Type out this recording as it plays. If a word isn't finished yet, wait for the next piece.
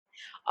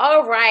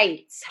All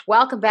right.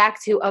 Welcome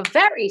back to a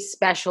very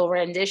special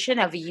rendition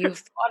of You've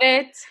Thought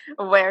It.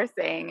 We're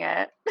saying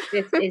it.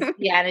 This is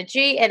Deanna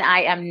G, and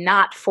I am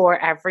not for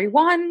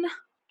everyone.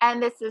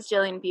 And this is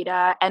Jillian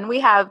Vita, and we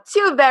have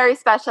two very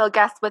special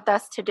guests with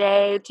us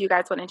today. Do you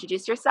guys want to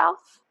introduce yourself?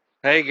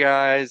 Hey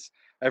guys,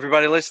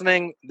 everybody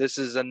listening, this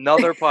is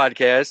another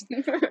podcast.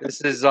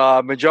 This is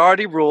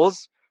Majority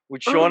Rules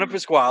with Shauna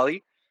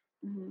Pasquale,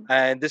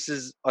 and this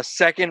is a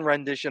second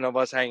rendition of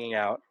us hanging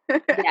out.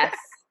 Yes.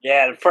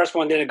 Yeah, the first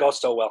one didn't go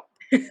so well.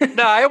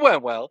 No, it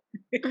went well.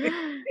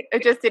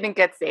 It just didn't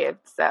get saved,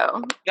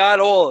 so. Not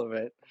all of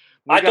it.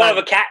 I thought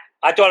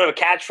of a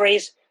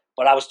catchphrase,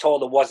 but I was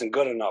told it wasn't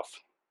good enough.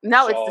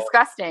 No, So- it's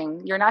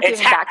disgusting. You're not doing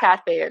It's that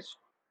catfish.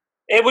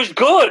 It was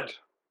good.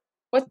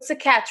 What's the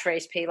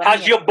catchphrase, P? Let me How's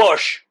hear your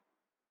bush?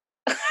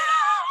 You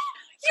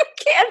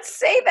can't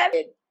say that.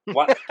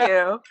 What?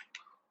 Ew.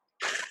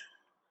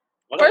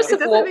 First It of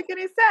doesn't all, make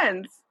any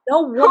sense.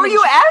 no Who are woman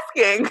you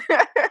asking?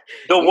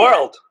 The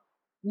world.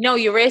 No,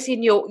 you're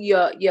asking your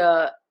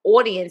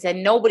audience,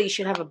 and nobody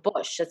should have a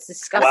bush. That's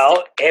disgusting.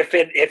 Well,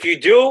 if you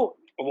do,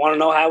 I want to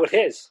know how it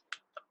is.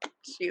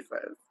 Jesus.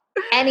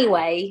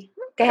 Anyway,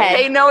 go ahead.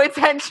 Pay no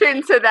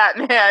attention to that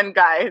man,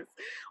 guys.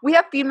 We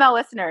have female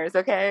listeners,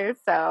 okay?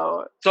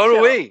 So So do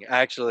chill. we,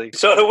 actually.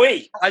 So do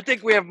we. I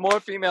think we have more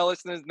female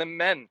listeners than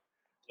men.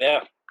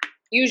 Yeah,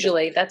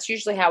 That's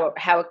usually how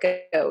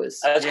it goes.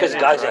 that's because Yeah,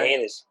 guys are right.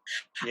 haters.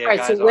 Yeah, All right,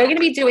 so guys we're are. going to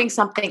be doing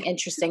something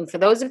interesting. For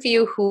those of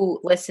you who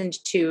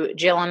listened to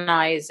Jill and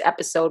I's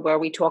episode where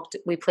we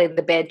played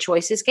the bad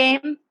choices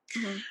game,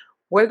 Mhm.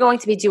 we're going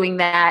to be doing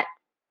that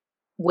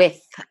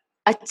with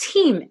a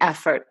team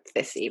effort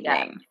this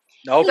evening.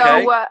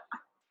 Okay. So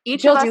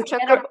each Jill, of do you us took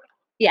care to-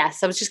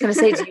 Yes, I was just going to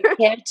say, do you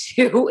care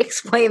to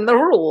explain the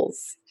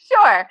rules?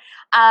 Sure.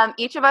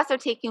 Each of us are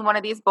taking one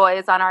of these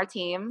boys on our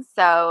team.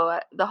 So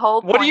the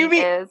whole point What do you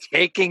mean? is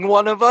Taking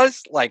one of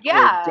us? Like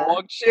Yeah. we're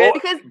dog shit?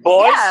 because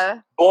Boys? yeah,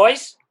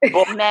 Boys?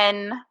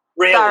 men.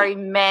 Really? Sorry,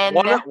 men.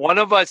 One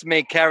of us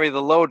may carry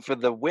the load for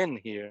the win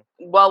here.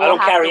 Well, I we'll don't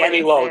have to carry wait any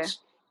and loads.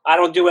 I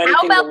don't do anything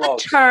How about with the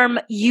loads. term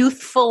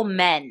youthful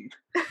men?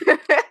 see.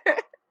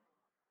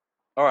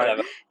 All right.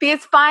 Whatever.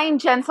 These fine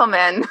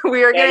gentlemen,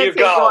 we are There going you to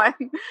take go. one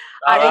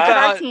All on each of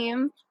right. our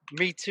teams.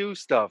 Me Too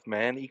stuff,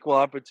 man. Equal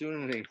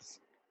opportunities.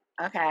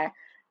 Okay.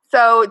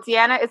 So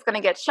Deanna is going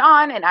to get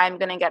Sean, and I'm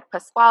going to get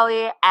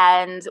Pasquale,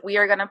 and we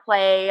are going to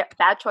play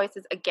bad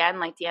choices again,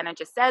 like Deanna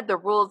just said. The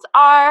rules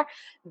are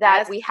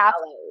that As we have.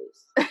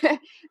 follows.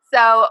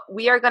 So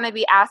we are going to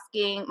be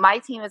asking. My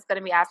team is going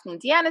to be asking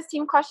Deanna's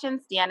team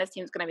questions. Deanna's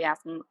team is going to be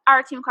asking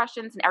our team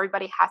questions, and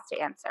everybody has to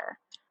answer.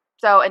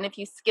 So, and if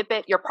you skip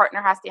it, your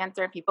partner has to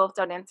answer. If you both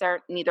don't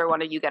answer, neither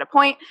one of you get a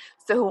point.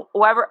 So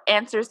whoever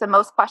answers the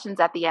most questions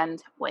at the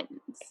end wins.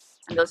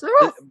 And those are the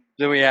rules.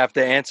 Do we have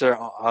to answer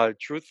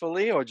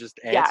truthfully or just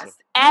answer? Yes.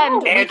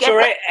 And we Answer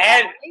get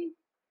it,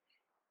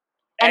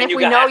 and if you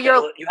we have know to-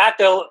 you're- you have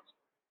to.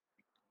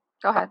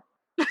 Go ahead.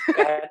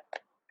 Go ahead.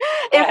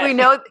 If we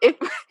know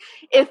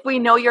if we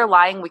know you're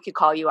lying, we could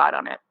call you out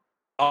on it.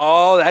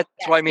 Oh, that's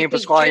Yes, why me and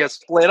because Pasquale Jill- are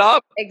split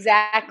up.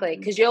 Exactly,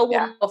 because Jill will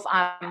Yeah. know if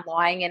I'm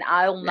lying, and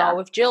I'll know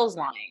if Jill's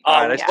lying.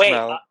 All right, I Wait,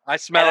 smell it. I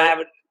and smell I it. have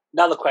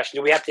another question.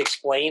 Do we have to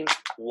explain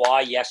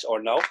why yes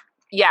or no?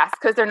 Yes,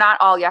 because they're not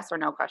all yes or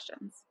no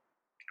questions.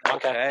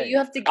 Okay. So you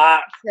have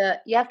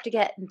to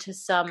get into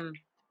some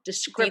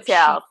description.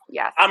 Details.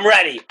 Yes. I'm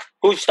ready.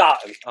 Who's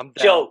starting? I'm down.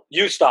 Jill,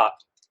 you start.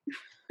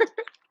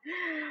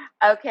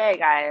 Okay,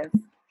 guys.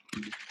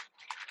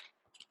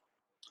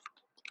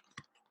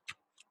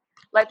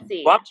 Let's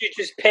see. Why don't you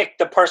just pick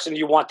the person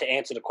you want to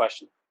answer the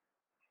question?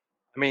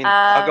 I mean,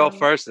 I'll go Um,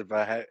 first if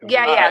I have.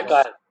 yeah, All yeah. right, go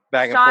ahead.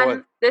 Back and Sean,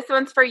 forth. this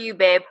one's for you,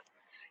 babe.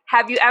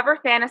 Have you ever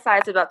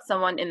fantasized about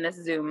someone in this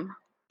Zoom?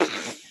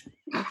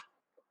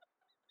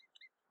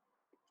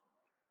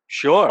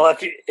 Sure. Well,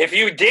 if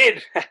you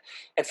did,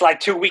 it's like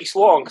 2 weeks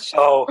long.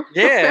 So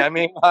Yeah, I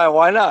mean,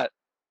 why not?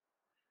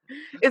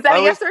 Is that I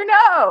a yes or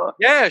no?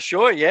 Yeah,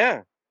 sure,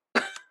 yeah.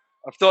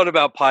 I've thought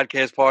about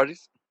podcast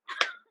parties.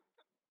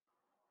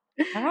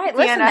 All right,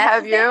 listen. Deanna,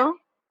 have you?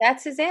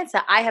 That's his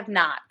answer. I have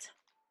not.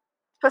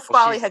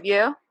 Pasquale, she's- have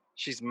you?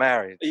 She's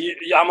married.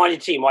 I'm on your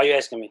team. Why are you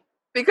asking me?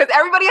 Because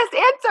everybody has to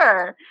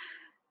answer.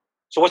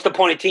 So what's the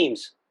point of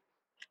teams?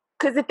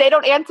 Because if they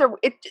don't answer,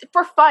 it's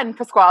for fun,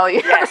 Pasquale.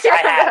 Yes, I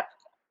have.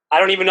 I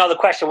don't even know the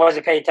question. What was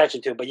I paying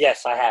attention to? But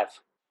yes, I have.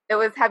 It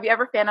was, have you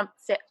ever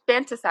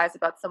fantasized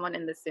about someone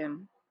in the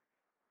Zoom?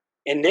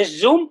 In this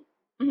Zoom?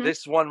 Mhm.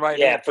 This one right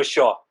Yeah, now. for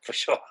sure. For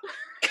sure.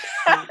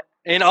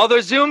 In other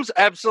Zooms,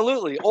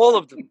 absolutely. All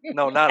of them.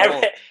 No, not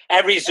all.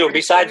 Every Zoom, Every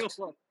besides,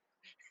 single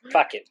one.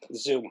 fuck it,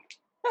 Zoom.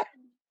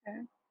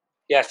 Okay.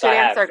 Yes, Good I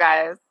answer, have.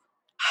 guys.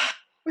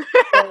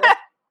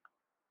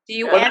 Do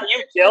you What answer? about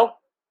you, Jill?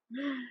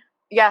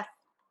 Yes.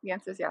 The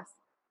answer is yes.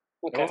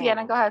 Okay.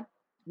 Deanna, go ahead.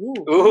 Ooh.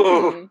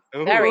 Ooh.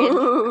 Ooh. Very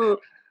Ooh.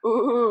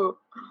 Ooh.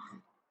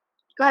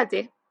 Go ahead,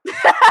 Dee.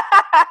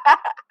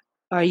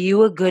 Are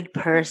you a good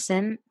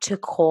person to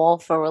call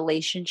for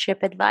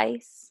relationship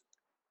advice?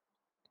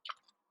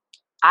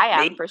 I am,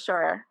 Me? for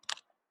sure.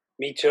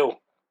 Me too.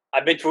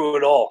 I've been through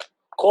it all.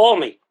 Call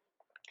me.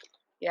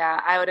 Yeah,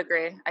 I would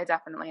agree. I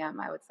definitely am,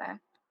 I would say.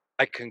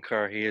 I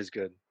concur. He is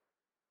good.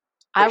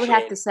 I would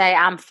have Appreciate to it. say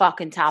I'm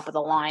fucking top of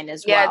the line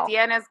as Yeah, well.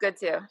 Deanna's good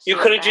too. You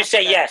couldn't just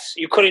say yes.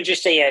 You couldn't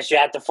just say yes. You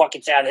had to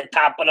fucking say on the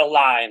top of the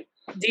line.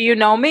 Do you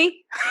know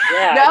me?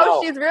 Yeah, I No,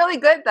 know. she's really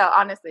good though.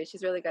 Honestly,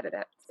 she's really good at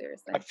it.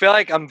 Seriously. I feel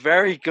like I'm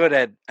very good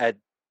at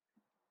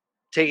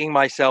taking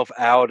myself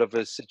out of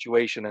a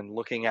situation and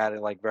looking at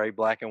it like very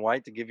black and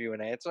white to give you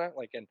an answer,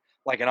 like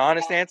an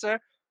honest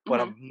answer. But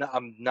Mhm.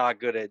 I'm not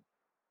good at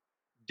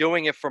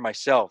doing it for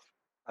myself.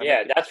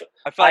 Yeah, that's.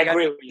 I feel I like I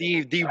agree make with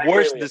you. the I agree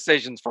worst with you.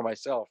 decisions for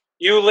myself.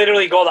 You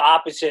literally go the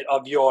opposite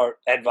of your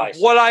advice.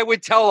 What I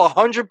would tell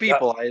 100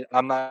 people,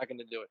 I'm not going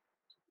to do it.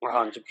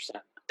 100%.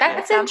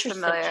 That's Sounds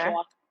interesting, familiar.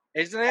 Sean.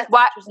 Isn't it?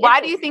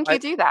 Why do you think you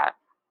do that?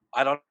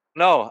 I don't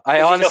know. I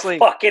 'Cause he's honestly, a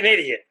fucking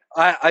idiot.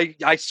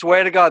 I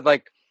swear to God,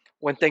 like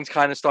when things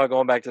kind of start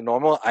going back to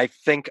normal, I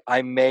think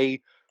I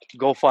may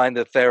go find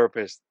a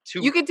therapist.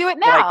 You could do it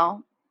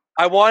now.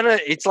 I want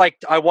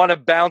to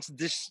bounce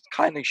this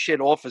kind of shit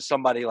off of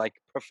somebody like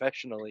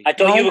professionally. I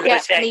thought you Don't were going get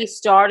to say. me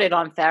started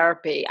on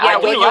therapy. Yeah, I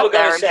we thought you love were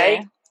going to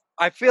therapy. say.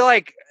 I feel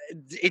like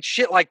it's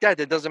shit like that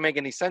doesn't make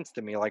any sense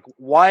to me. Like,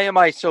 why am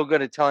I so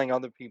good at telling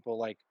other people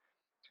like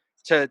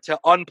to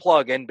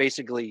unplug and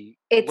basically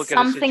It's look at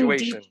a something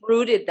situation? deep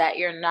rooted that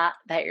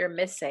you're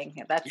missing.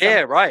 That's Yeah,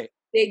 something right.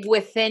 big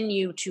within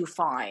you to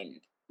find.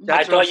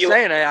 That's I what I'm thought you-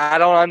 saying. I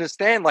don't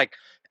understand. Like,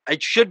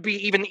 it should be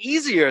even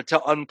easier to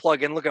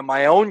unplug and look at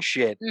my own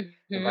shit.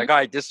 Mhm. Like, all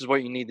right, this is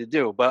what you need to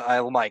do. But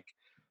I'm like,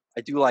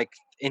 I do like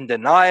in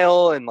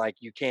denial and like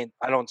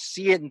I don't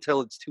see it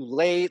until it's too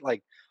late.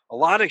 Like a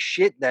lot of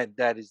shit that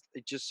is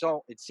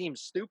it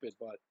seems stupid,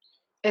 but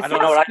It's I don't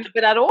not know what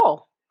stupid at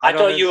all. I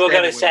don't thought you were understand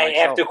going to it with say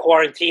myself. after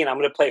quarantine, I'm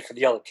going to play for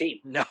the other team.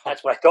 No,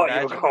 That's what I thought you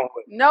Imagine. were going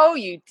with. No,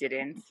 you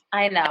didn't.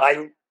 I know.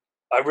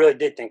 I really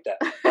did think that.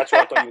 That's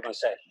what I thought you were going to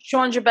say.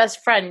 Sean's your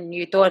best friend, and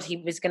you thought he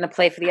was going to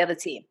play for the other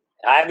team.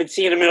 I haven't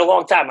seen him in a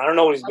long time. I don't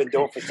know what he's been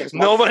doing for 6 months.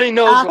 Nobody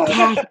knows.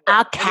 Okay,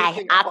 okay.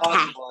 Anything's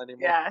possible anymore.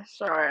 Yeah,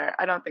 sure.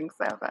 I don't think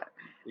so, but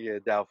Yeah,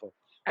 doubtful.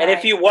 And All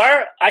if you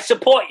were, I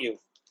support you.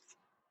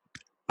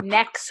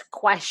 Next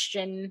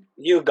question.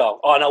 You go.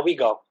 Oh, no, we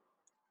go.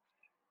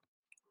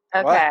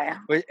 okay.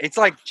 But it's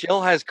like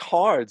Jill has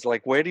cards.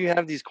 Like, where do you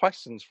have these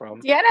questions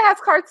from? Deanna has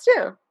cards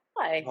too.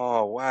 Hi.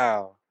 Oh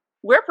wow.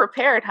 We're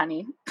prepared,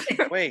 honey.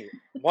 Wait,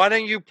 why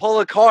don't you pull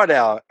a card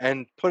out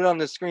and put it on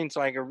the screen so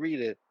I can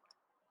read it?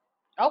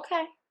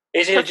 Okay.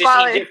 Isn't it just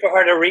Pasquale. easy for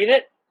her to read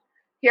it?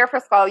 Here,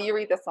 Pascal, you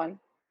read this one.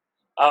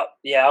 Oh,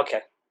 yeah, okay.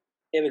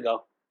 Here we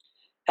go.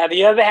 Have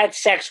you ever had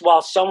sex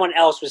while someone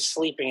else was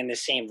sleeping in the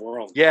same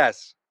room?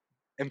 Yes.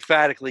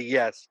 Emphatically,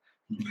 yes.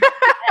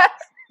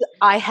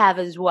 I have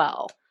as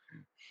well.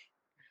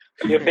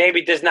 Your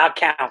baby does not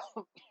count.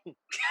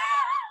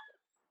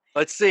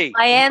 Let's see.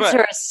 My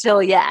answer is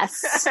still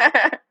yes.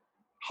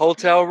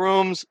 Hotel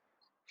rooms,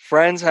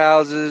 friends'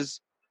 houses,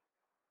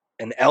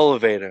 an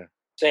elevator.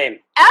 Same.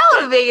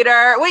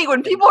 Elevator. Wait,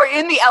 when people are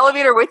in the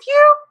elevator with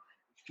you?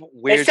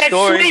 Weird It said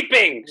story.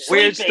 sleeping.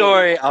 Weird Sleeping.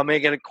 story. I'll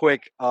make it a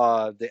quick.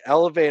 The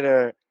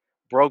elevator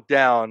broke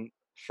down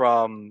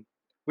from.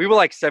 We were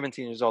like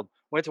 17 years old.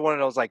 Went to one of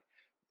those like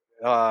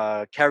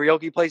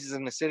karaoke places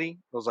in the city.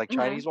 Those like Mhm.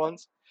 Chinese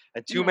ones.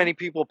 And too Mhm. many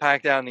people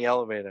packed out in the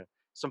elevator.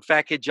 Some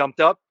fat kid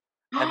jumped up,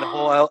 and the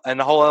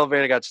whole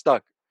elevator got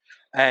stuck.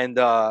 And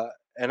an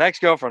ex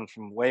girlfriend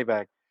from way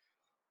back,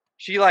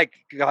 she like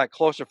got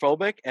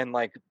claustrophobic and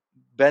like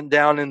bent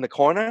down in the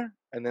corner,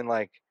 and then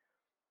like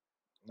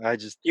I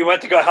just You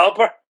went to go help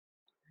her?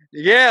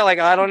 yeah, like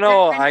I don't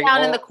know. She went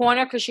down in the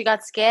corner because she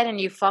got scared and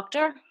you fucked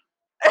her?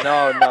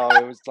 No,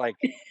 it was like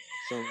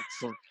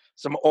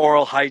some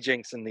oral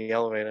hijinks in the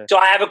elevator. So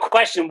I have a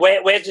question.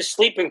 Where's the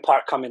sleeping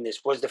part come in this?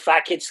 Was the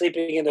fat kid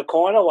sleeping in the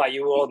corner while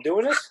you were all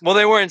doing this? Well,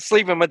 they weren't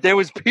sleeping, but there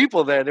was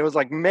people there. There was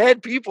like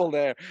mad people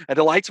there, and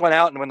the lights went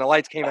out. And when the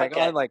lights came back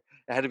Okay. on, like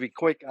it had to be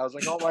quick. I was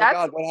like, "Oh my That's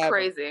god, what happened?"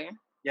 crazy.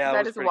 Yeah, That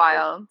was is pretty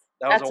wild. Cool.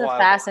 That was That's a a wild.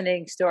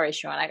 fascinating story,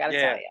 Sean. I got to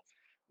Yeah. tell you.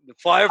 The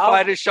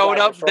firefighters showed like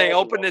up. the They frozen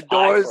opened the ones. I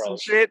doors froze.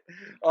 and shit.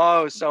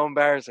 Oh, it was so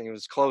embarrassing. It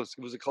was close.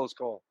 It was a close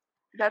call.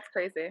 That's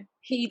crazy.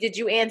 Did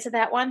you answer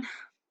that one?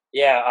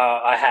 Yeah,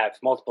 I have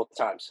multiple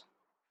times.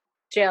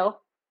 Jill?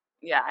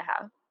 Yeah, I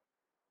have.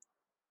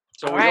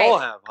 So All we right. all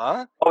have,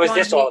 huh? What was Go on,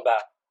 this all Nick.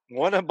 about?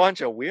 What a bunch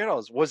of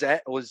weirdos. Was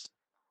that was?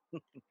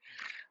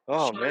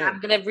 Oh Sean, man. I'm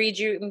going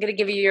to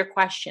give you your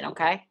question,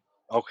 okay?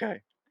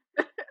 Okay.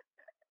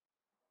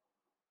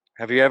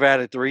 Have you ever had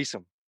a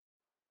threesome?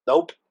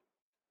 Nope.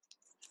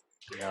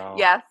 No.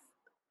 Yes.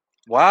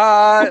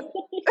 What?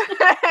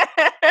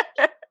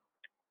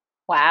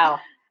 Wow.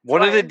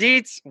 What are the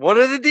deets? What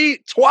are the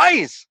deets?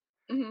 Twice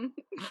Mhm.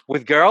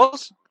 with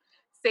girls?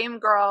 Same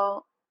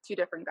girl, two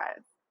different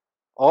guys.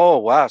 Oh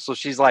wow! So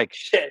she's like,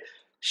 Shit.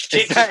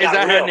 is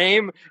that her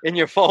name in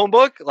your phone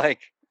book? Like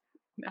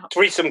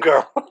Threesome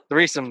girl.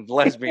 threesome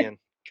lesbian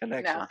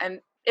connection. No, and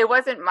it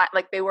wasn't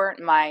they weren't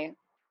my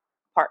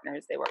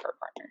partners. They were her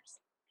partners.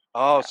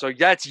 Oh, so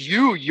that's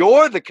you.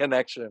 You're the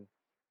connection.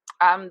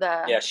 I'm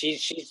the Yeah,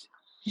 she's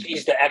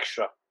the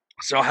extra.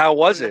 So how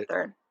was The it?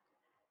 third.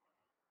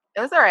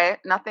 It was all right.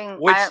 Nothing.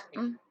 Which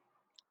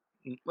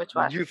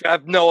one? You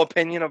have no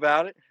opinion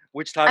about it?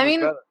 Which time was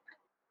better?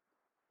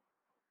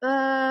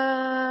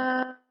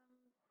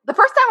 The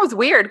first time was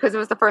weird because it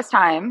was the first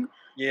time.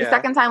 Yeah. The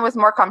second time was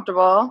more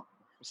comfortable.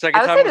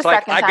 Second time was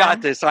like, I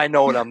got this. I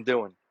know what I'm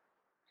doing.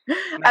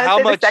 I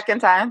would say the second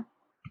time.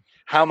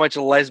 How much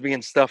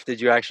lesbian stuff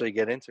did you actually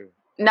get into?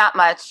 Not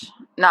much.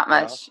 Not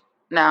much.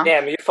 No.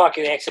 Damn, you're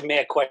fucking asking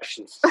mad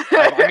questions.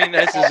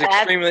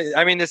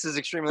 I mean, this is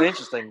extremely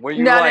interesting. Were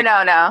you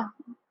no.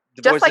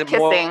 Just like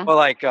kissing. More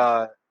like,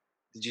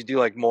 did you do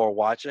like more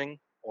watching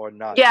or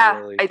not? Yeah,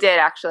 really? I did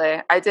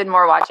actually. I did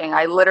more watching.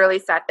 I literally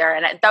sat there,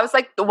 and that was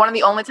like one of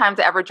the only times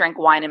I ever drank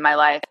wine in my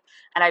life.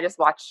 And I just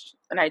watched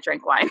and I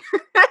drank wine.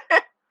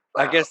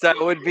 I guess that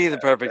would be the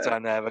perfect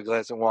time to have a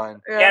glass of wine.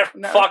 Yeah,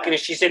 fucking,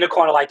 she's in the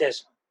corner like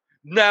this.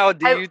 Now,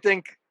 do you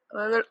think?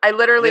 I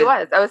literally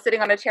was. I was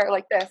sitting on a chair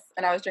like this,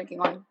 and I was drinking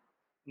wine.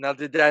 Now,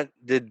 did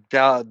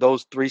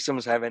those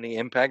threesomes have any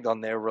impact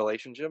on their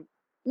relationship?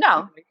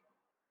 No.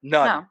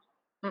 None.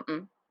 No.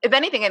 Mm-mm. If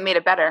anything, it made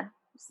it better.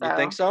 So. You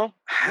think so?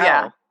 How?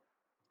 Yeah.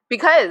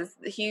 Because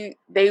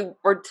they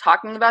were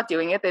talking about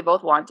doing it. They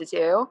both wanted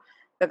to.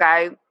 The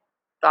guy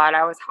thought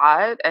I was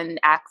hot and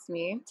asked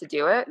me to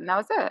do it, and that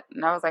was it.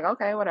 And I was like,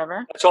 okay,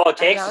 whatever. That's all it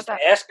takes is to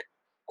ask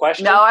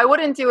questions? No, I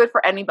wouldn't do it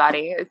for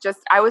anybody. It's just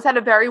I was at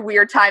a very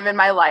weird time in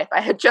my life.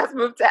 I had just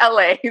moved to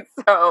LA,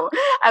 so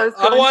I was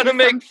going want to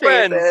make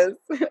friends.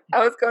 I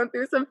was going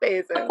through some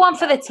phases. One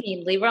for the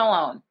team. Leave her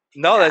alone.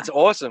 No, that's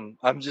awesome.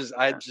 I'm just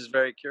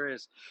very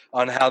curious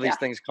on how these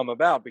things come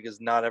about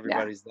because not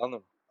everybody's done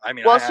them. I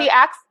mean, she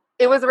asked.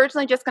 It was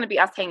originally just going to be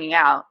us hanging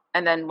out,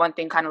 and then one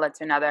thing kind of led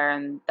to another,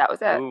 and that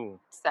was it. Ooh.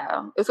 So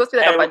it was supposed to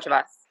be like a bunch of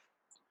us.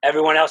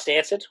 Everyone else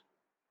answered?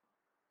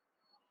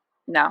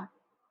 No.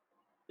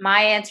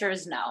 My answer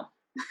is no.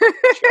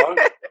 Sure.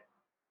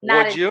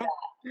 Would you?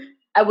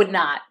 I would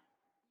not.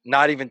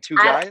 Not even two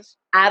guys?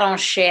 I don't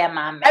share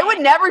my man. I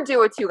would never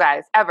do it two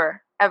guys.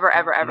 Ever.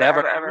 Never.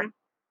 Ever.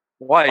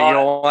 Why? You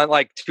don't want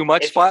like too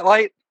much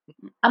spotlight?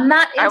 I'm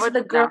not into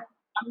the girl.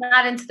 I'm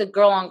not into the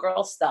girl on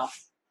girl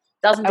stuff.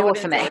 Doesn't do it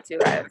for me.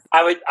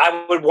 I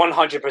would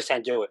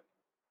 100% do it.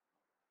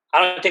 I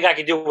don't think I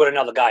could do it with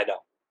another guy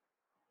though.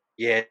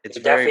 Yeah, it's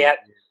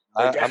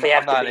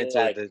I'm not into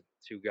the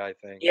two guy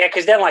thing. Yeah,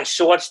 because then like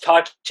swords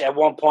touch at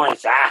one point.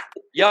 It's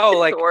Yo,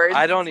 like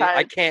I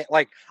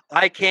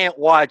can't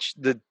watch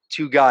the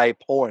two guy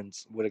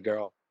porns with a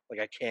girl.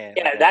 Like I can't.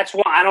 Yeah, that's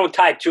why I don't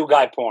type two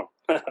guy porn.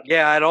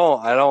 Yeah, I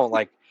don't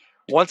like.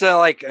 Once I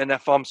like, and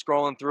if I'm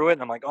scrolling through it,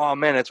 and I'm like, oh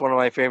man, it's one of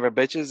my favorite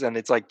bitches, and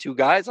it's like two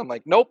guys. I'm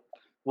like, nope.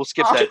 We'll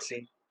skip that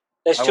scene.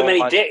 There's too many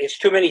dicks. It's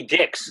too many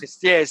dicks.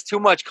 It's too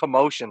much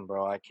commotion,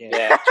 bro. I can't.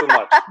 Yeah, too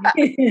much.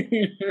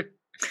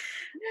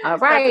 All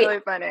right. That's really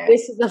funny.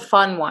 This is a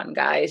fun one,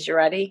 guys. You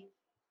ready?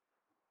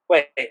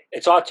 Wait,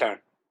 it's our turn.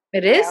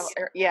 It is?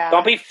 Yeah.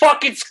 Don't be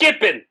fucking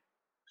skipping.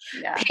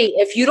 Yeah. Hey,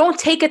 if you don't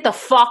take it the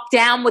fuck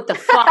down with the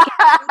fucking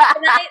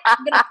tonight,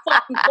 I'm gonna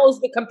fucking close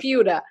the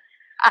computer.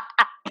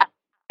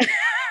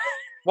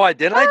 Why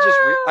didn't I just?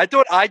 I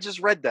thought I just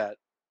read that.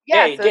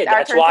 Yeah, you did.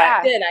 That's why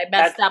I did. I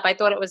messed up. I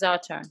thought it was our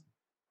turn.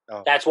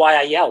 Oh. That's why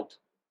I yelled.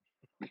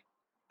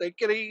 Take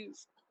it easy.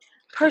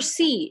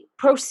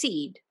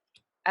 Proceed.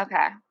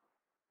 Okay.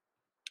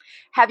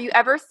 Have you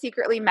ever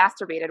secretly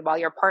masturbated while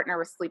your partner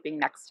was sleeping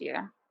next to you?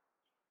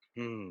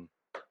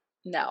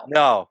 No.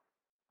 No.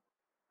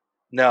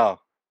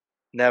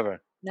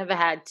 Never. Never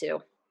had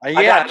to. I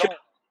got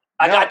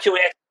two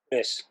answers for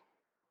this.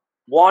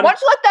 One. Why don't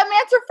you let them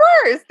answer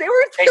first?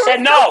 They said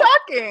no.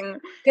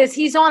 Talking. Because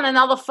he's on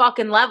another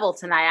fucking level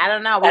tonight. I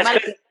don't know. We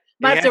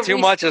might have to too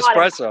much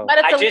espresso.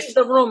 Might have to leave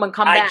the room and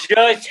come back.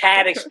 I just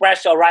had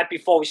espresso right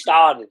before we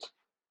started.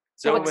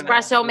 So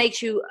espresso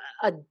makes you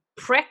a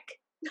prick?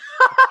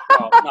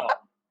 No.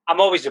 I'm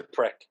always a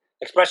prick.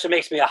 Espresso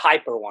makes me a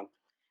hyper one.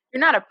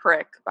 You're not a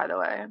prick, by the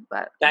way.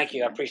 But thank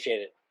you. I appreciate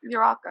it.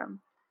 You're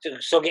welcome.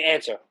 So get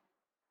answer.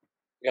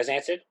 You guys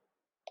answered?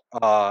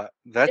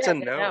 That's a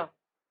no.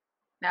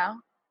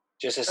 No?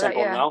 Just a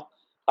simple no?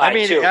 I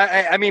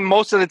mean,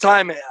 most of the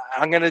time,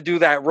 I'm going to do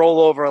that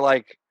rollover,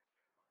 like,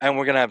 and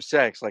we're going to have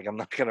sex. Like, I'm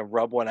not going to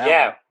rub one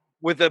out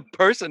with a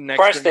person next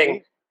to me. First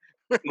thing,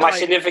 my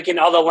significant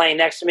other laying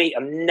next to me,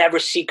 I'm never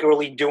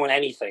secretly doing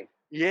anything.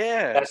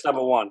 Yeah. That's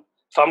number one.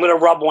 If I'm going to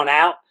rub one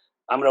out,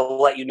 I'm going to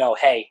let you know,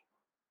 hey,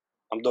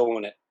 I'm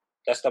doing it.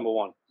 That's number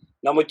one.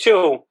 Number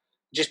two,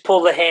 just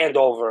pull the hand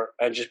over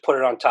and just put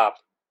it on top.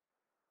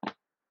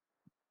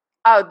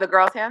 Oh, the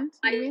girl's hand?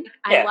 I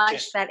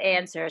like that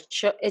answer.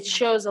 It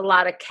shows a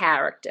lot of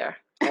character.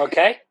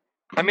 Okay.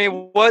 I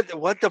mean, what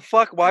the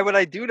fuck? Why would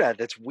I do that?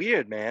 That's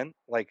weird, man.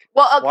 Like,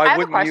 why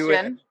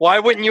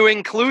wouldn't you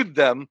include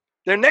them?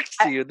 They're next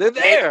to you. They're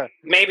there.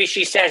 Maybe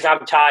she says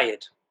I'm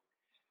tired.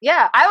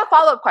 Yeah, I have a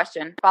follow-up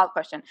question.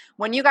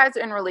 When you guys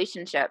are in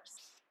relationships,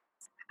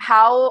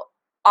 how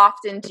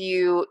often do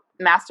you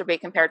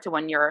masturbate compared to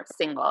when you're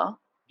single?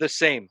 The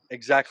same.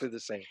 Exactly the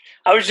same.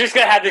 I was just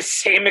going to have the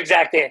same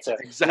exact answer.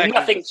 Exactly.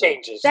 Nothing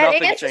changes. That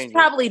Nothing answer's changes.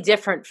 probably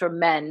different for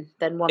men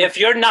than women. If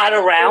you're not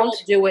around,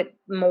 do it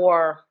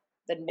more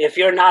than women. if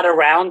you're not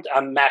around,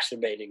 I'm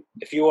masturbating.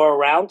 If you are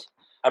around,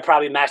 I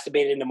probably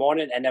masturbate in the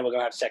morning, and then we're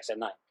gonna have sex at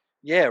night.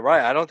 Yeah,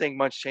 right. I don't think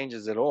much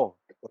changes at all.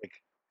 Like,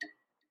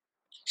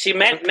 see,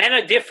 men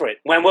are different.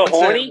 When we're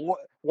horny,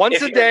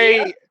 once a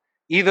day,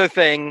 either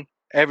thing,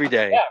 every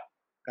day,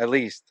 at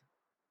least.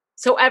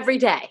 So every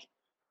day.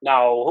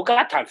 No, who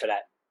got time for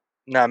that?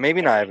 Nah,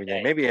 maybe not every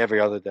day. Maybe every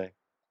other day.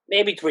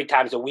 Maybe 3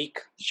 times a week.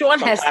 Sean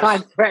has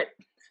time for it.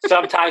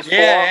 Sometimes 4.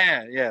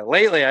 Yeah.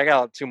 Lately, I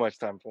got too much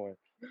time for it.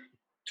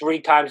 3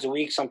 times a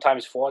week,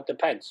 sometimes 4. It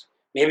depends.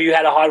 Maybe you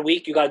had a hard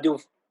week. You got to do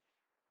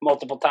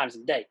multiple times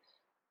a day.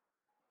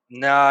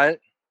 Nah,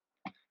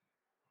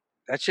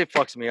 that shit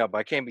fucks me up.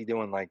 I can't be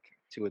doing like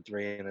 2 or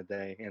 3 in a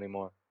day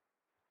anymore.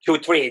 2 or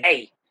 3 a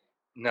day.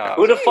 No.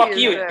 Who the fuck are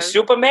you,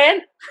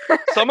 Superman?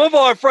 Some of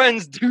our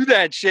friends do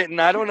that shit,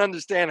 and I don't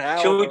understand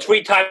how. 2 or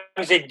 3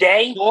 times a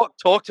day?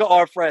 Talk to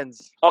our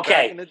friends.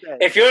 Okay.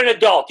 If you're an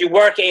adult, you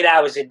work 8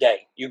 hours a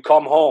day. You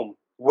come home.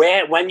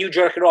 When you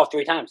jerk it off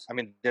 3 times? I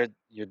mean,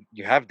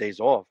 you have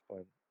days off,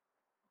 but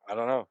I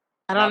don't know.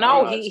 I don't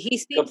know. He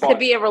seems to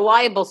be a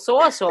reliable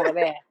source over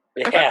there.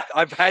 Yeah.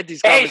 I've had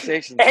these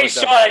conversations. Hey,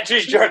 Sean, I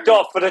just jerked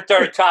off for the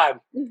 3rd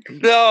time.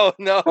 No.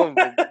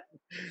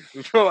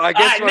 I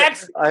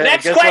guess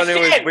next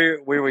question. When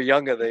we were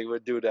younger, they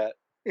would do that.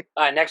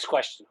 All right, next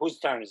question. Whose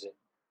turn is it?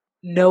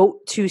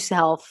 Note to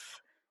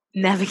self: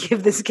 never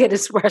give this kid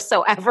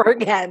espresso ever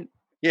again.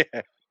 Yeah.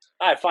 All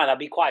right, fine. I'll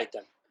be quiet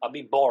then. I'll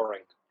be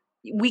boring.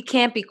 We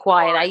can't be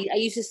quiet. I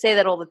used to say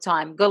that all the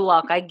time. Good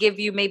luck. I give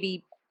you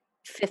maybe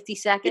 50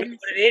 seconds. You know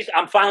what it is?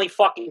 I'm finally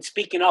fucking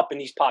speaking up in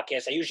these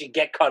podcasts. I usually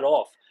get cut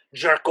off.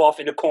 Jerk off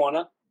in the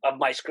corner of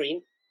my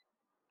screen.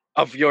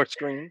 Of your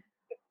screen?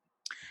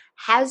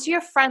 Has your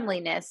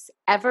friendliness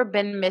ever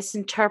been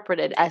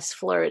misinterpreted as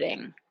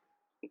flirting?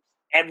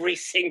 Every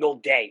single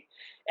day.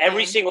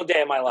 Every single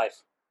day of my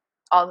life.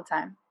 All the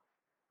time.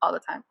 All the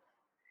time.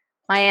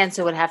 My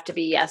answer would have to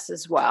be yes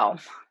as well.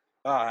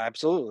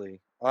 Absolutely.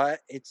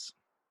 It's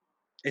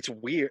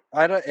weird.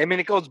 I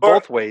mean, it goes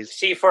both ways.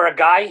 See, for a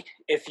guy,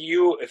 if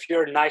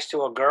you're nice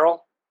to a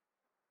girl,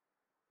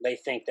 they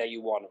think that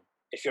you want them.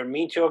 If you're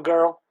mean to a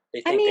girl,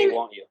 they think they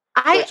want you.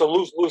 So it's a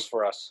lose-lose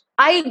for us.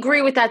 I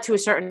agree with that to a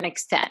certain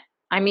extent.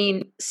 I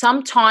mean,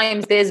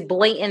 sometimes there's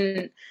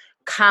blatant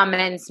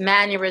comments,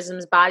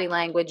 mannerisms, body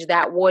language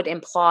that would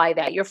imply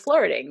that you're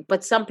flirting.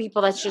 But some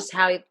people, that's just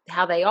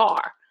how they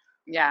are.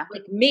 Yeah.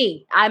 Like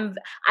me,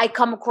 I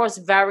come across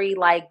very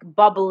like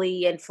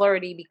bubbly and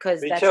flirty because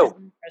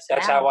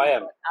that's how I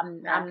am.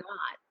 I'm not.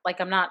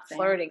 Like I'm not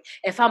flirting.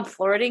 If I'm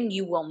flirting,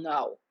 you will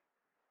know.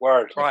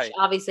 Word. Right.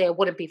 Obviously, I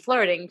wouldn't be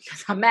flirting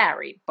because I'm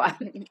married, but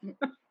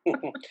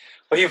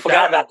but you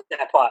forgot about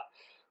that part.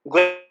 I'm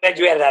glad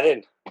you added that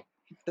in.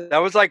 That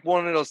was like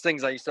one of those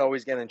things I used to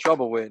always get in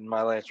trouble with in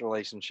my last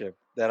relationship.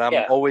 That I'm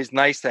always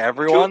nice to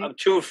everyone. I'm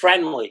too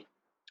friendly.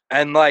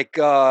 And like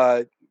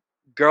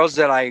girls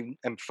that I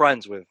am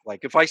friends with, like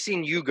if I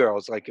seen you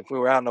girls, like if we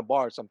were out in a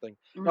bar or something,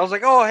 and I was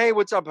like, "Oh, hey,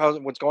 what's up?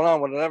 What's going on?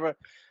 Whatever."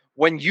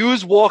 When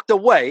yous walked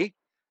away,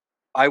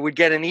 I would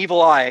get an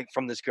evil eye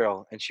from this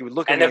girl, and she would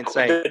look at me and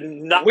say, the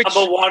number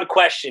one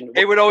question,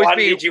 it would always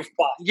be, did you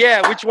fuck?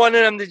 Yeah, which one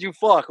of them did you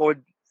fuck? Or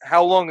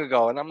how long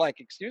ago? And I'm like,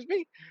 excuse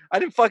me? I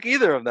didn't fuck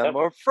either of them.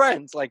 We're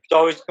friends. Like,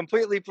 it's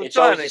completely platonic. It's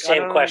always the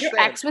same question.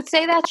 Your ex would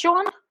say that,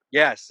 Sean?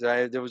 Yes.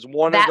 There was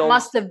one that of those. That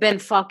must have been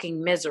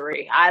fucking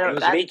misery. I don't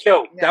know. Me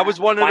too. That was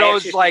one of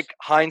those, like,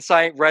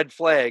 hindsight red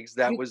flags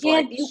that was,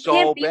 like, so bad. You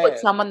can't be with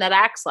someone that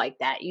acts like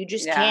that. You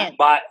just can't.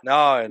 But no,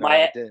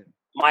 I didn't.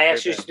 My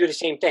ex used to do the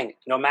same thing.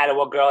 No matter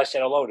what girl I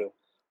said hello to.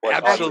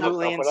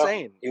 Absolutely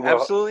insane.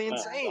 Absolutely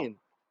insane.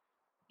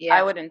 Yeah,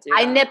 I wouldn't do that.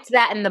 I nipped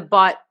that in the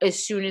butt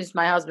as soon as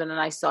my husband and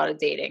I started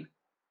dating.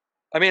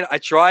 I mean, I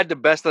tried the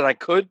best that I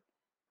could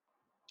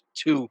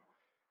to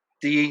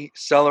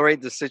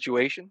decelerate the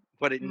situation,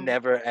 but it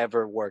never,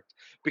 ever worked.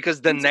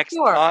 Because the next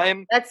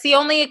time... That's the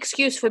only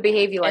excuse for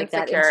behavior like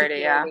that.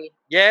 Insecurity,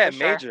 yeah,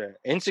 major.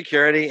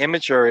 Insecurity,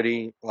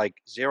 immaturity, like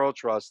zero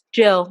trust.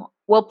 Jill,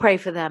 we'll pray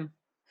for them.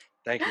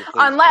 Thank you.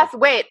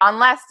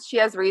 Unless she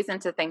has reason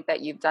to think that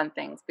you've done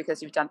things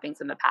because you've done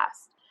things in the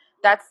past.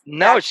 That's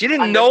she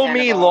didn't know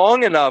me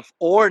long enough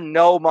or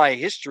know my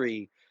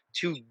history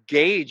to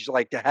gauge,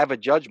 like, to have a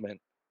judgment.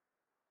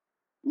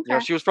 Okay. You know,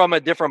 she was from a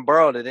different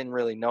borough that didn't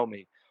really know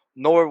me.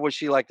 Nor was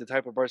she like the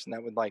type of person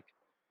that would like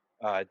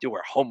do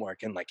her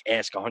homework and like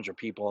ask 100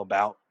 people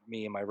about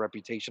me and my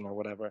reputation or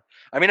whatever.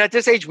 I mean, at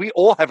this age, we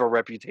all have a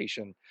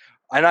reputation.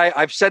 And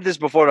I've said this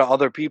before to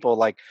other people,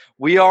 like,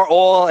 we are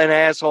all an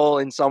asshole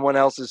in someone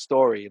else's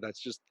story.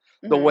 That's just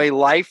the way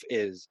life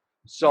is.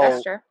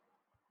 So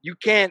you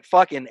can't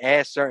fucking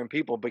ask certain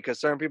people because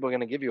certain people are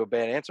going to give you a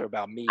bad answer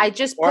about me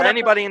or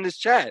anybody in this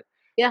chat.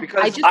 Yeah,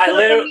 because I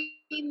literally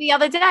the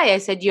other day I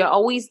said you're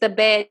always the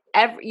bad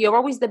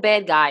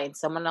guy in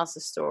someone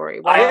else's story.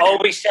 I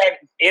always said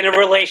in a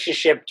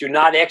relationship, do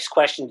not ask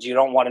questions you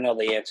don't want to know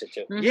the answer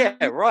to. Yeah,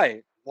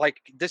 right.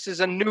 like this is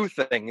a new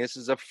thing. This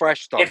is a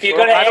fresh start. If you're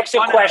gonna ask a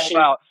question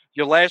about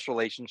your last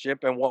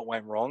relationship and what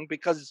went wrong,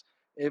 because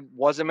it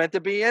wasn't meant to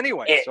be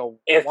anyway. So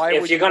if why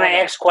would you're gonna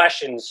ask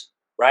questions,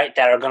 right,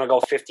 that are gonna go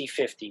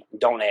 50-50,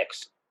 don't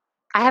ask.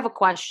 I have a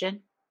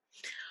question.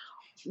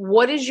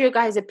 What is your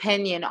guys'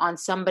 opinion on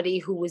somebody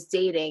who was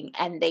dating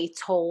and they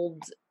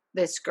told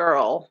this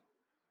girl,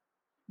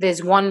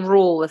 there's one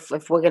rule if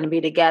we're going to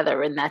be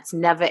together, and that's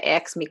never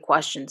ask me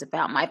questions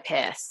about my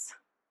past?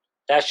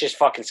 That's just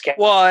fucking sketchy.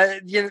 Well,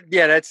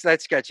 yeah, that's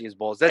sketchy as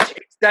balls.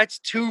 That's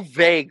too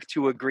vague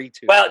to agree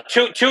to. Well,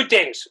 two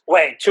things.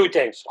 Wait, two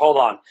things. Hold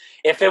on.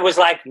 If it was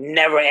like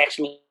never ask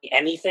me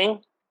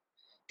anything,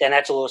 then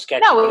that's a little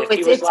sketchy. No,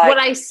 it's like, what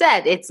I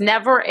said. It's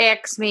never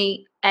ask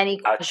me any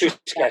questions. Too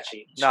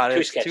sketchy. No,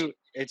 too sketchy.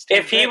 It's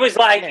if he was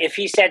like, if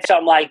he said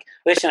something like,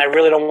 "Listen, I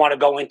really don't want to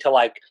go into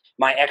like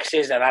my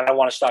exes, and I don't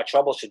want to start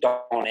trouble, so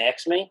don't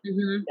ask me."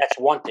 Mm-hmm. That's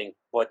one thing.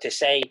 But to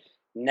say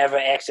never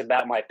ask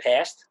about my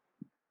past,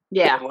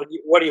 yeah.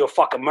 What are you, a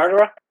fucking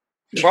murderer?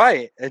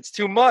 Right. It's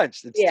too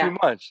much. It's too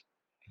much.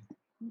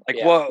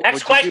 Like what?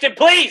 Next question,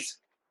 please.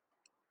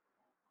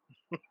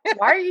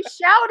 Why are you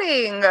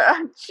shouting?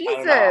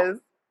 Jesus.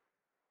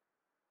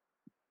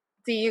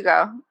 Do you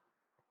go?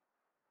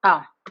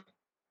 Oh.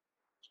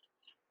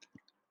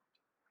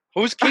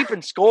 Who's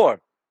keeping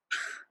score?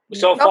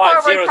 So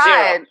far,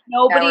 0-0.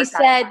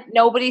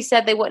 Nobody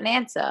said they wouldn't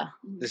answer.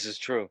 This is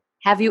true.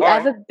 Have you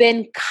ever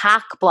been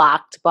cock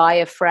blocked by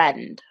a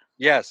friend?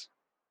 Yes.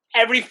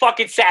 Every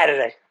fucking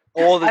Saturday.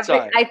 All the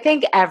time. I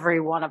think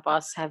every one of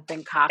us have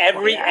been cock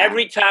blocked.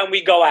 Every time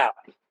we go out.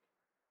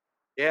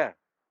 Yeah.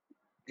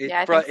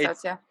 I think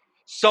so too.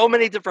 So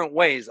many different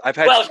ways. I've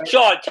had. Well,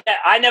 Sean,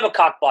 I never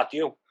cock blocked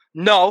you.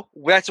 No,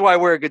 that's why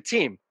we're a good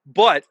team.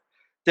 But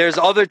there's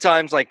other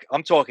times, like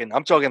I'm talking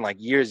like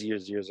years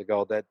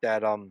ago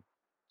that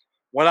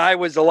when I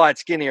was a lot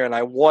skinnier and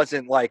I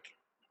wasn't like,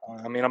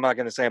 I mean, I'm not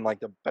going to say I'm like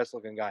the best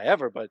looking guy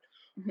ever, but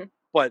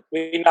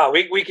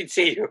we can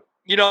see you.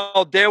 You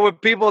know, there were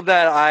people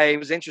that I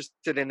was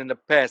interested in the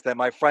past that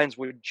my friends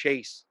would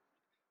chase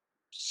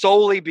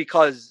solely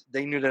because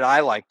they knew that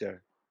I liked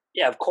her.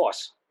 Yeah, of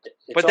course.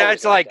 But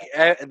that's like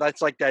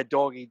that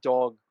doggy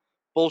dog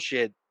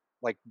bullshit,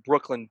 like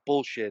Brooklyn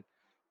bullshit.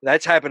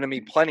 That's happened to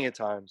me plenty of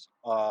times.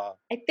 I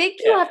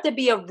think you have to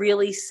be a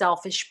really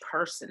selfish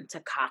person to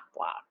cock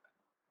block.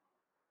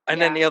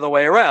 And then the other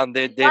way around.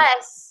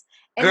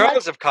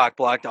 Girls have cock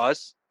blocked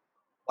us.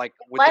 Like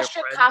unless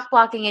you're cock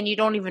blocking and you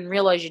don't even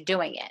realize you're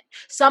doing it.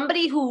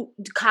 Somebody who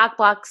cock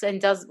blocks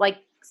and does like,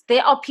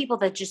 there are people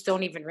that just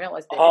don't even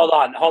realize. Hold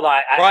on.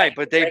 Right,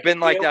 but they've been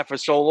like that for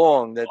so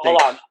long that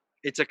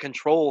it's a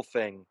control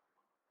thing.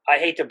 I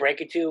hate to break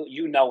it to you.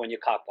 You know when you're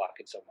cock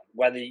blocking someone,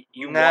 whether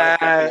you want to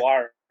think you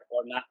are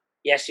or not.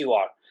 Yes, you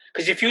are.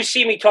 Because if you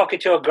see me talking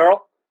to a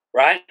girl,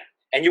 right,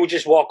 and you would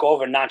just walk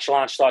over and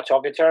nonchalant start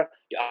talking to her,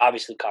 you're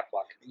obviously cock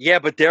blocking. Yeah,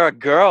 but there are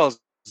girls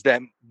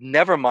that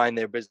never mind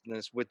their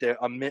business with their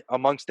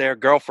amongst their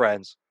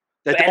girlfriends.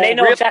 And they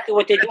know exactly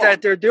what they're doing.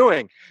 That they're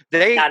doing.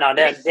 They know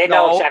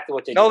exactly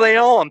what they're doing. No, they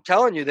don't. I'm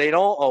telling you, they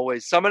don't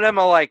always. Some of them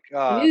are like.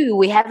 Ooh,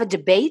 we have a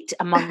debate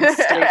amongst.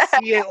 They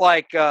see it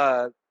like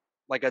a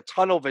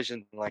tunnel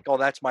vision, like, oh,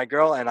 that's my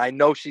girl, and I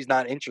know she's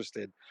not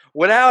interested,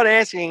 without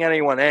asking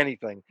anyone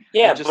anything.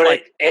 Yeah, just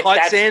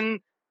cuts in.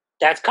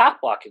 That's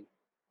cock blocking.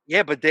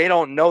 Yeah, but they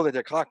don't know that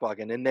they're cock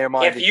blocking in their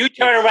mind. If you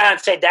turn around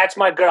and say, "That's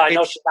my girl," I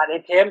know she's not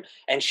into him,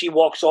 and she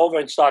walks over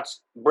and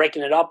starts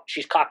breaking it up,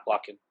 she's cock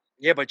blocking.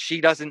 Yeah, but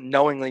she doesn't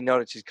knowingly know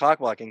that she's cock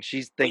blocking.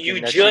 She's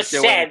thinking she's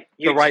doing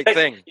the right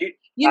thing.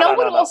 You know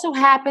what also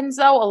happens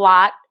though a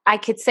lot? I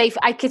could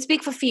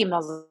speak for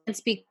females and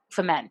speak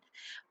for men,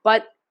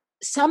 but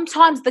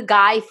sometimes the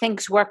guy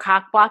thinks we're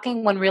cock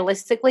blocking when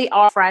realistically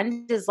our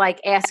friend is like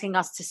asking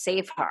us to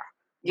save her.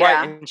 Yeah.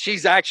 Right, and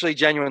she's actually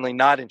genuinely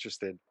not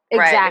interested.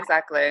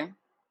 Exactly.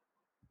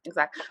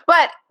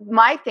 But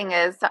my thing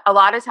is, a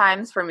lot of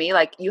times for me,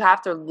 like, you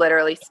have to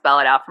literally spell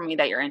it out for me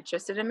that you're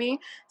interested in me.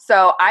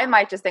 So I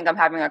might just think I'm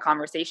having a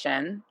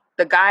conversation.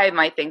 The guy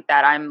might think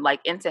that I'm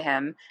like into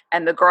him,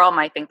 and the girl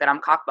might think that I'm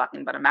cock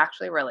blocking, but I'm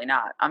actually really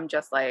not. I'm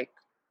just like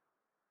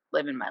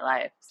living my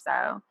life.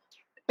 So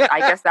I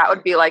guess that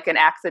would be like an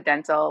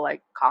accidental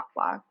like cock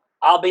block.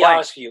 I'll be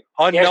honest with you.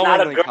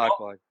 Unknowingly cock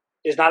block.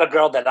 There's not a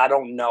girl that I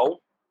don't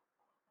know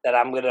that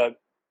I'm gonna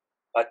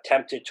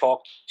attempt to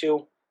talk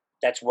to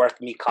that's worth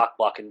me cock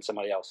blocking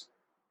somebody else.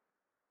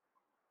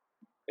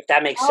 If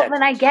that makes sense.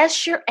 Then I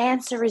guess your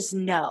answer is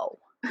no.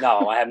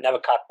 No, I have never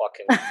cock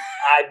blocked.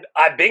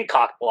 I've been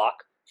cock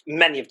blocked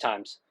many of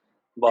times.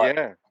 But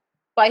yeah.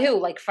 By who?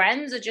 Like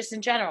friends or just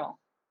in general?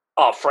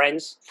 Oh,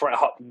 friends.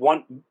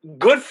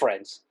 Good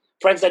friends.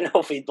 Friends I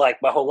know for like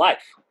my whole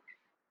life.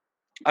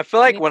 I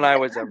feel like when I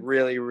was a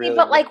really, really,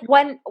 but like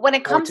when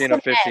it comes to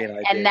 15,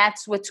 men, and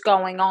that's what's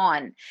going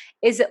on,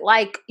 is it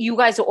like you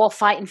guys are all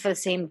fighting for the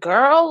same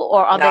girl,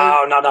 or are they?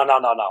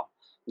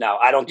 No,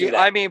 I don't do that.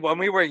 I mean, when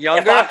we were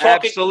younger,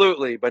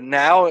 absolutely, but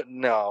now,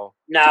 no.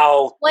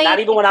 No, not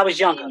even when I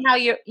was younger. How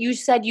you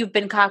said you've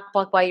been cock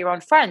blocked by your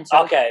own friends.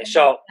 Okay,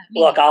 so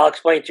look, I'll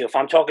explain to you. If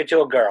I'm talking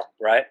to a girl,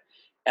 right,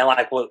 and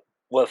like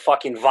we're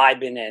fucking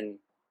vibing and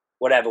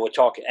whatever, we're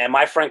talking, and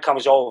my friend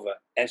comes over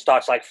and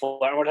starts like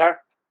flirting with her,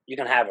 you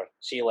can have her.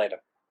 See you later.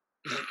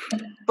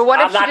 But what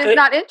if she's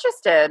not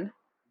interested?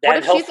 What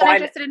if she's not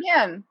interested in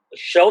him?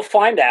 She'll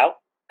find out.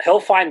 He'll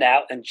find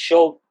out, and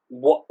she'll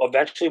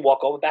eventually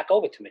walk back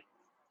over to me.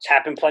 It's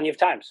happened plenty of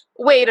times.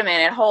 Wait a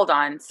minute. Hold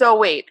on. So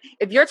wait,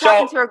 if you're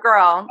talking to a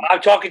girl.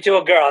 I'm talking to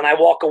a girl and I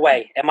walk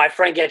away and my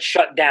friend gets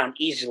shut down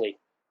easily.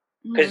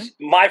 Because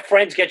my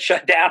friends get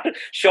shut down.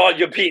 Sean,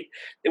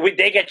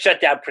 they get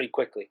shut down pretty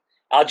quickly.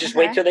 I'll just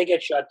wait till they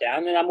get shut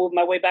down and I'll move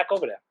my way back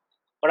over there.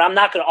 But I'm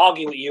not going to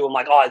argue with you. I'm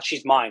like, oh,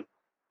 she's mine.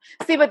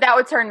 See, but that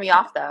would turn me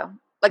off though.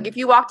 Like if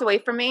you walked away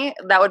from me,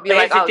 that would be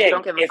like, oh, you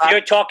don't give a fuck.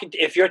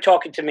 If you're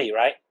talking to me,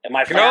 right? And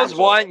my girls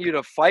want you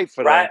to fight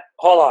for them. Right?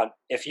 Hold on.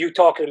 If you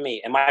talking to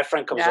me and my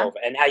friend comes over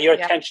and now your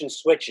attention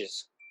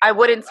switches. I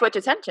wouldn't switch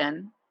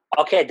attention.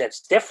 Okay, that's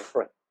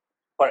different.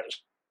 But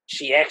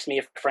she asked me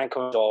if a friend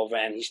comes over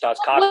and he starts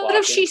cock blocking. What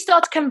if she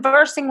starts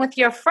conversing with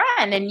your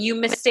friend and you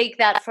mistake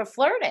that for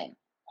flirting?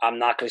 I'm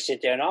not going to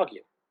sit there and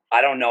argue.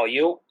 I don't know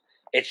you.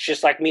 It's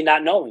just like me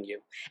not knowing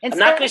you. I'm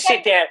not going to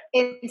sit there.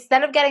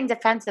 Instead of getting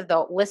defensive,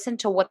 though, listen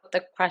to what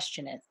the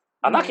question is.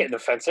 I'm not getting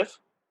defensive.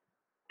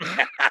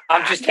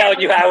 I'm just telling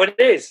you how it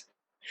is.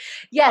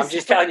 Yes. I'm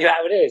just telling you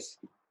how it is.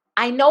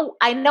 I know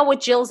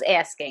what Jill's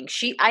asking.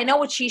 I know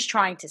what she's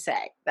trying to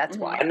say. That's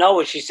why. I know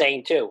what she's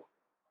saying, too.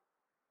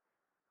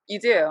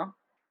 You do?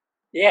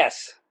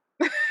 Yes.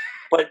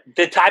 But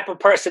the type of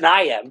person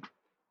I am,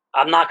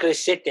 I'm not going to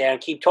sit there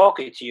and keep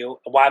talking to you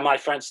while my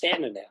friend's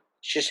standing there.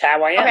 It's just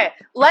how I am. Okay,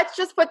 let's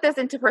just put this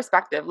into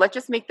perspective. Let's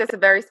just make this a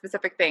very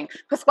specific thing.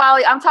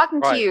 Pasquale, I'm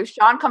talking to you.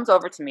 Sean comes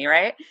over to me,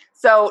 right?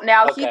 So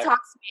now he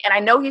talks to me, and I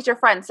know he's your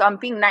friend, so I'm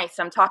being nice.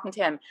 I'm talking to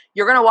him.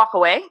 You're going to walk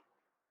away?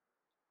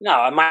 No,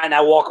 I might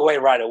not walk away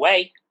right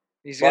away.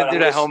 He's going to do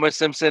the Homer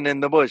Simpson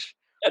in the bush.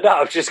 No,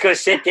 I'm just going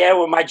to sit there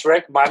with my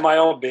drink, mind my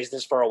own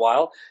business for a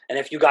while, and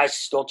if you guys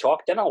still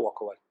talk, then I'll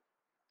walk away.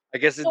 I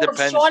guess it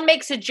depends. Sean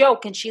makes a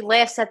joke, and she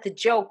laughs at the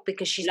joke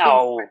because she's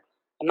I'm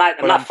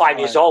not 5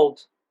 years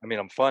old. I mean,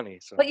 I'm funny.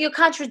 So. But you're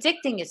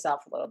contradicting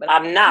yourself a little bit.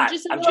 I'm not.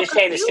 I'm just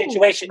saying the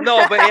situation.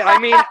 No, but I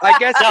mean, I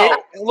guess,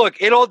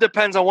 it all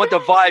depends on what the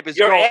vibe is.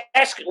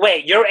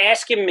 You're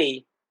asking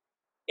me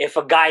if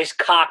a guy's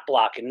cock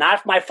blocking, not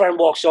if my friend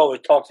walks over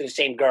to talk to the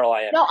same girl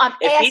I am. No, I'm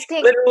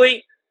asking.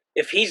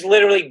 If he's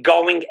literally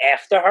going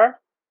after her,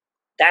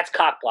 that's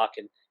cock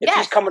blocking. If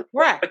he's coming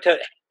to hang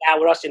out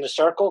with us in the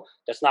circle,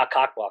 that's not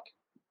cock blocking.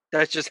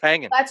 That's just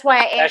hanging. That's why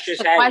I asked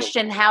the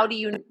question, how do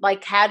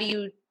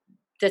you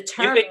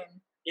determine?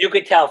 You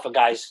could tell for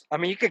guys. I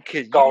mean, you could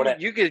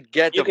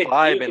get the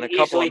vibe in a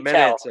couple of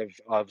minutes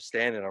of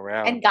standing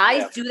around. And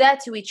guys do that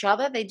to each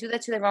other? They do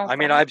that to their own friends? I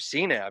mean, I've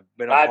seen it. I've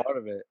been a part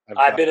of it.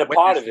 I've been a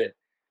part of it.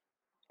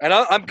 And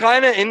I'm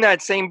kind of in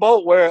that same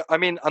boat where, I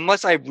mean,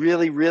 unless I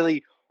really,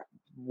 really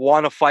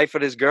want to fight for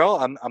this girl,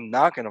 I'm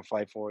not going to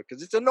fight for it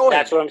because it's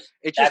annoying.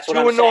 It's just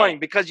too annoying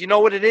because you know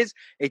what it is?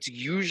 It's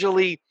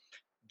usually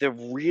the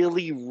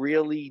really,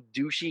 really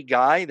douchey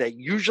guy that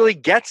usually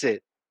gets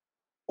it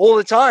all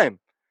the time.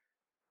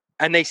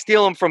 And they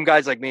steal them from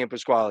guys like me and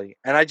Pasquale.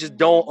 And I just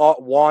don't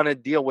want to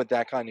deal with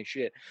that kind of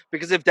shit.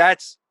 Because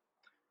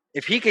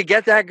if he could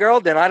get that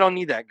girl, then I don't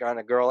need that kind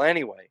of girl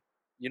anyway.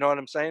 You know what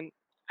I'm saying?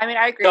 I mean,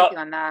 I agree with you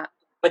on that.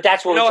 But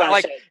that's what I'm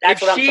trying to say.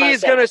 That's if she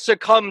is going to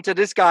succumb to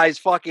this guy's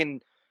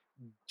fucking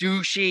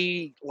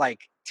douchey, like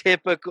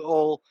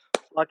typical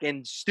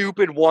fucking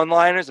stupid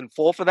one-liners and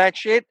fall for that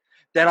shit,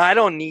 then I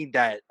don't need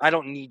that. I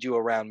don't need you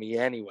around me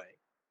anyway.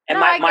 And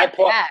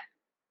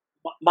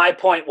my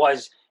point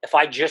was, if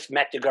I just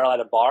met the girl at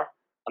a bar,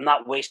 I'm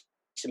not wasting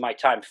my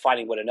time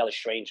fighting with another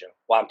stranger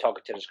while I'm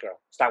talking to this girl.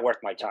 It's not worth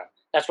my time.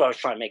 That's what I was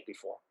trying to make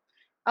before.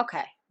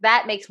 Okay.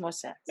 That makes more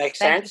sense. Makes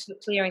sense? Thank you for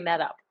clearing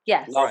that up.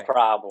 Yes. No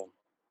problem.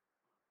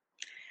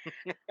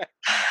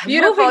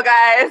 Beautiful,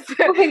 guys.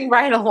 Moving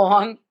right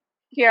along.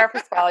 Here,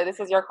 Pasquale,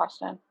 this is your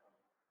question.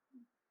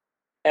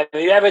 Have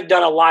you ever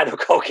done a line of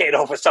cocaine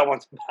over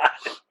someone's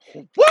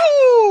body?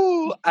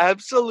 Woo!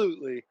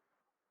 Absolutely.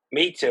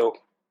 Me too.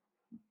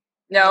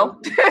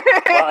 No.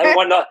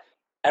 Well,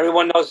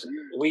 everyone knows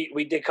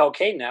we did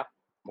cocaine now.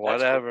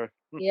 Whatever.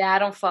 Yeah, I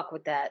don't fuck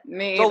with that.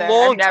 Me it's either. a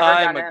long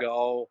time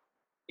ago.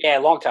 Yeah,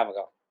 a long time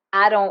ago.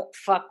 I don't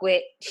fuck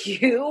with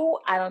you.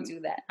 I don't do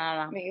that. I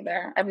don't know. Me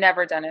either. I've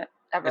never done it,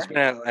 ever. It's been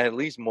at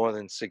least more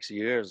than 6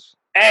 years.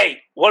 Hey,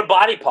 what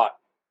body part?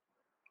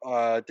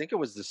 I think it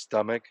was the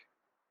stomach.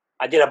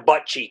 I did a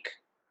butt cheek.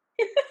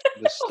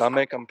 The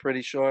stomach, I'm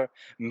pretty sure.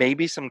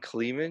 Maybe some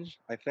cleavage,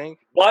 I think.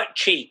 Butt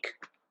cheek.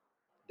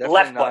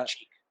 Left butt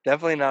cheek.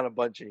 Definitely not a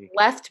butt cheek.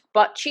 Left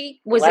butt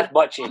cheek?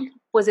 Butt cheek.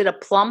 Was it a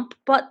plump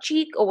butt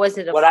cheek or was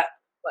it a butt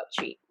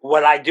cheek?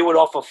 Would I do it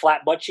off a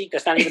flat butt cheek?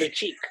 That's not even a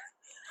cheek.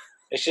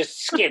 It's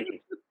just skin.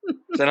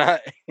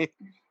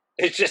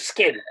 It's just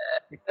skin.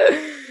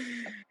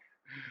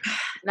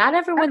 Not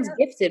everyone's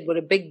gifted with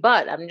a big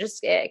butt. I'm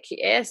just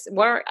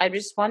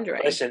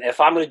wondering. Listen, if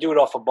I'm going to do it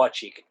off a butt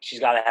cheek, she's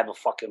got to have a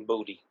fucking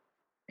booty.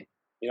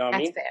 You know what I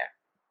mean?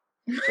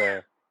 That's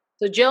fair.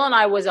 So Jill and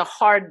I was a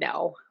hard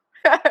no.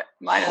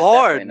 Mine is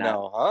Hard definitely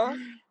not. no, huh?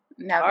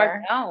 Never.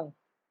 Hard no.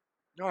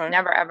 All right.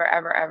 Never, ever,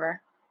 ever,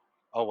 ever.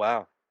 Oh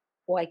wow.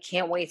 Boy, I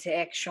can't wait to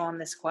ask Sean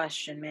this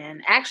question,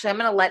 man. Actually, I'm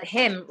going to let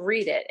him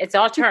read it. It's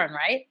our turn,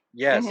 right?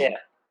 Yes. Mhm. Yeah.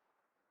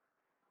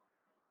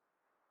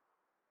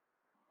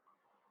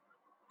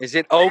 Is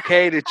it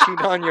okay to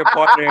cheat on your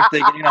partner if they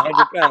gain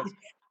 100 pounds?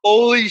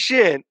 Holy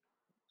shit.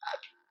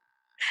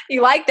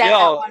 You like that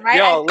one, right?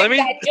 yo, I picked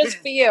that just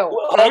for you.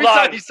 Let me Hold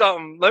tell on.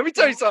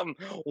 you something.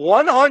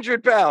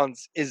 100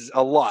 pounds is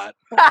a lot,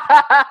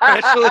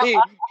 especially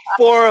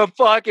for a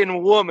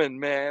fucking woman,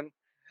 man.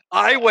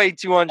 I weigh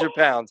 200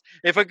 pounds.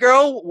 If a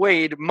girl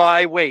weighed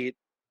my weight,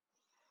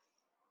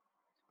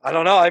 I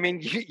don't know. I mean,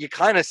 you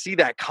kind of see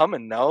that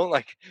coming, no?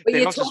 Like But they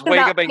you're don't just talking wake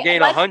about, up and okay,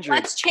 gain let's 100.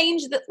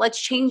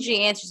 let's change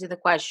the answer to the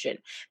question.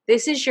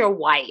 This is your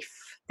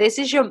wife. This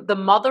is the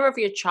mother of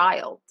your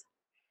child.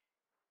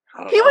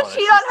 He would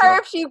cheat on her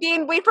if she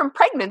gained weight from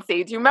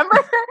pregnancy. Do you remember?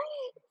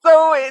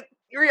 So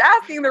you're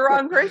asking the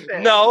wrong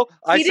person. No,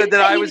 I He said didn't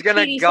that say I he was would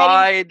gonna cheat, he said he was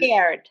guide.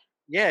 scared.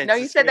 Yeah, No, it's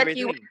you the said that scary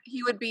he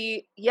thing. would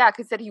be, yeah,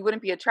 because said he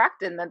wouldn't be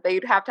attracted and that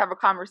they'd have to have a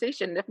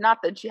conversation. If not,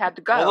 then she had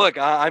to go. Well, look,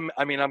 I'm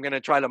gonna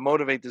try to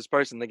motivate this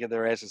person to get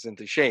their asses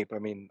into shape. I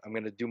mean, I'm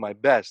gonna do my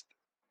best.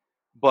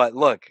 But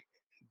look,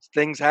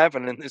 things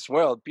happen in this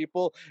world.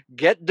 People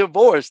get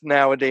divorced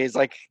nowadays.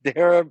 Like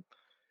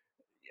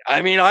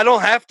I mean, I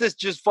don't have to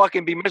just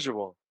fucking be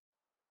miserable.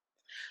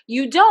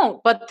 You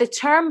don't, but the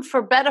term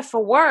for better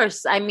for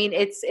worse, I mean,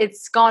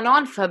 it's gone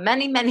on for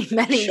many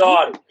years.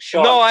 Sean.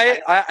 No,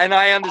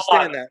 I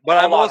understand that,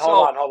 but I'm also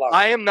hold on.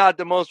 I am not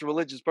the most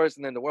religious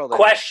person in the world.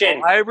 Question.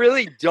 Anymore. So I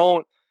really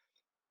don't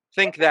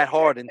think that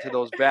hard into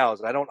those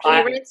vows. I don't. So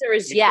your hold it. answer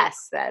is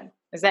yes, then.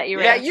 Is that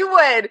your yeah, answer? you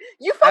would.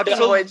 You fucking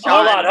Absolutely. would,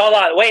 Sean. Hold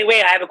on.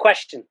 Wait. I have a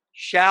question.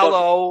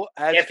 Shallow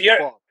as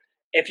fuck.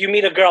 If you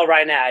meet a girl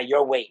right now at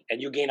your weight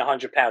and you gain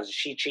 100 pounds and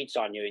she cheats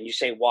on you and you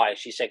say why,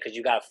 she said because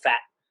you got fat.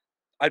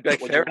 I'd be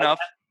like, Would fair you like enough.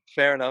 that?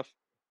 Fair enough.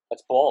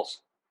 That's balls.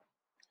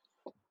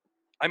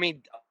 I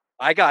mean,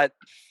 I got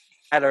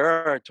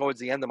fatter towards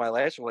the end of my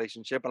last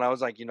relationship, and I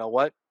was like, you know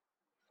what?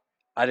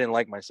 I didn't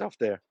like myself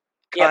there.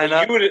 Yeah,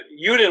 but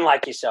you didn't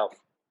like yourself.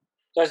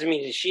 Doesn't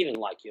mean that she didn't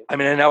like you. I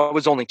mean, and I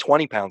was only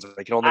 20 pounds.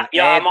 I could only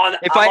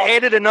if I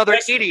added another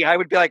 80, I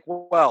would be like,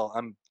 well,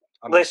 I'm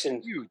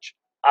listen, huge.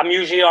 I'm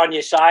usually on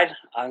your side.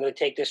 I'm going to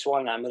take this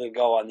one, and I'm going to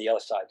go on the other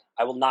side.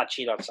 I will not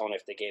cheat on someone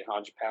if they gain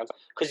 100 pounds.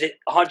 Because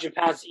 100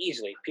 pounds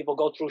easily. People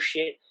go through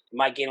shit. You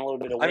might gain a little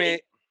bit of weight. I mean,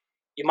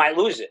 you might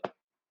lose it.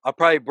 I'll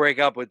probably break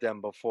up with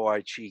them before I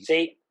cheat.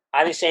 See,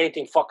 I didn't say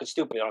anything fucking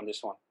stupid on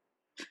this one.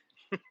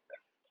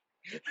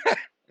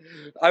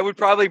 I would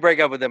probably break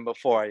up with them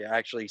before I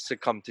actually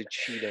succumb to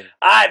cheating.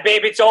 All right,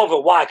 babe, it's over.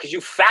 Why? Because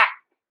you fat.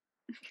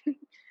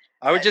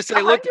 I would just say,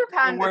 100 look,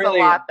 pounds is a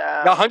lot,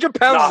 though. 100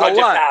 pounds is a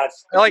lot.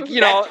 Pounds. Like,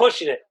 you know,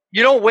 pushing it.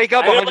 You don't wake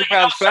up 100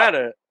 pounds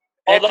fatter.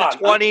 After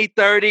 20,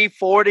 30,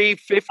 40,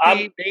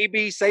 50,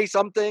 maybe say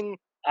something.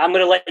 I'm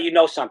going to let you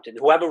know something.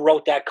 Whoever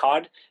wrote that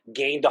card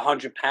gained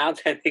 100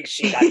 pounds. I think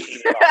she got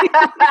cheated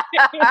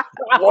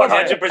on.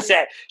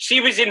 100%.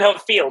 She was in her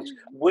field.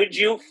 Would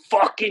you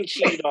fucking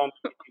cheat on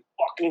me if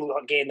you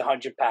fucking gained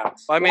 100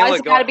 pounds? I mean, why's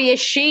it got to be a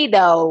she,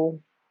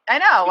 though? I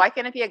know. Why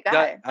can't it be a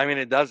guy? I mean,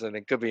 it doesn't.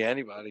 It could be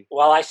anybody.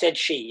 Well, I said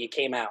she. It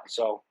came out,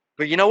 so.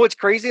 But you know what's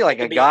crazy? Like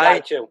a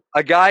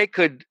guy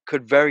could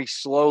very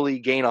slowly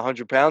gain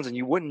 100 pounds, and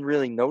you wouldn't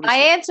really notice. My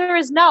answer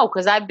is no,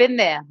 because I've been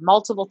there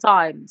multiple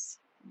times.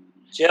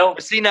 Jill,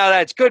 see, now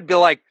that's good, but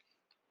like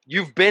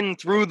you've been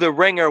through the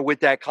ringer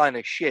with that kind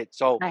of shit,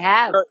 so I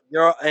have.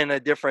 You're in a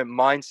different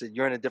mindset.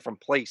 You're in a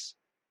different place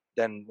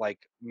than like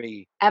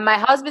me. And my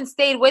husband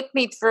stayed with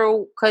me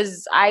through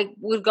because I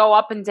would go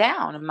up and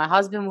down, and my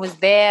husband was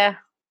there,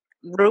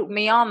 rooting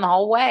me on the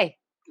whole way.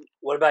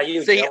 What about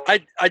you? See, Jill?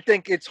 I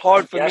think it's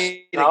hard for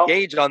me to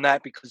gauge on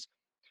that because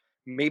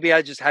maybe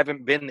I just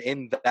haven't been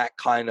in that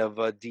kind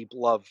of deep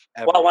love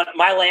ever. Well,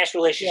 my last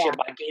relationship,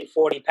 I gained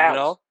 40 pounds. You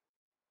know?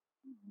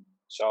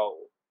 So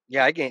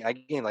yeah, I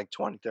gained like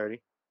 20,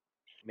 30,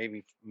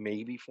 maybe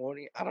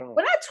 40. I don't know.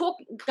 We're not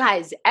talking,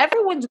 guys.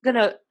 Everyone's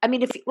gonna. I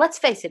mean, let's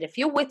face it, if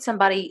you're with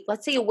somebody,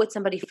 let's say you're with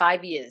somebody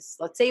 5 years,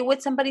 let's say you're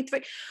with somebody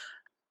 3.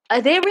 Are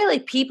there really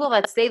people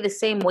that stay the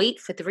same weight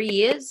for 3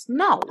 years?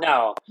 No.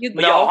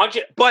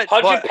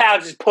 100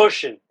 pounds is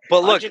pushing.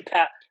 But look,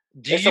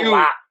 do you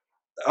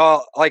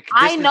like?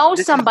 I know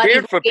somebody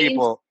weird for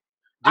people.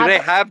 Do they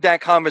have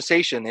that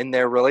conversation in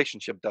their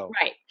relationship though?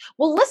 Right.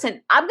 Well,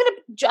 listen,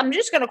 I'm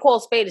just gonna call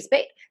a spade a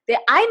spade.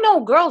 I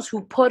know girls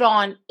who put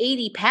on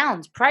 80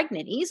 pounds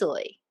pregnant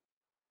easily.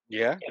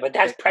 Yeah, but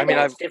that's pregnant.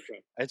 It's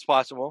different. It's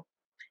possible.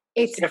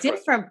 It's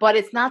different, but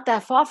it's not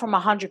that far from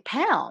 100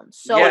 pounds.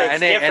 So yeah,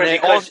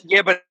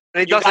 but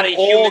it doesn't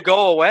all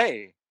go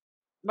away.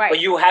 Right. But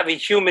you have a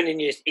human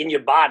in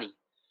your body,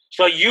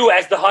 so you,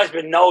 as the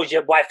husband, knows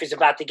your wife is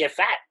about to get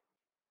fat.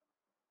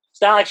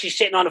 It's not like she's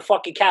sitting on the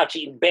fucking couch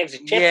eating bags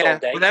of chips all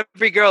day. But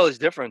every girl is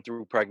different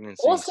through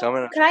pregnancy.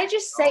 Also, can I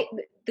just say,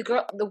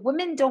 the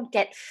women don't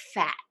get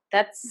fat.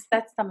 That's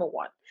number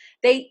one.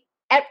 They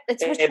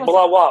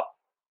blow up.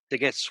 They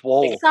get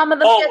swole. Some of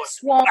them get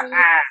swollen.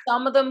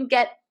 Some of them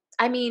get.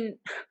 I mean,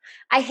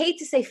 I hate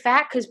to say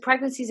fat because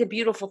pregnancy is a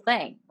beautiful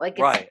thing. Like,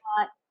 it's not.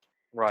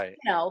 Right.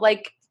 You know,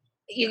 like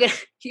you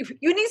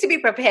need to be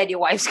prepared. Your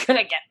wife's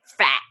gonna get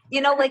fat.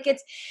 You know, like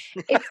it's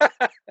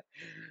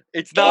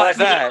it's not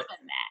that.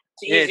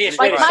 It's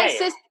like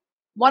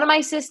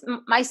my sister.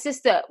 My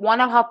sister,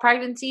 one of her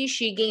pregnancies,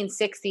 she gained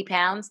 60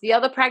 pounds. The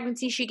other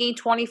pregnancy, she gained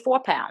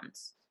 24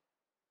 pounds.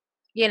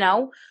 You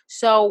know,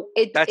 so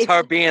that's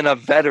her being a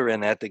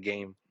veteran at the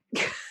game.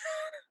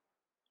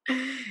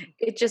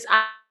 It just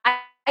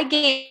I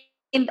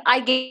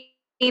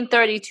gained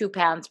 32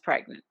 pounds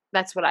pregnant.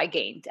 That's what I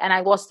gained, and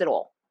I lost it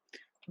all.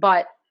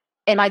 But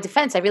in my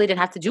defense, I really didn't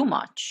have to do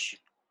much.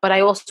 But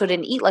I also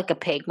didn't eat like a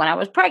pig when I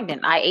was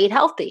pregnant. I ate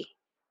healthy.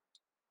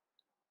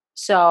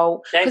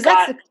 So, because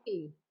that's the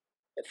key.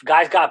 If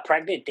guys got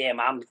pregnant, damn,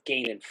 I'm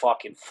gaining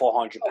fucking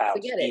 400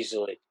 pounds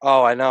easily.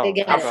 Oh, I know.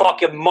 I'm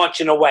fucking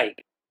munching away.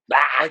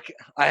 Like,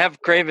 I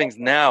have cravings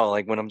now,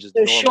 like when I'm just.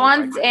 So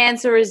Sean's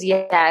answer is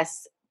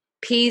yes.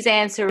 P's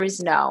answer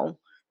is no.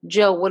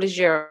 Jill, what is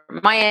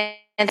my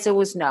answer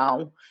was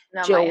no.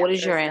 Jill, what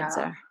is your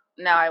answer?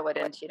 No, I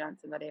wouldn't cheat on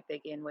somebody if they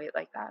gain weight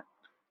like that.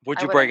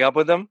 Would you break up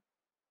with them?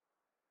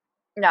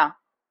 No.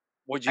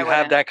 Would you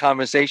have that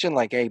conversation?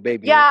 Like, hey,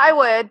 baby. Yeah, I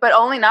would, but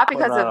only not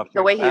because of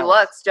the way he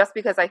looks, just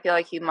because I feel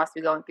like he must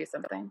be going through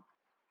something.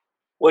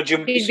 Would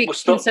you be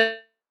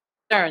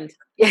concerned?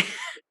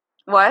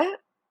 What?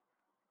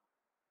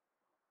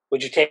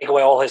 Would you take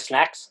away all his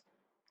snacks?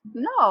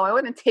 No, I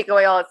wouldn't take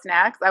away all his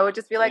snacks. I would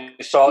just be like,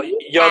 so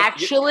you're an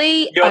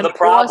the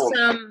problem.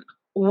 Awesome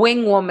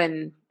wing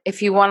woman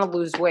if you want to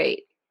lose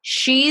weight.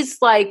 She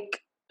was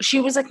like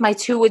my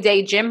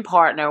 2-a-day gym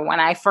partner when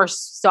I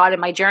first started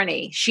my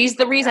journey. She's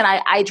the reason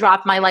I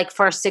dropped my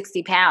first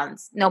 60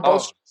 pounds. No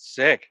bullshit.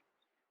 Sick.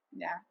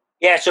 Yeah.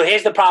 Yeah. So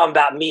here's the problem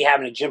about me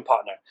having a gym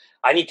partner.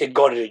 I need to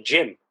go to the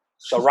gym.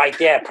 So right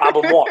there,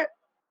 problem one.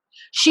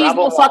 She's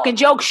no fucking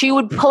joke. She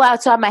would pull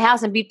outside my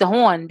house and beat the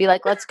horn. Be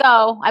like, let's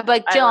go. I'd be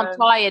like, Jill, I'm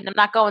tired. I'm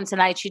not going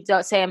tonight. She'd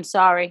say, I'm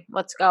sorry.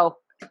 Let's go.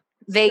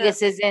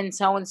 Vegas is in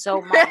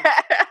so-and-so month.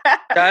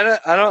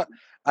 I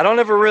don't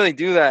ever really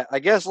do that. I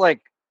guess I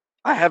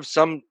have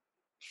some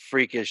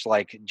freakish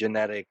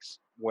genetics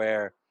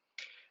where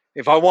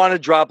if I want to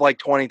drop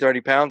 20,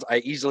 30 pounds, I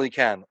easily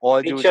can. All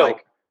I do is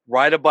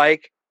ride a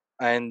bike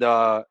and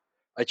I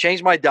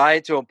changed my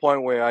diet to a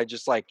point where I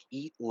just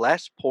eat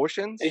less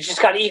portions. You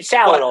just got to eat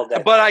salad all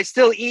day. But I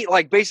still eat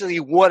basically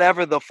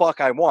whatever the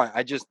fuck I want.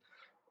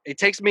 It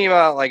takes me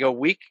about a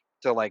week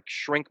to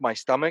shrink my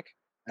stomach.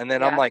 And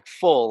then I'm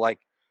full.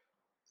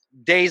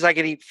 Days I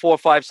can eat 4 or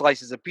 5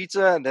 slices of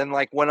pizza. And then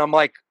when I'm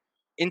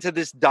into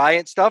this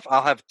diet stuff,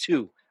 I'll have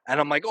 2. And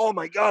I'm like, oh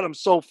my God, I'm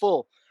so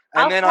full.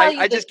 And then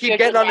I just keep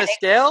getting on the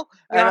scale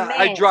and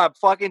I drop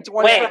fucking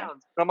 20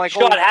 pounds. And I'm like,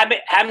 Sean,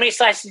 how many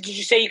slices did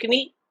you say you can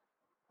eat?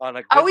 On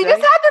a good we day?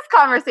 just had this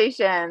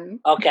conversation.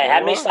 Okay,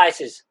 how many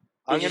slices?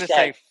 I'm going to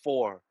say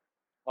 4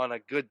 on a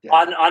good day.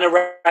 On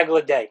a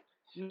regular day.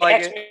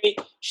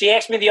 She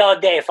asked me the other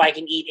day if I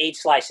can eat 8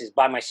 slices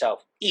by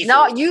myself. Easily.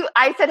 No,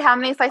 I said how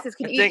many slices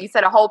can you eat? You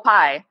said a whole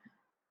pie.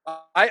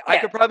 I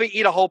could probably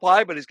eat a whole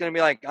pie, but it's going to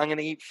be I'm going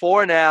to eat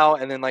 4 now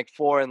and then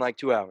 4 in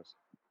 2 hours.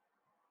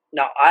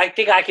 No, I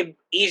think I could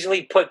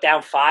easily put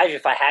down 5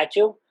 if I had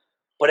to.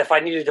 But if I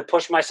needed to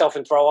push myself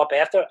and throw up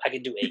after, I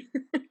could do 8.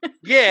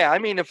 Yeah, I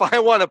mean, if I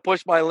want to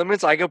push my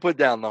limits, I could put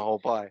down the whole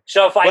pie.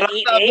 So if I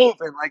eat 8,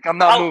 I'm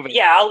not moving.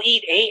 Yeah, I'll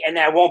eat 8 and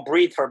then I won't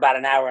breathe for about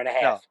an hour and a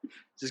half. No.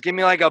 Just give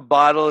me a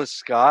bottle of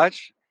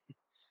scotch.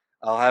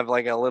 I'll have a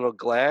little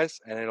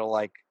glass, and it'll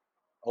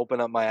open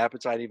up my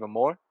appetite even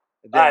more.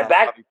 All right,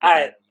 back. All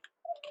right.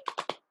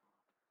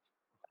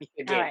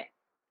 All right.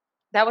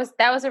 That was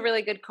a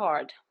really good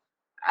card.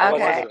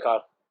 Okay.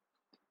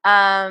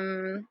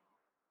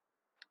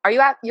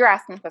 You're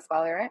asking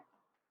Pasquale, right?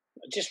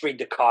 Just read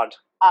the card.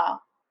 Oh.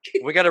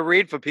 We got to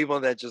read for people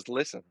that just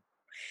listen.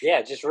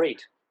 Yeah, just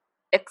read.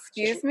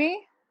 Excuse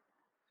me?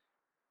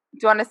 Do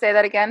you want to say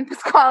that again,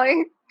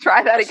 Pasquale?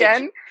 Try that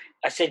again.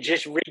 I said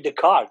just read the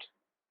card.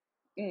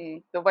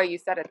 The way you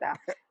said it,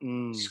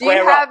 though.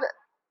 Square up.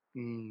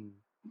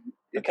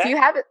 Do you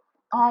have it?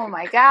 Oh,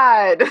 my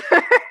God.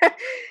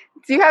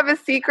 Do you have a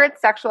secret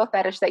sexual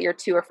fetish that you're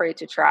too afraid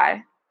to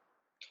try?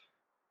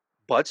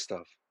 Butt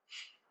stuff.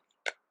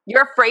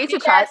 You're afraid to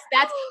try?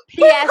 That's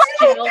P.S.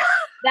 Jill.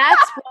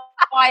 That's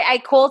why I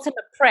called him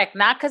a prick.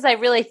 Not because I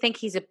really think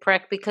he's a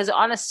prick, because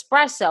on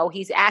Espresso,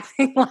 he's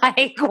acting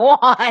like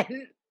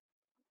one.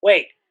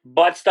 Wait,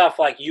 butt stuff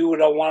you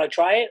don't want to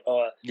try it?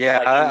 Or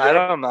yeah, I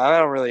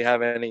don't really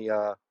have any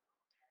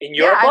in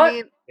your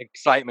butt?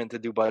 Excitement to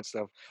do butt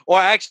stuff. Or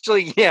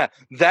actually, yeah,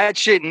 that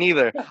shit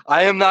neither.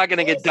 I am not going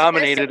to get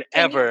dominated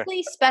ever. Can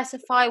you please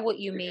specify what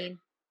you mean?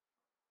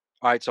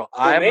 All right, so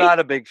I'm not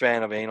a big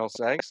fan of anal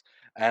sex,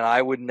 and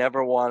I would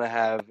never want to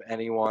have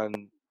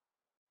anyone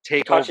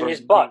take over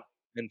his butt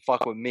and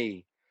fuck with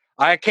me.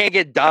 I can't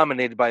get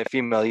dominated by a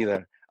female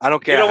either. I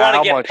don't care how much.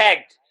 You don't want to get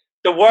pegged.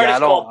 The word is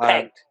called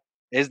pegged.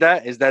 Is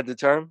that the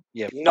term?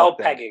 Yeah. No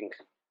pegging.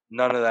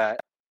 None of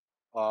that.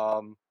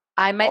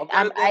 I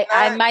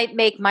might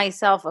make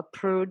myself a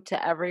prude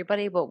to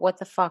everybody, but what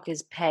the fuck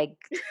is peg?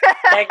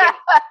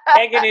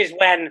 Pegging is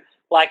when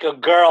like a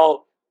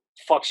girl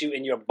fucks you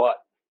in your butt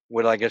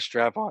with like a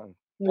strap on.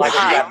 Like a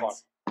strap on.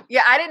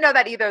 Yeah, I didn't know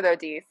that either, though,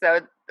 D. So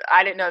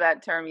I didn't know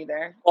that term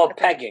either. Or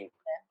pegging.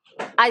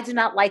 I do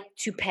not like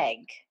to peg.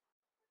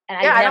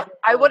 And yeah,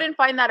 I wouldn't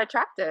find that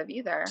attractive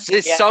either.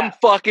 There's some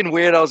fucking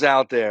weirdos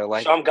out there.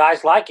 Like some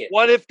guys like it.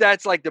 What if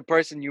that's like the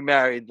person you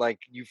married? Like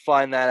you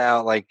find that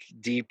out like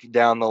deep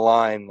down the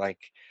line. Like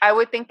I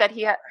would think that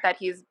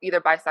he's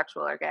either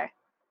bisexual or gay.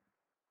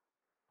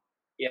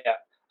 Yeah,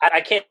 I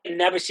can't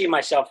never see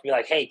myself be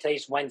like, "Hey,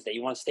 today's Wednesday.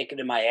 You want to stick it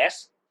in my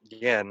ass?"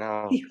 Yeah,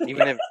 no.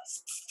 Even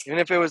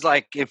if it was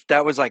like if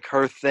that was like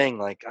her thing,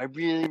 like I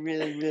really,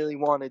 really, really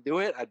want to do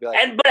it, I'd be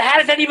like. But how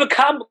does that even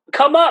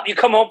come up? You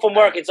come home from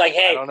work, it's like,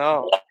 hey, I don't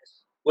know.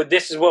 Well,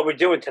 this is what we're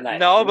doing tonight.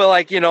 No, but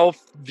like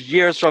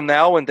years from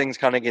now, when things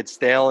kind of get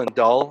stale and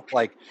dull,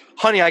 like,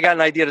 honey, I got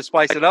an idea to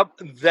spice it up.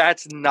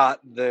 That's not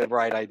the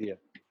right idea.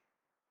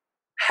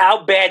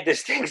 How bad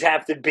does things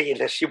have to be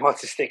that she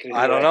wants to stick it in?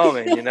 I don't know,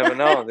 man. You never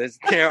know.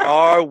 There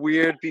are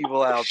weird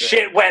people out there.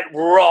 Shit went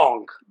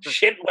wrong.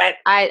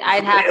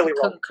 I'd have to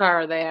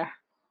concur there.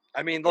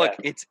 I mean, look,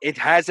 it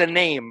has a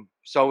name,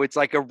 so it's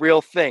like a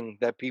real thing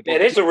that people.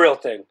 It is a real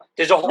thing.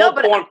 There's a whole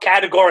porn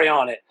category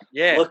on it.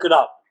 Yeah, look it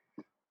up.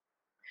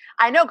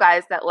 I know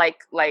guys that like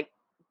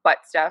butt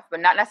stuff,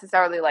 but not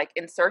necessarily like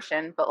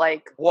insertion, but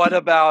like. What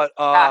about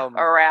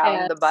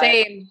around the butt?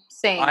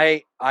 Same.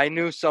 I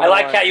knew someone. I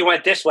like how you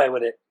went this way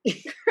with it.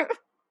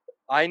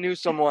 I knew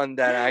someone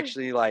that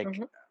actually like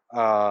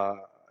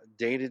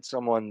dated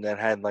someone that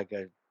had like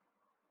a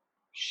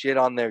shit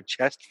on their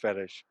chest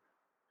fetish.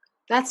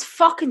 That's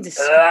fucking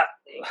disgusting.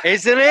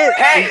 Isn't it?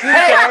 Hey,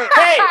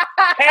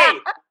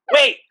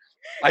 wait.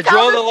 I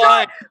draw the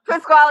line.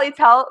 Pasquale,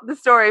 tell the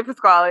story,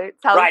 Pasquale.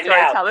 Tell the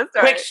story.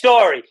 Quick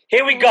story.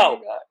 Here we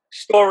go.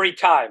 Story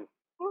time.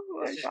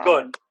 This is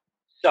good.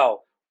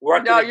 So,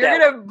 you're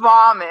going to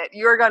vomit.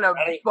 You're going to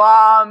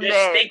vomit.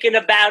 Just thinking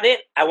about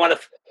it, I want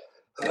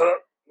to...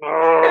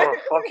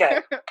 Okay.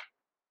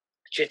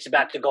 Shit's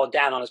about to go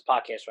down on this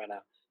podcast right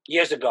now.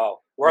 Years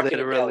ago, working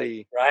in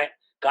Delhi, right?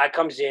 Guy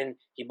comes in,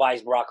 he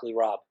buys broccoli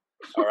rabe.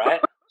 All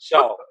right?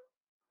 So,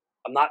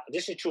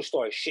 this is a true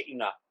story. Shit you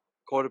not.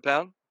 Quarter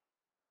pound?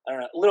 I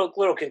don't know.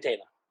 Little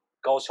container.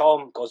 Goes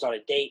home, goes on a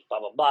date, blah,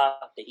 blah, blah.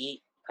 They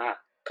eat.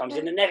 Comes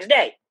in the next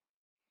day.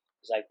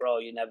 He's like, bro,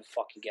 you never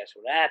fucking guess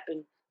what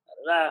happened. Blah,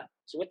 blah, blah.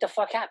 So what the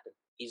fuck happened?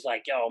 He's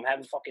like, yo, I'm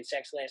having fucking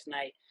sex last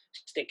night.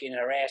 Stick in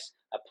her ass.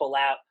 I pull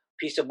out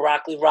piece of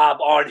broccoli rabe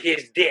on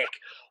his dick.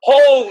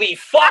 Holy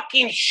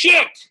fucking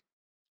shit!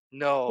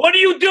 No. What do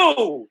you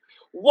do?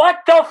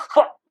 What the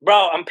fuck?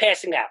 Bro, I'm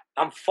passing out.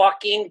 I'm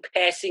fucking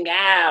passing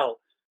out.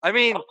 I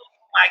mean... Oh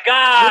my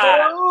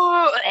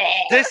God.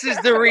 This is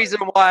the reason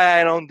why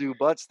I don't do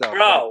butt stuff.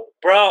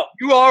 Bro.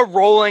 You are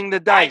rolling the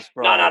dice,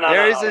 bro. No.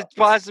 There is a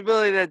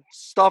possibility that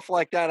stuff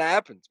like that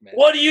happens, man.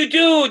 What do you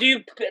do? Do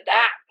you...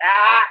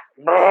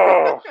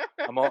 Bro.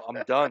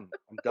 I'm done.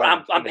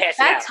 I'm passing out.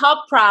 That's her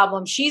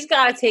problem. She's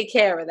got to take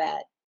care of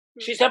that.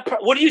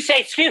 What do you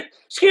say?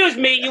 Excuse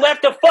me, you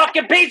left a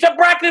fucking piece of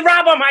broccoli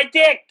rabe on my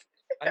dick.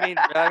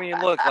 I mean,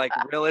 look, like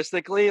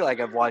realistically, like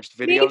I've watched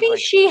videos. Maybe like,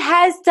 she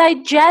has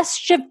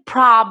digestive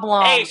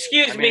problems. Hey,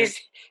 excuse me, is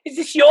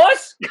this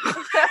yours?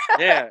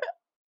 Yeah.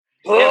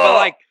 But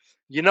like,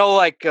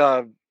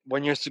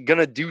 when you're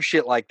gonna do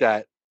shit like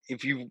that,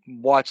 if you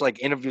watch like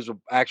interviews with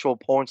actual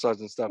porn stars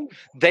and stuff,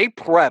 they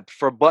prep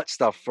for butt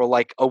stuff for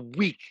like a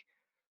week.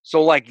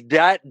 So like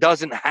that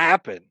doesn't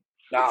happen.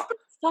 No.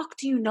 Fuck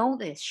do you know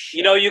this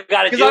shit? You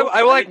gotta do. Because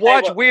I like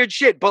watch weird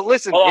shit. But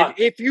listen,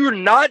 if you're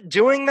not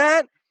doing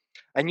that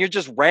and you're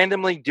just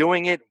randomly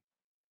doing it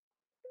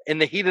in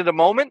the heat of the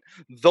moment,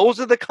 those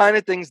are the kind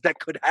of things that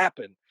could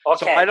happen.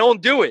 Okay. So I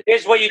don't do it.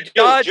 Here's what you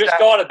do. Just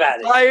thought about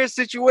it. Entire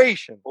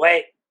situation.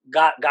 Wait,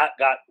 I got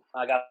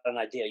an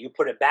idea. You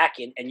put it back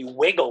in and you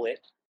wiggle it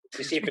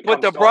to see if it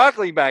put the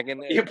broccoli back in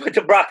there. You put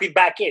the broccoli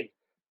back in.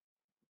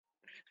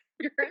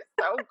 You're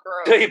so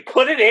gross. So you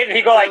put it in and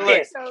you go like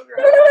this. So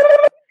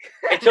gross.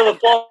 Until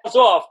it falls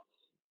off.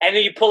 And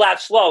then you pull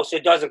out slow so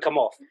it doesn't come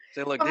off.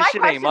 Say, look, this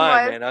shit ain't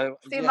mine, man.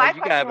 My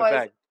question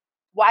was,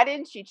 why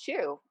didn't she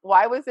chew?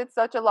 Why was it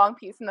such a long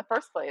piece in the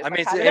first place? I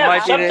mean,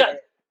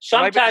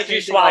 sometimes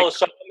you swallow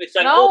something. It's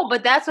like, no,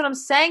 but that's what I'm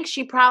saying.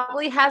 She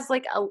probably has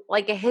like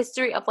a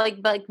history of like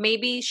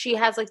maybe she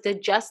has like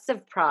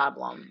digestive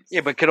problems.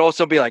 Yeah, but it could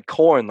also be like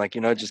corn, like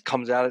it just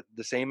comes out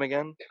the same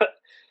again.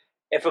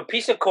 If a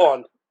piece of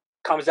corn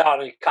comes out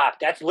on your cock,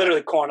 that's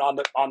literally corn on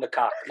the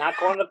cock, not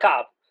corn on the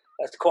cob.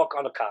 That's cork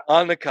on the cob.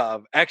 On the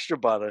cob, extra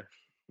butter.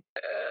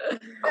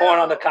 Corn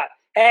on the cob.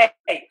 Hey,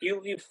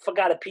 you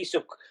forgot a piece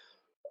of.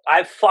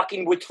 I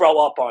fucking would throw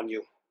up on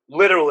you.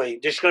 Literally,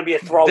 there's gonna be a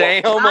throw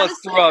they up. Almost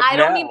Honestly, throw up. I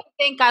don't even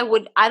think I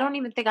would. I don't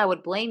even think I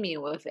would blame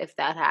you if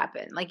that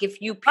happened. Like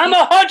if you. I'm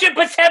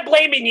 100%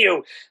 blaming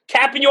you.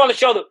 Tapping you on the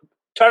shoulder.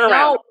 Turn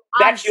around.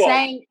 No, I'm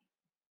saying.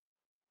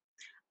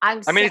 I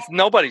mean, it's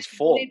nobody's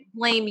fault. I wouldn't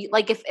blame you.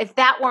 Like if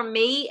that were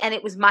me and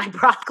it was my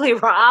broccoli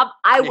Rob,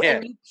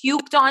 and you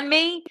puked on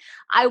me,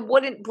 I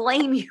wouldn't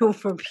blame you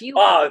for puking.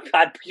 Oh, if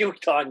I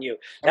puked on you.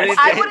 That's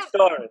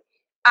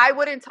I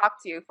wouldn't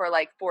talk to you for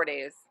like 4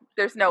 days.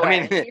 There's no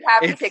way. You'd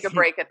have to take a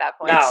break at that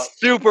point. It's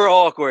super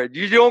awkward.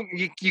 You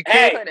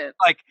can't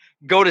like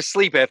go to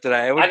sleep after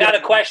that. I got a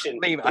question.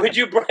 Would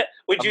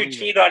you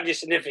cheat on your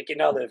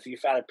significant other if you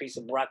found a piece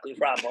of broccoli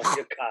Rob on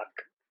your cock?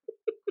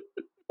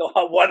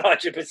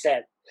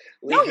 100%.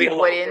 No, you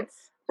wouldn't.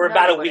 For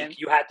about a week,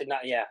 you had to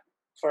not. Yeah,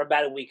 for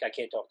about a week, I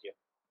can't talk to you.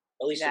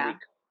 At least a week.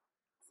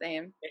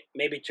 Same.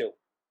 Maybe 2.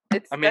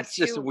 It's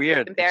just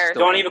weird.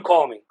 Don't even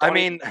call me.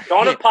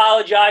 Don't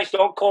apologize.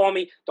 Don't call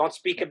me. Don't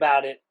speak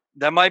about it.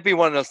 That might be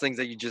one of those things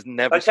that you just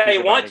never. I'll tell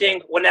you one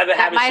thing: we'll never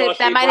have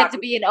that might have to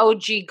be an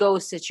OG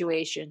ghost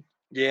situation.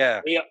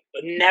 Yeah. We are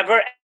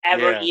never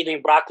ever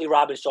eating broccoli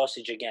Rob and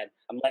sausage again.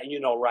 I'm letting you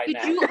know right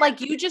now.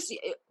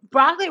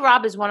 Broccoli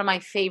Rob is one of my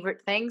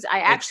favorite things.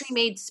 I actually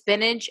made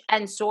spinach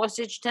and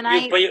sausage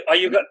tonight. Are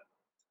you good?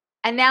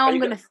 And now I'm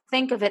going to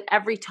think of it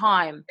every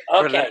time.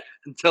 Okay.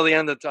 Until the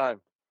end of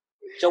time.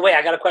 So wait,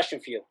 I got a question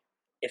for you.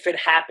 If it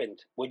happened,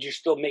 would you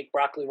still make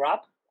broccoli Rob?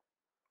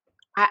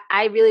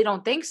 I really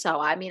don't think so.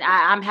 I mean,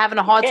 I'm having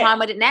a hard time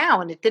with it now,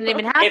 and it didn't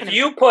even happen. If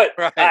you put,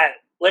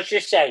 let's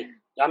just say,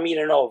 I'm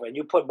eating over, and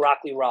you put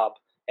broccoli Rob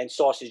and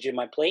sausage in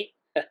my plate,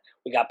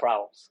 we got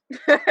problems.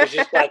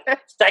 It's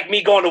like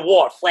me going to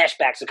war.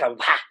 Flashbacks are coming.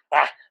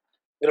 I'm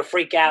gonna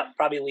freak out,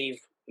 probably leave,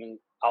 and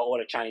I'll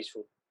order Chinese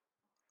food.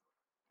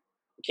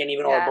 Can't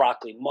even order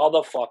broccoli.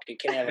 Motherfucker.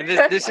 Can't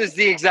even. This is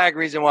the exact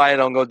reason why I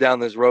don't go down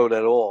this road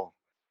at all.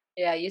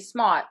 Yeah, you're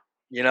smart.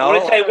 You know? I'm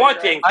going to tell you one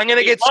thing. I'm going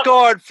to get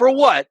scarred for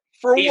what?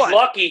 He's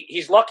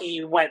lucky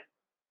he went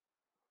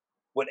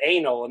with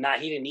anal and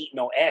he didn't eat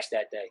no ass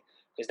that day.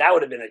 Because that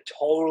would have been a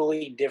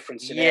totally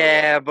different scenario.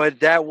 Yeah,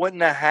 but that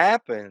wouldn't have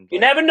happened. You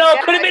never know.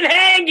 It could have been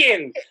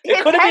hanging.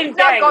 It could have been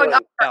not going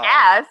up her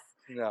ass.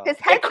 No. His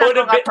head's not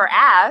going up her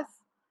ass.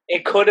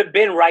 It could have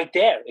been right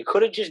there. It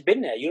could have just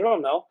been there. You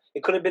don't know.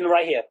 It could have been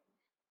right here.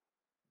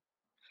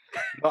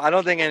 Well, I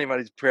don't think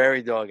anybody's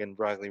prairie dogging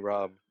broccoli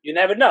Rob. You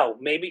never know.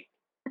 Maybe.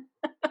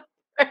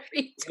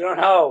 You don't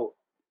know.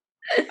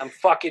 I'm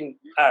fucking...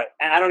 All right.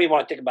 And I don't even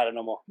want to think about it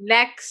no more.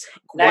 Next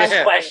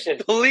question.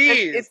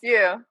 Please. It's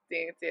you.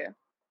 It's you.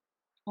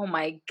 Oh,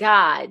 my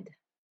God.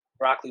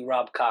 Broccoli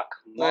Rob cock.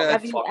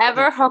 Have you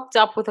ever hooked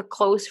up with a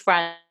close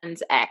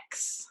friend's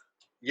ex?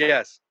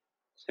 Yes.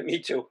 Me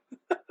too.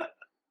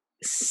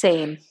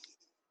 Same.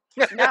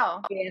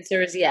 No. The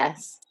answer is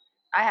yes.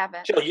 I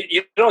haven't. Jill,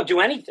 you don't do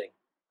anything.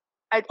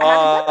 I haven't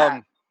done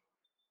that.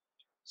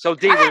 So,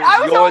 D,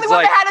 I was the only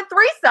one that had a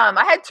threesome.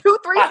 I had 2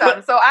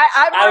 threesomes, so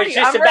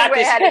I'm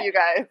way ahead of you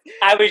guys.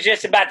 I was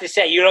just about to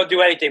say you don't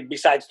do anything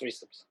besides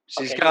threesomes.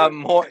 She's got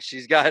more.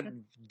 She's got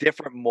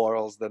different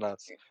morals than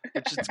us,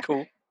 which is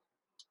cool.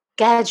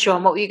 Go ahead,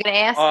 Sean. What were you going to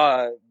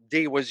ask?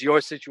 D, was your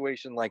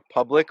situation like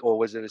public or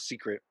was it a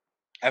secret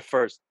at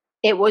first?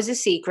 It was a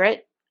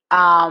secret.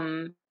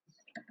 And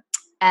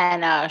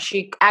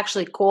she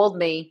actually called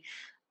me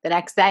the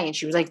next day and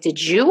she was like,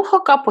 "Did you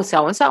hook up with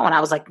so-and-so?" And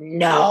I was like,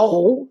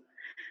 "No."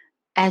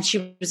 And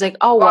she was like,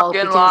 "Oh, well."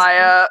 Fucking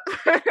liar.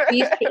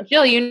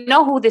 Jill, you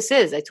know who this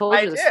is. I told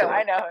you the story.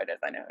 I know who it is.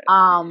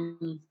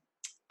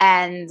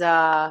 And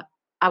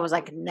I was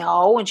like,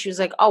 "No." And she was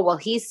like, "Oh, well,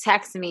 he's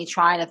texting me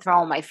trying to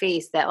throw in my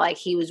face that like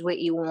he was with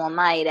you all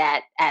night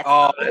at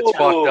Oh, that's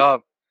fucked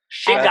up.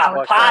 Shit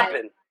got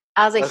popping.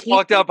 I was like, that's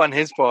fucked up on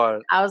his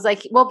part. I was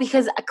like, well,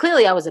 because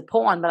clearly I was a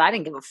pawn, but I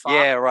didn't give a fuck.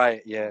 Yeah,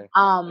 right. Yeah.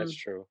 That's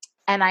true.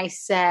 And I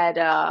said,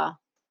 I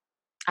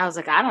was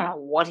like, I don't know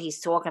what he's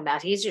talking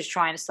about. He's just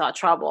trying to start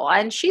trouble.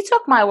 And she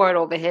took my word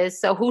over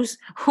his. So who's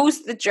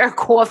the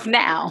jerk off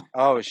now?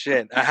 Oh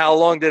shit! How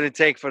long did it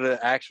take for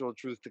the actual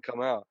truth to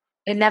come out?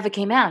 It never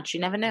came out. She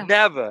never knew.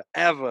 Never,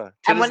 ever.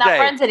 And we're not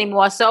friends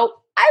anymore. So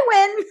I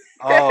win.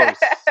 Oh,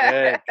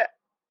 sick.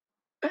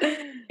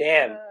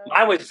 Damn.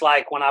 Mine was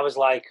like when I was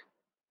like,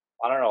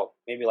 I don't know,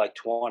 maybe like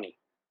 20.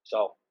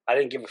 So I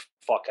didn't give a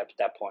fuck at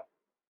that point.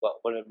 But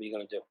what are you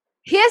going to do?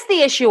 Here's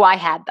the issue I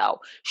had,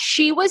 though.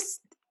 She was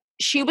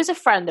a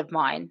friend of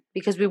mine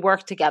because we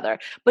worked together,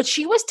 but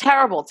she was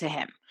terrible to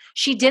him.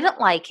 She didn't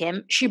like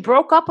him. She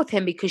broke up with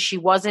him because she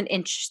wasn't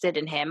interested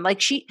in him. Like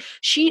she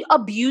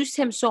abused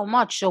him so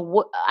much.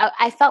 So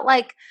I felt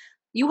like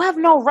you have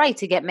no right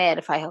to get mad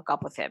if I hook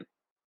up with him.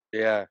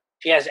 Yeah.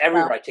 She has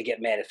every right to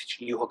get mad if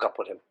you hook up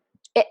with him.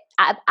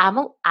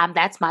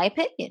 That's my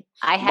opinion.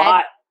 I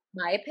had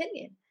my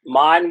opinion.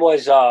 Mine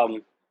was a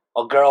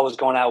girl was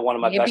going out with one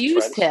of my best friends.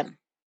 Abused him.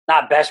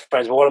 Not best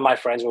friends, but one of my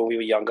friends when we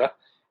were younger.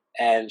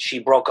 And she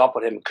broke up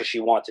with him because she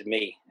wanted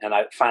me. And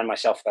I found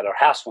myself at her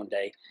house one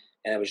day.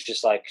 And it was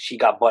just like, she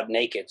got butt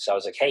naked. So I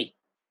was like, hey,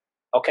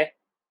 okay.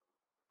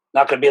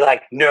 Not going to be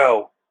like,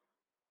 no.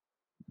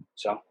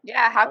 So.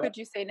 Yeah, how could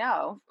you say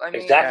no? I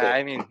mean, exactly. Yeah,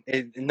 I mean,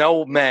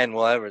 no man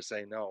will ever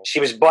say no. She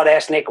was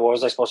butt-ass naked. What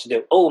was I supposed to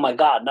do? Oh, my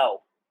God, no.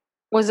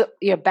 Was it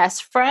your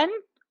best friend?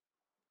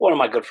 One of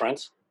my good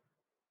friends.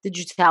 Did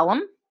you tell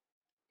him?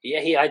 Yeah,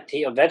 he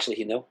eventually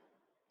he knew.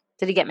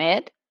 Did he get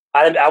mad?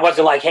 I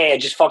wasn't like, hey, I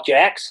just fucked your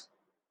ex.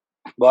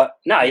 But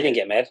no, he didn't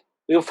get mad.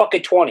 We were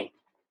fucking 20.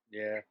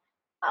 Yeah.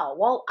 Oh,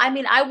 well, I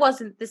mean,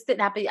 this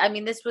didn't happen. I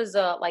mean, this was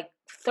like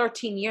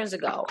 13 years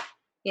ago,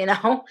 you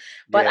know?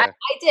 But Yeah. I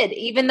did,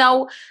 even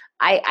though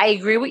I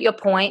agree with your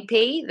point,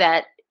 P,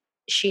 that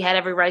she had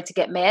every right to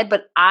get mad.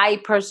 But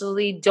I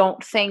personally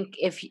don't think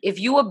if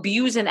you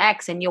abuse an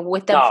ex and you're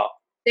with them, No,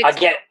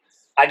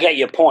 I get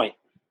your point.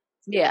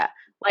 Yeah.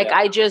 Like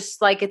I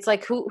just like it's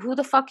like who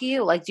the fuck are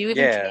you? Like, do you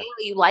even care?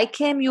 You like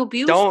him? You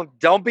abuse?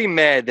 Don't be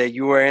mad that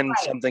you were in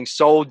something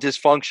so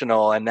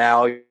dysfunctional and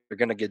now you're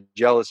gonna get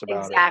jealous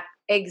about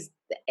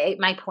it.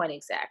 My point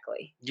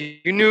exactly.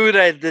 You knew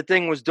that the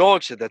thing was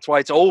dog shit. That's why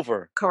it's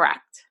over.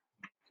 Correct.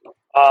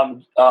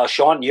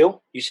 Sean,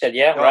 you said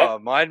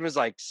right? Mine was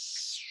like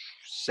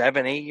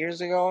 7-8 years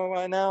ago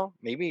by now,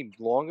 maybe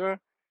longer.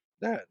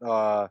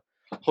 That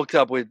hooked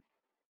up with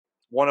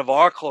one of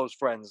our close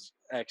friends'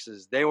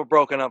 exes. They were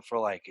broken up for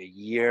like a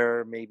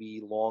year,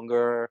 maybe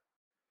longer.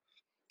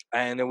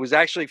 And it was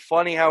actually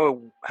funny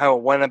how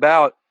it went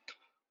about.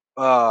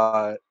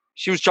 The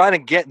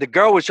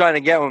girl was trying to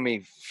get with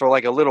me for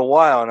like a little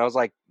while, and I was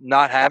like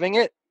not having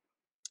it.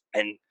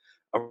 And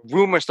a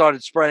rumor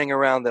started spreading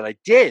around that I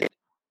did.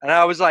 And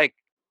I was like,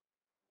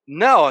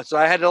 no. So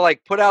I had to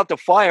like put out the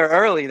fire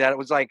early that it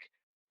was like,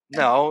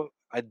 no,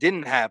 it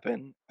didn't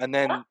happen. And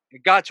then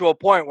it got to a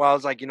point where I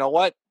was like, you know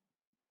what?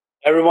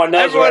 Everyone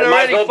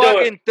already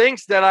fucking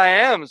thinks that I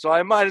am, so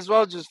I might as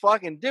well just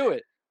fucking do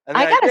it. And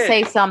I gotta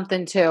say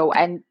something too,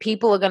 and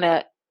people are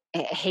gonna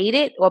hate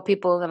it or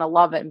people are gonna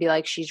love it and be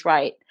like, she's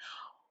right.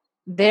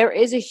 There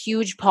is a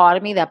huge part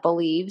of me that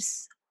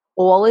believes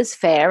all is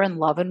fair in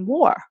love and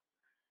war.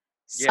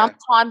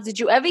 Sometimes did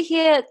you ever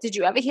hear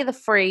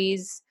the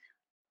phrase,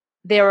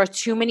 there are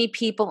too many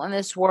people in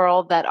this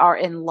world that are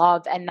in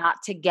love and not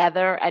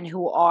together, and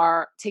who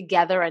are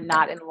together and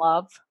not in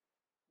love?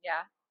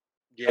 Yeah.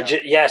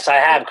 Yes, I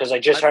have, because I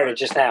just heard it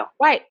just now.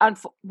 Right.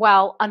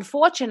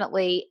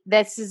 Unfortunately,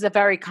 this is a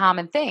very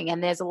common thing,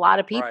 and there's a lot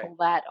of people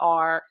that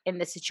are in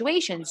this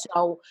situation.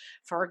 So,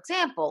 for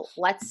example,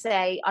 let's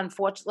say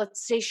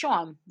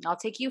Sean, I'll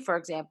take you for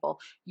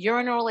example. You're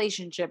in a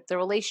relationship. The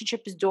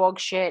relationship is dog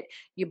shit.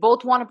 You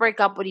both want to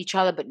break up with each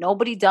other, but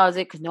nobody does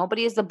it because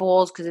nobody has the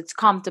balls because it's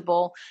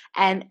comfortable,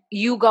 and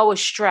you go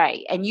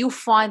astray and you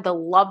find the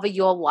love of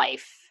your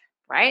life,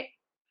 right?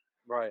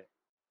 Right.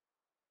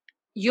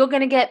 You're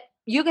gonna get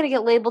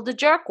labeled a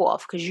jerk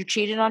off because you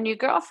cheated on your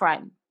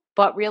girlfriend.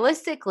 But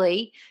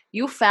realistically,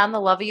 you found the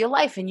love of your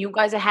life and you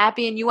guys are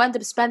happy and you end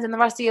up spending the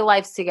rest of your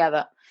lives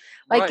together.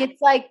 Like,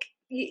 it's like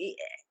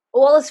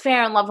all is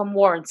fair in love and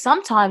war. And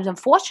sometimes,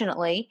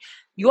 unfortunately,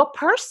 your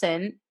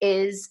person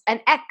is an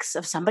ex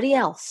of somebody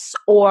else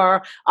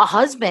or a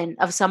husband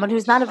of someone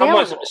who's not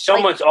available.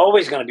 Someone's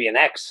always going to be an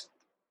ex.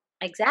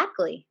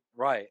 Exactly.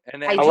 Right.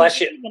 And then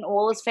unless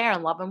all is fair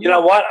in love and war. You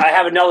know what? I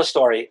have another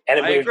story, and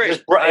it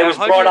was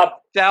brought up.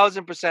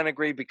 1,000%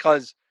 agree,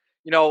 because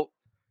you know,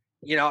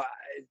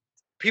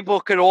 people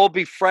could all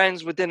be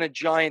friends within a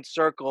giant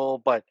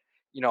circle, but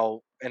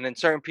and then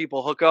certain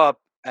people hook up,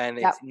 and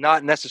it's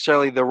not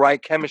necessarily the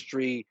right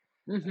chemistry.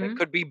 Mm-hmm. It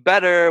could be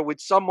better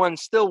with someone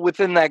still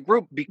within that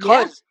group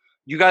because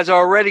you guys are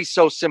already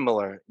so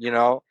similar.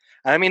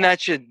 I mean, that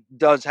shit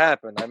does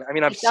happen. I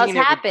mean, I've seen it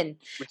happen.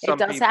 It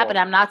does happen.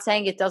 I'm not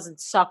saying it doesn't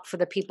suck for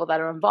the people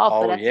that are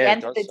involved, but at the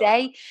end of the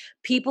day,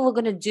 people are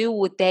going to do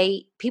what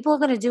they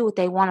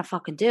want to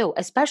fucking do,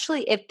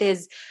 especially if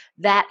there's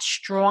that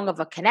strong of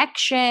a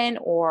connection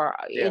or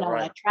an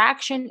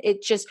attraction.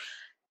 It just,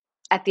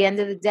 at the end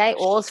of the day,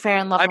 all is fair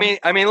in love. I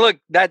mean, look,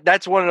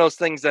 that's one of those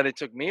things that it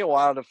took me a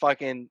while to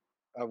fucking.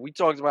 We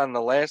talked about in the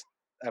last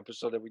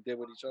episode that we did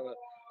with each other.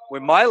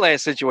 With my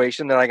last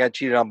situation, that I got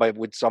cheated on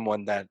with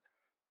someone that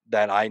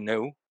I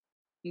knew.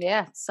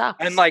 Yeah, it sucks.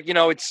 And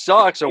it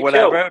sucks or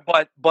whatever,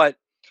 but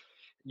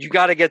you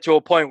got to get to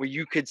a point where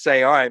you could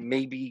say, all right,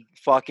 maybe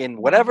fucking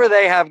whatever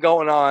they have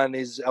going on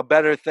is a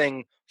better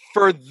thing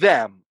for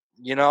them,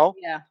 Yeah.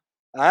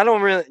 I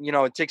don't really,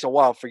 it takes a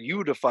while for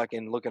you to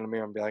fucking look in the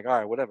mirror and be like, all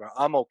right, whatever,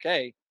 I'm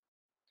okay.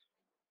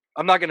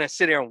 I'm not going to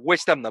sit here and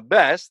wish them the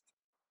best.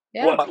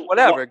 Yeah. But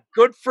whatever,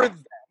 good for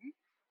them.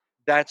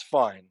 That's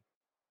fine.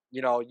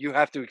 You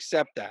have to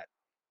accept that.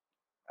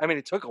 I mean,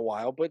 it took a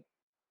while, but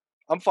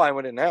I'm fine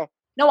with it now.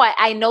 No,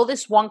 I know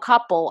this one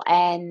couple,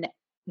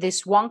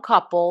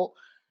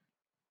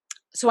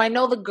 so I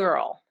know the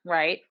girl,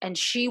 right? And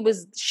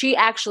she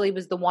actually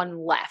was the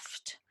one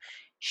left.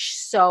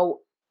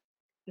 So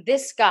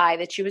this guy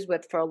that she was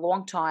with for a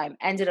long time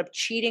ended up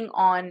cheating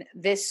on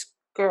this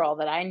girl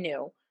that I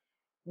knew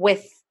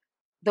with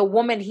the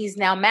woman he's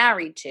now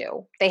married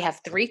to. They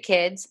have 3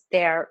 kids.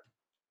 They're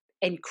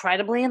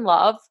incredibly in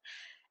love.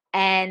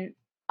 And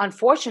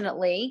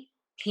unfortunately,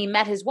 he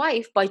met his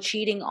wife by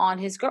cheating on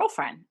his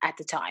girlfriend at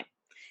the time,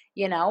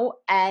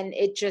 and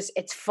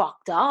it's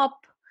fucked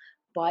up,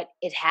 but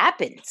it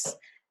happens.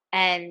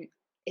 And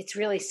it's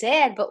really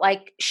sad, but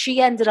she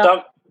ended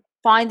up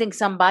finding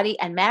somebody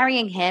and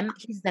marrying him.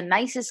 He's the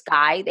nicest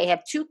guy. They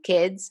have 2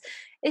 kids.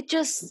 it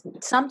just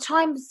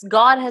sometimes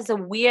God has a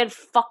weird,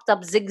 fucked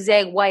up,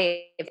 zigzag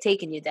way of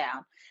taking you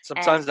down.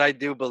 Sometimes I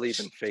do believe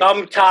in fate.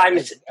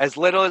 Sometimes, as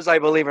little as I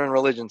believe in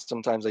religion,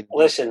 sometimes I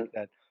do think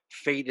that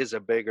fate is a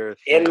bigger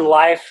thing. In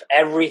life,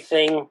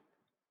 everything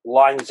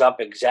lines up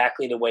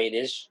exactly the way it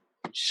is,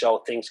 so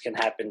things can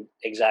happen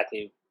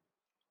exactly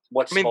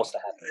what's supposed to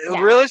happen.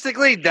 Yeah.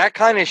 Realistically, that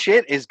kind of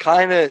shit is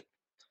kind of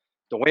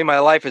the way my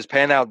life has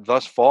panned out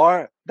thus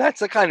far.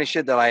 That's the kind of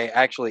shit that I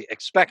actually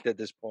expect at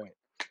this point.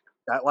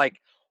 That like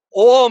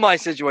all my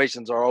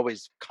situations are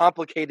always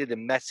complicated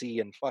and messy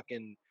and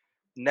fucking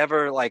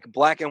never like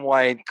black and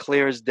white,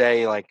 clear as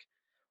day. Like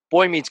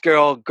boy meets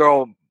girl,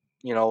 girl,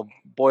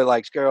 boy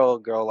likes girl,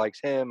 girl likes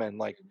him, and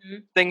like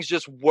things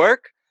just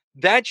work.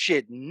 That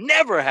shit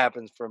never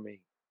happens for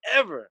me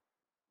ever.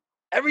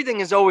 Everything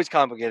is always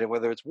complicated,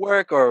 whether it's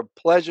work or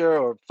pleasure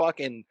or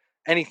fucking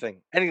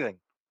anything,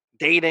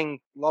 dating,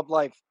 love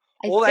life.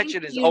 All that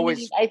shit is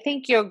always. I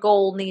think your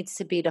goal needs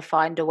to be to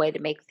find a way to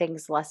make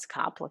things less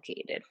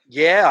complicated.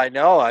 Yeah, I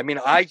know. I mean,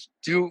 I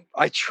do.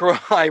 I try.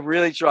 I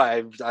really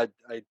try. I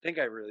think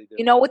I really do.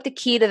 You know what the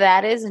key to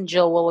that is, and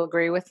Jill will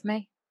agree with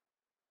me.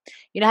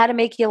 You know how to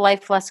make your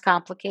life less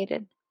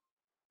complicated?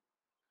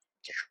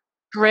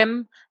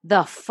 Trim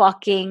the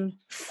fucking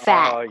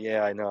fat. Oh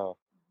yeah, I know.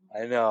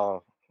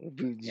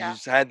 You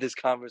just had this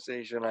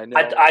conversation. I know.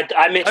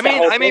 I missed.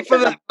 I mean, for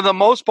the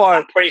most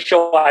part, I'm pretty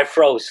sure I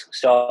froze.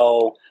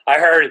 So I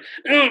heard.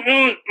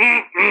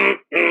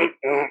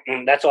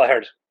 That's all I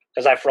heard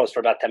because I froze for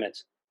about 10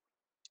 minutes.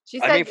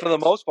 I mean, for the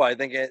most part, I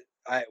think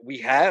we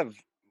have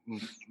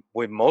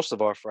with most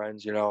of our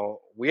friends.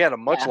 We had a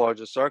much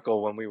larger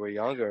circle when we were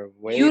younger.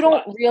 You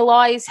don't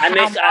realize how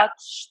much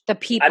the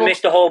people I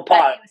missed the whole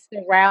part. that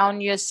you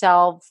surround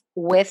yourself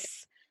with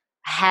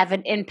have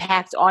an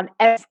impact on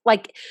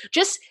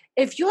just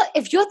if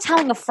you're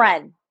telling a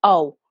friend,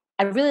 oh,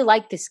 I really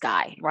like this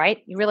guy,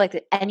 right? You really like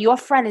it, and your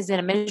friend is in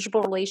a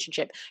miserable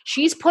relationship.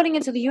 She's putting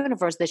into the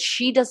universe that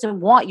she doesn't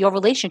want your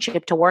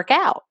relationship to work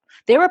out.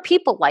 There are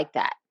people like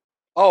that.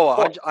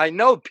 Oh, I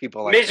know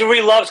people like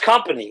misery that. loves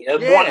company,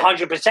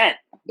 100%.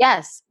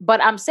 Yes,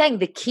 but I'm saying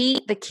the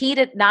key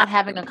to not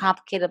having a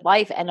complicated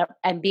life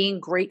and being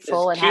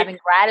grateful and having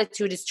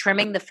gratitude is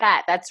trimming the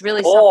fat. That's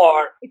really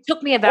something. It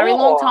took me a very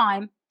long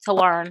time to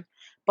learn,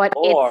 but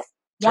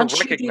once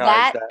you do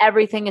that,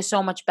 everything is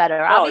so much better.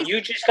 No,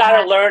 you just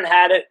got to learn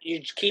how to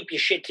keep your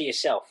shit to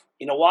yourself.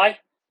 You know why?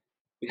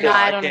 Because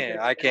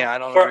I can't. I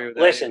don't agree with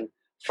that. Listen,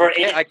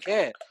 I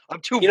can't.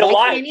 I'm too. You know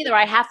why? I can't either.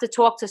 I have to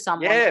talk to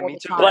someone. Yeah, me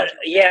too. But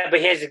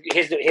here's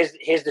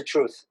the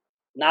truth.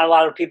 Not a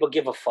lot of people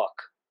give a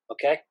fuck.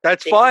 Okay,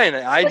 that's fine.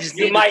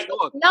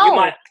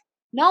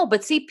 No,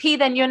 but see, P,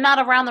 then you're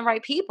not around the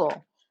right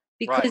people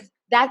because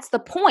that's the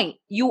point.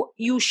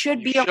 You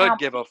should be around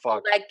give a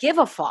fuck. That give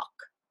a fuck.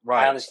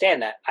 Right. I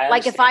understand that.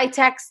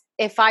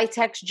 If I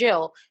text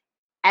Jill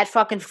at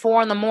fucking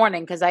 4 a.m,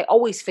 because I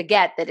always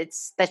forget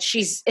that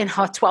she's in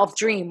her 12th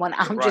dream when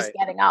I'm just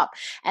getting up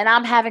and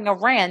I'm having a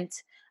rant,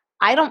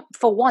 I don't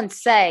for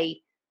once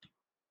say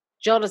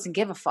Jill doesn't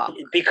give a fuck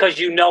because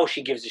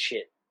she gives a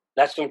shit.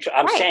 That's what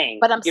I'm saying.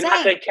 But you're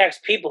not going to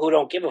text people who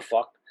don't give a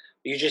fuck.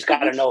 You just got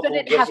to know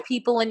who gives have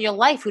people in your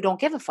life who don't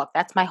give a fuck.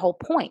 That's my whole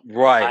point.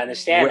 Right. I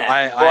understand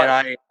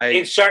that.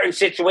 In certain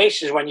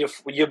situations, when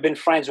you've been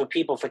friends with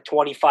people for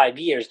 25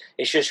 years,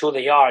 it's just who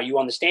they are. You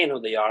understand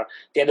who they are.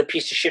 They're the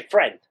piece of shit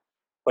friend,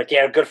 but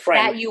they're a good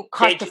friend. That you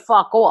cut the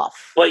fuck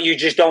off. But you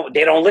just don't.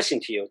 They don't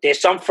listen to you.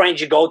 There's some friends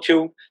you go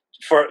to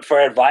for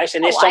advice,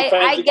 and there's some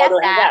friends you go to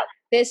hang out.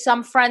 There's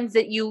some friends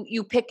that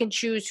you pick and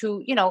choose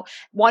who,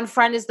 one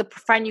friend is the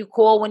friend you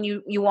call when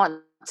you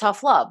want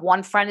tough love.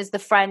 One friend is the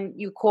friend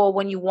you call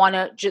when you want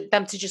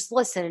them to just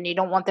listen and you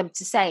don't want them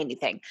to say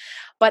anything.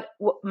 But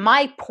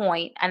my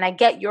point, and I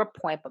get your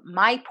point, but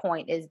my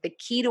point is the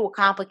key to a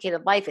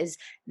complicated life is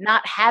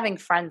not having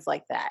friends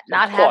like that.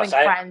 Not having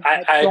friends.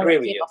 I agree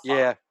with you.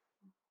 Yeah.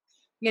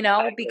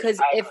 Because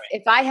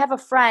if I have a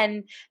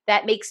friend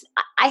that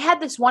I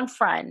had this one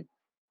friend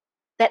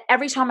that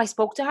every time I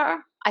spoke to her,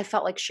 I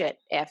felt like shit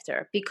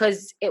after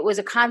because it was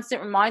a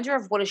constant reminder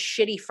of what a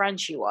shitty friend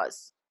she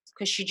was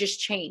because she just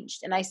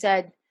changed. And I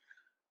said,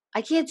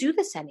 I can't do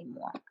this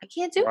anymore. I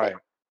can't do it. I'm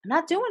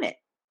not doing it.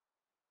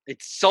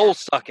 It's soul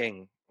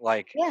sucking.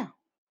 Yeah.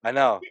 I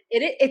know.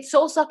 It's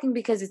soul sucking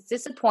because it's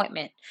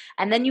disappointment.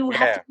 And then you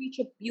have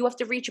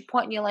to reach a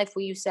point in your life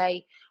where you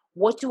say,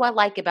 what do I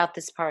like about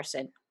this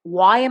person?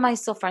 Why am I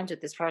still friends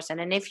with this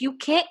person? And if you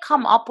can't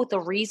come up with a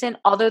reason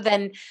other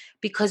than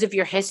because of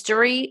your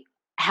history,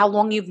 how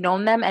long you've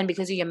known them, and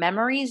because of your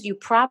memories, you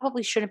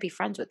probably shouldn't be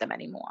friends with them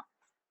anymore.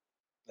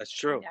 That's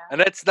true. Yeah. And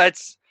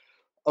that's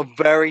a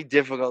very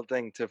difficult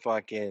thing to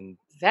fucking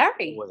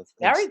very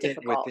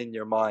difficult within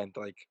your mind.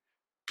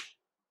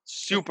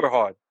 Super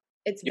hard.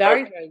 It's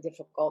very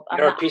difficult.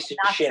 You're a piece of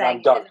shit.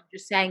 I'm done. I'm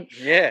just saying,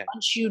 yeah.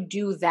 Once you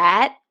do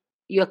that,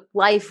 your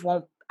life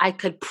won't, I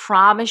could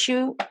promise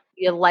you,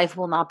 your life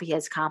will not be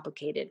as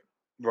complicated.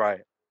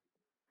 Right.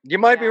 You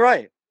might be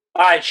right.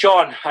 All right,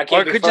 Sean.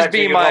 Or it could just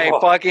be my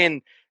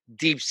fucking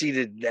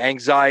deep-seated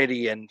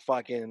anxiety and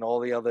fucking all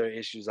the other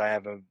issues I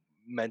have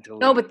mentally.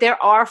 No, but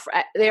there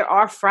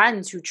are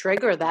friends who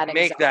trigger that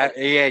anxiety. Make that,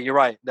 yeah, you're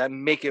right. That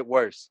make it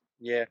worse.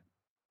 Yeah.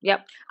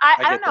 Yep.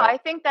 I don't know. I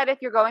think that if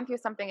you're going through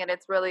something and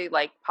it's really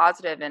like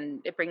positive and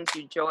it brings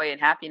you joy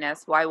and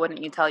happiness, why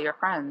wouldn't you tell your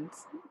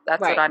friends? That's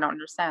what I don't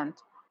understand.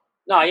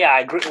 No, yeah, I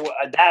agree.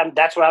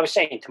 That's what I was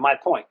saying. To my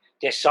point,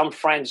 there's some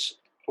friends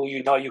who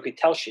you could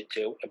tell shit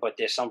to, but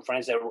there's some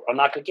friends that are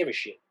not gonna give a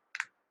shit.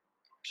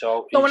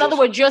 So in other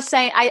words, you're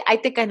saying, I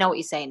think I know what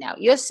you're saying now.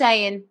 You're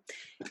saying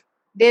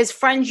there's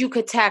friends you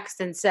could text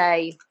and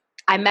say,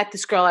 I met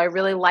this girl, I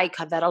really like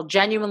her, that'll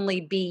genuinely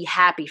be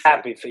happy for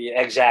you.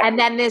 Exactly. And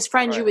then there's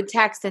friends you would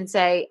text and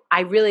say, I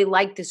really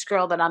like this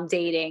girl that I'm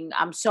dating.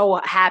 I'm so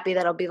happy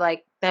that I'll be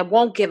like, that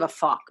won't give a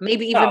fuck.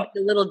 Maybe even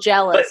be a little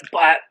jealous.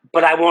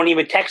 But I won't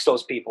even text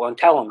those people and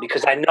tell them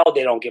because I know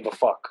they don't give a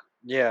fuck.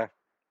 Yeah.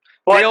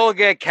 They all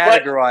get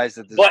categorized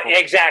at this point.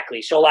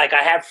 Exactly. So, like,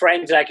 I have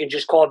friends that I can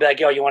just call and be like,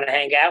 yo, you want to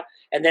hang out?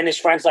 And then there's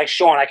friends like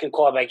Sean, I can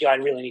call and be like, yo, I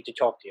really need to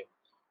talk to you.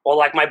 Or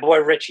like my boy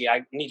Richie,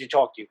 I need to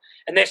talk to you.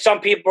 And there's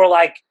some people who are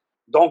like,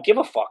 don't give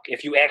a fuck.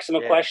 If you ask them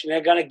a question, they're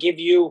going to give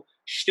you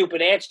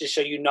stupid answers so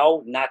you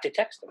know not to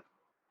text them.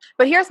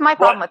 But here's my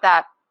problem with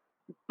that.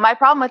 My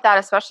problem with that,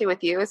 especially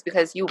with you, is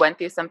because you went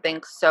through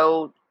something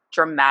so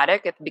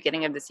dramatic at the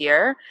beginning of this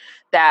year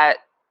that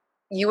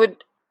you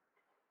would,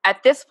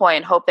 at this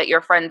point, hope that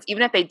your friends,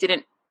 even if they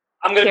didn't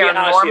care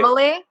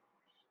normally,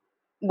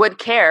 would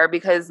care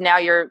because now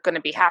you're going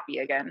to be happy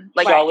again.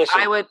 Like,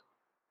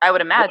 I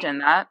would imagine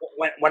that.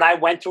 When I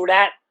went through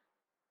that,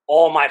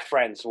 all my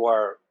friends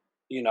were,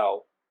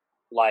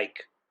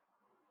 like,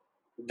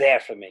 there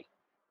for me.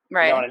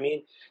 Right. You know what I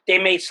mean? They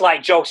made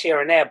slight jokes here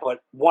and there,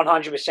 but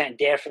 100%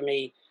 there for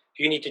me. If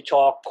you need to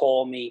talk,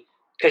 call me.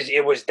 Because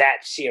it was that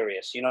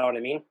serious. You know what I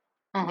mean?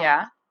 Mm-hmm.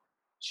 Yeah.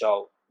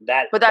 So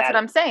that... But that's what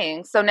I'm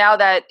saying. So now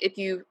that if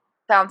you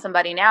found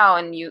somebody now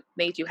and you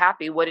made you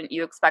happy, wouldn't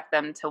you expect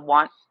them to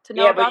want to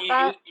know about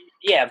that?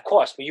 Yeah, of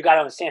course. But you got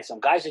to understand, some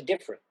guys are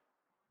different.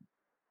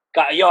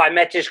 Yo, I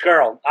met this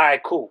girl. All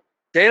right, cool.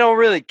 They don't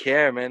really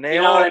care, man.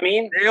 You know what I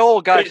mean? They all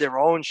got their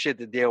own shit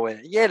to deal with.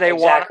 Yeah, they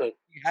want to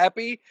be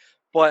happy,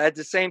 but at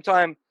the same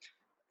time,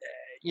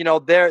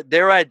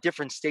 they're at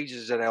different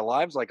stages in their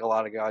lives, like a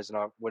lot of guys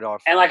with our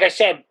and like I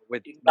said,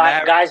 with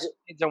guys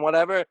and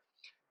whatever,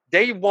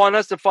 they want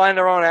us to find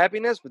their own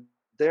happiness, but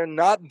they're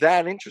not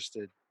that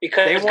interested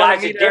because they want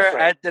to meet her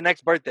at the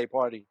next birthday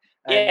party,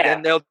 and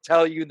then they'll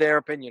tell you their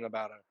opinion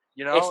about her.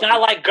 It's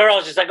not like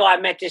girls. It's like, oh, I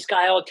met this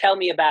guy. Oh, tell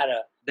me about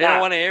her. They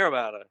don't want to hear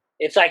about her.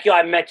 It's like, yo,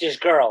 I met this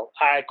girl.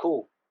 All right,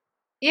 cool.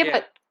 Yeah,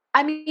 but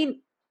I mean,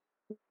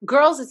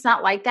 girls, it's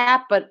not like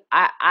that. But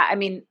I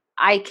mean,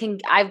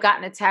 I've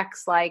gotten a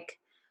text like,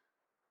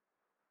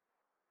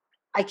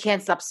 I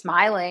can't stop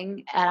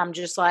smiling, and I'm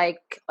just like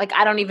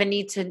I don't even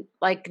need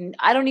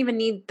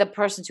the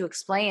person to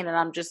explain, and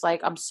I'm just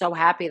like, I'm so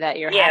happy that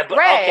you're happy. But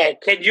okay,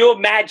 can you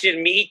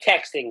imagine me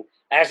texting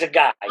as a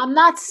guy? I'm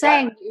not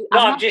saying.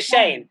 I'm just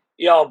saying.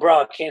 Yo,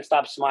 bro, I can't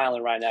stop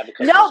smiling right now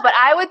because but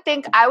I would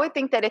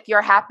think that if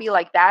you're happy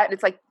like that,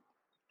 it's like,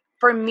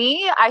 for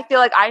me, I feel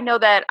like I know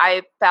that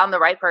I found the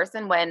right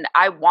person when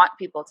I want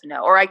people to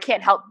know, or I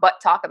can't help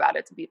but talk about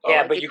it to people.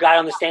 Yeah, but you got to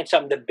understand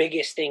something. The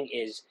biggest thing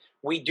is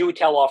we do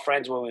tell our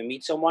friends when we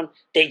meet someone,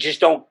 they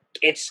just don't.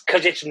 It's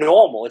because it's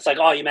normal. It's like,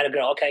 oh, you met a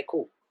girl. Okay,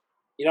 cool.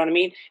 You know what I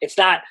mean? It's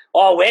not,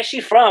 oh, where's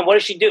she from? What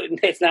does she do?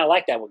 It's not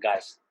like that with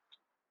guys.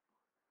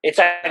 It's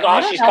like,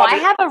 oh, she's coming. I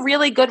have a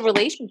really good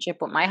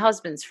relationship with my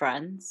husband's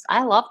friends.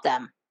 I love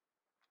them.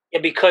 Yeah,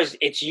 because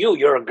it's you.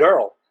 You're a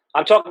girl.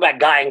 I'm talking about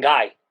guy and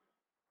guy.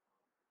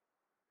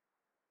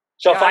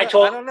 So if I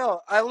don't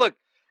know.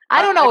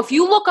 I don't know. If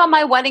you look on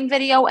my wedding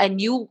video and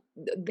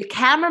the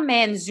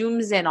cameraman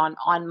zooms in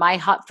on my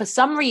for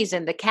some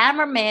reason, the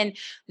cameraman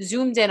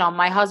zoomed in on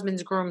my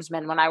husband's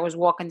groomsmen when I was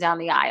walking down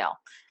the aisle.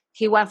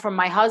 He went from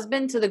my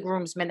husband to the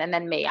groomsmen and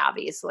then me,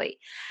 obviously.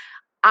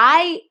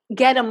 I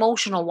get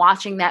emotional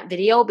watching that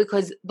video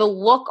because the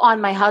look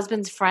on my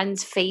husband's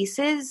friends'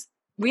 faces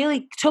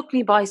really took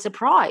me by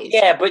surprise.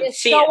 Yeah, but They're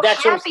see, so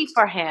that's happy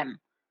for him.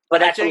 But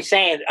that's what I'm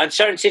saying. On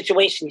certain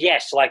situations,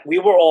 yes. Like we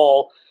were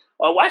all,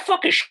 I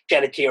fucking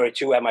shed a tear or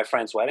two at my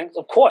friend's wedding.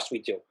 Of course we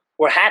do.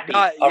 We're happy.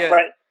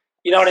 Friend,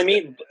 you know what I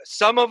mean?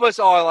 Some of us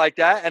are like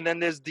that, and then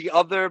there's the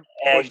other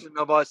portion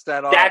of us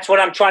that are. That's what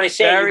I'm trying to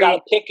say. You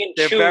gotta pick and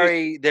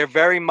choose. They're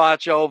very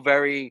macho,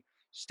 very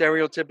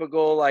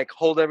stereotypical, like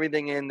hold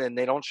everything in, and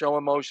they don't show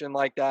emotion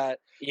like that.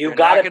 You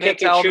gotta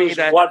pick and choose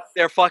what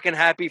they're fucking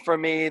happy for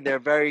me. They're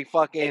very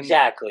fucking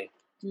exactly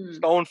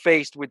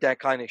stone-faced with that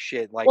kind of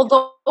shit. Like,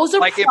 well, those are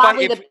like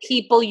probably the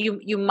people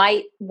you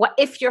might.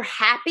 If you're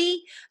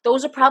happy,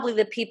 those are probably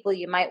the people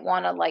you might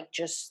want to like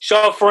just.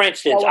 So, for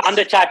instance, I'm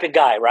the type of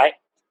guy, right?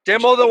 They're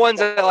more the ones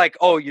that are like,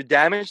 "Oh, you're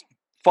damaged.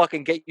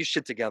 Fucking get your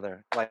shit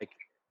together." Like,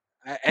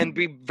 and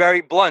be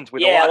very blunt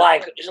with.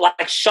 Like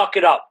suck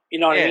it up. You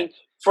know what I mean?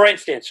 For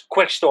instance,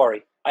 quick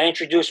story. I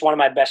introduced one of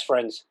my best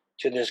friends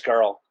to this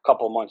girl a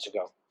couple of months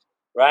ago,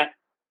 right?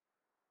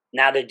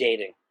 Now they're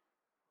dating.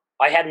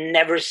 I have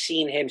never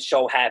seen him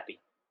so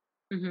happy.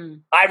 Mm-hmm.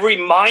 I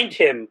remind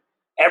him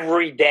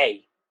every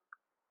day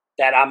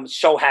that I'm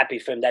so happy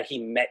for him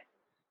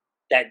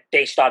that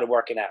they started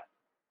working out.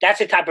 That's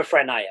the type of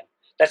friend I am.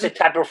 That's the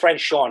type of friend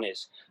Sean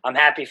is. I'm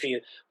happy for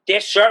you.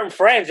 There's certain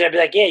friends that'll be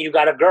like, yeah, you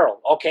got a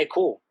girl. Okay,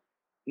 cool.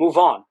 Move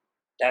on.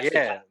 That's the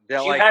type.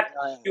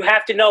 You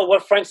have to know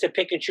what friends to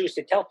pick and choose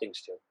to tell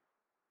things to.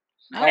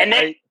 And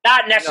they're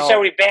not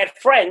necessarily bad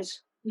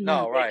friends.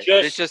 No, right.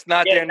 It's just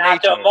not their nature.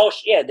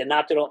 They're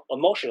not the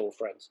emotional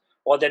friends.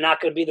 Or they're not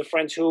going to be the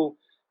friends who,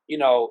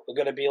 are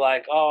going to be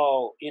like,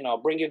 oh,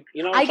 bring your,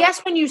 I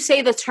guess when you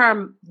say the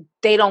term,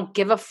 they don't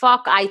give a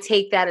fuck, I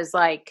take that as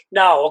like.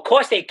 No, of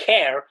course they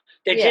care.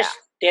 They're just,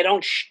 they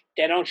don't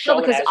show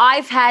because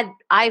I've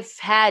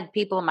had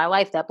people in my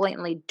life that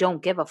blatantly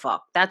don't give a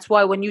fuck. That's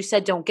why when you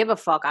said don't give a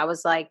fuck, I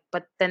was like,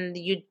 but then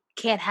you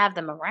can't have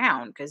them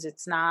around because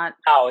it's not.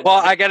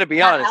 I got to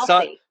be honest.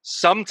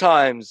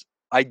 Sometimes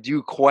I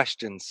do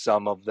question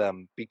some of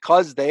them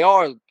because they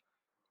are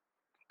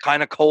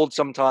kind of cold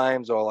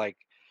sometimes, or like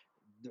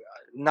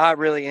not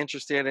really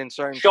interested in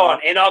certain. Sean,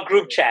 in our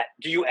group chat,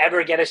 do you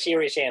ever get a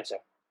serious answer?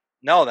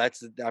 No, that's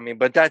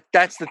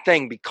the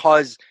thing,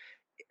 because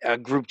a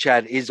group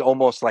chat is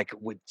almost like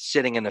with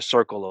sitting in a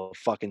circle of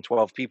fucking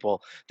 12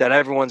 people that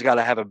everyone's got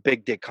to have a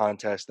big dick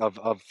contest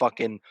of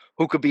fucking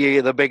who could be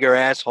the bigger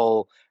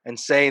asshole and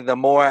say the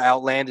more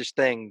outlandish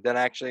thing than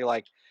actually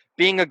like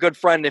being a good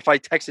friend. If I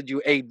texted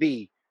you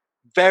AB,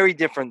 very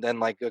different than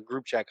like a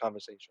group chat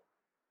conversation.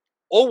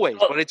 Always,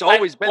 but it's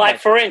always been like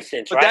for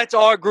instance, but that's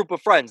our group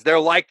of friends. They're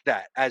like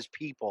that as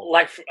people.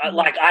 Like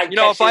I,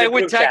 if I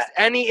would text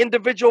any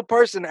individual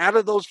person out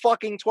of those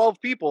fucking 12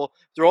 people,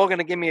 they're all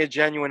gonna give me a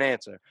genuine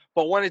answer.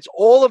 But when it's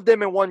all of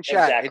them in one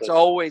chat, it's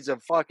always a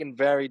fucking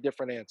very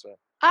different answer.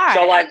 All right.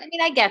 So like,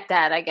 I get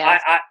that. I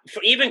guess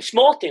for even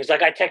small things,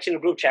 like I texted in a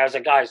group chat. I was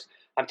like, guys,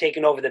 I'm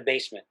taking over the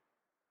basement,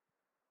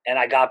 and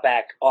I got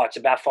back. Oh, it's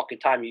about fucking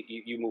time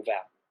you move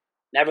out.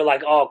 Never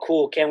like, oh,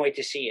 cool, can't wait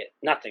to see it.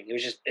 Nothing. It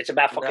was just, it's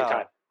about fucking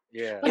time.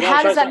 Yeah. But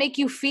how does that make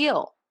you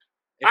feel?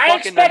 I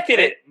expected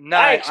it.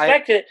 I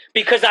expected it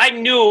because I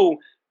knew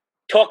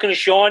talking to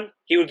Sean,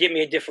 he would give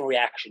me a different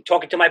reaction.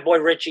 Talking to my boy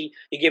Richie,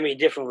 he'd give me a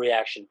different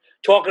reaction.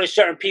 Talking to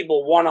certain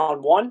people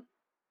one-on-one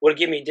would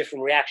give me a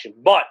different reaction.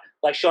 But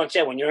like Sean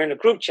said, when you're in a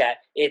group chat,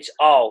 it's,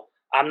 oh,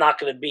 I'm not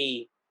going to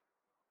be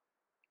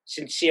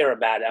sincere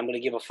about it. I'm going to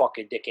give a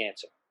fucking dick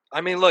answer. I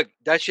mean, look,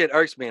 that shit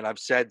irks me, and I've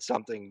said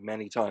something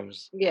many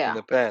times in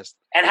the past.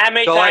 And how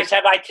many times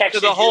have I texted to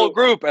the whole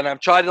group, and I've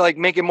tried to like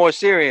make it more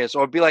serious,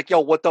 or be like,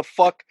 "Yo, what the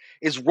fuck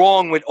is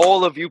wrong with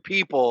all of you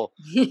people?"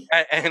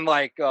 and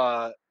like,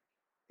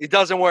 it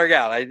doesn't work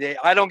out.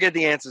 I don't get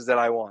the answers that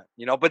I want,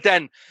 But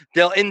then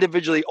they'll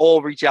individually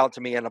all reach out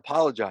to me and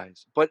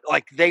apologize, but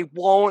like they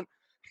won't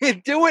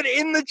do it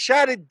in the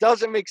chat. It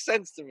doesn't make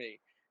sense to me.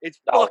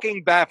 It's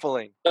fucking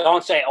baffling.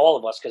 Don't say all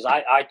of us, because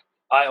I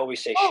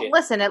always say shit.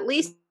 Listen, at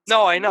least.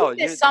 No, I know.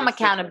 There's some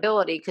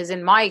accountability, because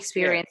in my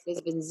experience,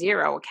 there's been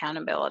zero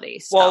accountability.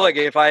 So. Well, look,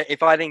 if I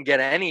didn't get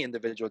any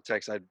individual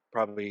texts, I'd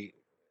probably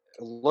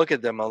look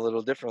at them a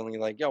little differently.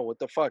 Like, yo, what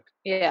the fuck?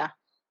 Yeah.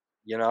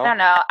 I don't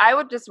know. I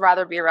would just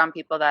rather be around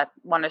people that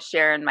want to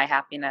share in my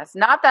happiness.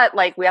 Not that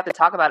like we have to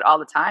talk about it all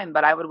the time,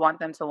 but I would want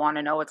them to want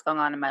to know what's going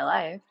on in my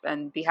life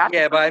and be happy.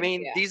 Yeah, but I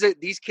mean,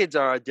 these kids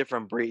are a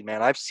different breed,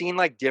 man. I've seen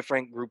like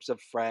different groups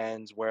of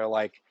friends where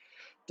like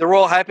they're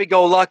all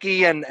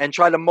happy-go-lucky and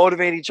try to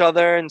motivate each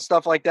other and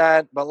stuff like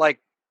that. But like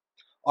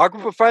our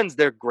group of friends,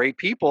 they're great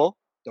people.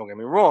 Don't get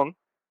me wrong,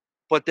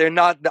 but they're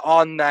not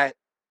on that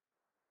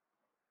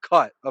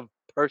cut of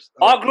person.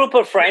 Our group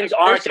of friends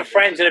aren't the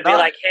friends that'd be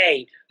like,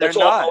 "Hey, let's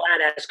all go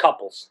out as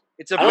couples."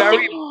 It's a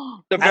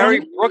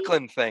very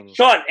Brooklyn thing.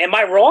 Sean, am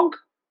I wrong?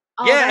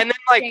 Yeah, and then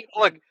like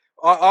look,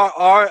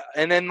 our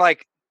and then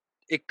like.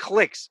 It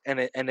clicks and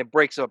it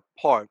breaks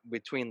apart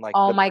between like.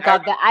 Oh my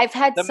god! I've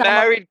had the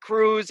married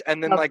crews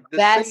and then like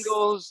the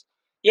singles.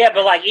 Yeah,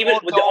 but like even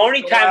the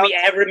only time we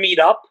ever meet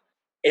up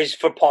is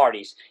for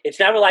parties. It's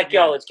never like,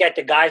 yo, let's get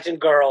the guys and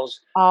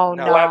girls,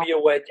 whoever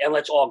you're with, and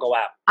let's all go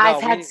out.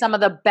 I've had some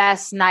of the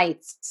best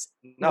nights.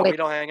 No, we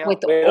don't hang out. We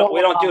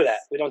don't do that.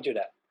 We don't do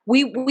that.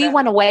 We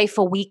went away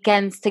for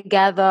weekends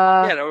together.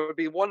 Yeah, that would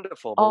be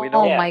wonderful. But we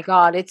don't. Oh my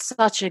god, it's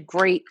such a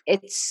great.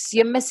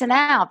 You're missing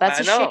out. That's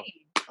a shame.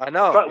 I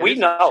know. But we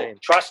know.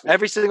 Trust me.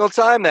 Every single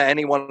time that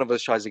any one of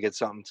us tries to get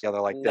something together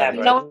like that.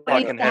 You know what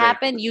needs to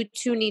happen? You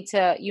two need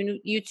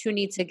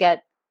to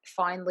get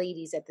fine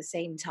ladies at the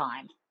same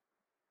time.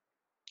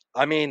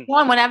 I mean,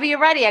 whenever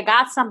you're ready, I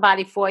got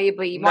somebody for you.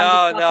 But no,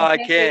 I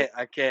can't.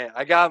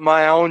 I got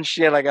my own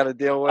shit I got to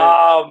deal with.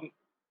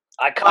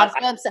 I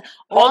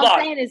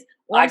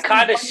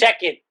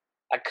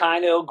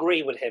kind of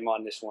agree with him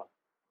on this one.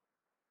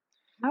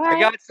 Right. I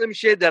got some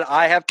shit that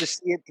I have to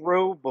see it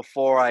through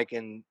before I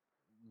can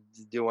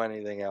do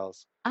anything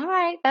else. All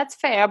right, that's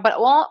fair. But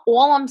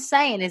all I'm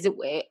saying is,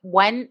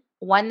 when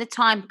the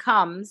time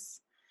comes,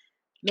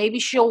 maybe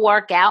she'll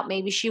work out,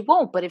 maybe she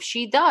won't. But if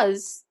she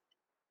does,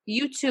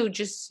 you two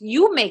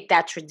you make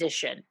that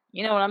tradition.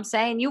 You know what I'm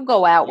saying? You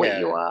go out with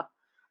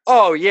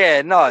Oh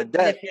yeah, no,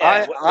 that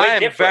Yeah,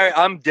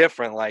 I'm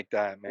different like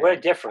that, man. We're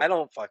different.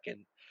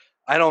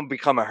 I don't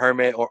become a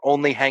hermit or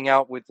only hang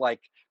out with like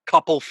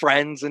couple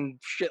friends and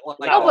shit like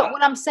that. No, but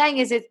what I'm saying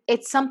is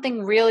it's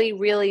something really,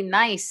 really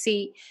nice.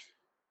 See,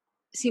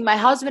 my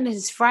husband and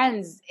his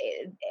friends,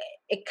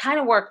 it kind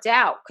of worked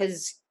out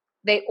because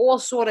they all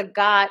sort of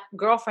got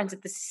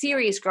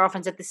serious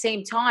girlfriends at the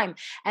same time,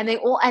 and they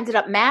all ended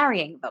up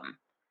marrying them.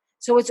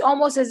 So it's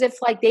almost as if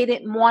like they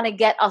didn't want to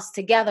get us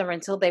together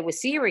until they were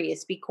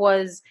serious,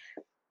 because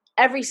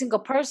every single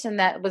person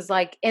that was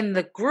like in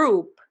the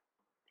group,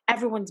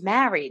 everyone's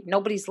married.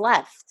 Nobody's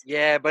left.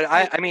 Yeah, but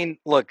I mean,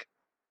 look,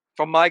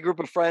 from my group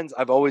of friends,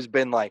 I've always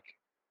been like,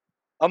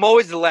 I'm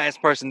always the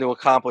last person to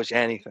accomplish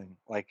anything.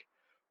 Like,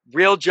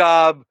 real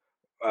job,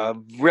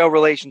 real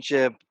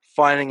relationship,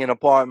 finding an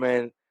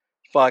apartment,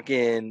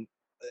 fucking.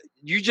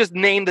 You just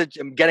named it.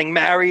 Getting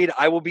married.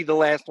 I will be the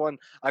last one.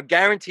 I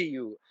guarantee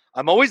you.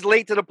 I'm always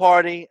late to the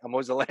party. I'm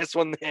always the last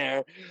one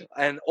there,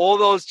 and all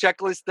those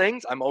checklist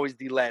things. I'm always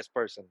the last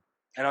person,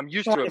 and I'm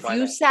used to it. If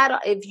you sat on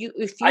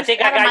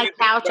my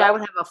couch, I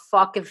would have a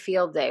fucking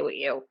field day with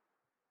you.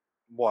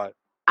 What?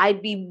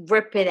 I'd be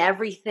ripping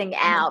everything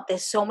out.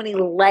 There's so many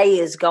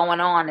layers going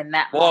on in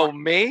that. Whoa,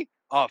 me?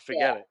 Oh,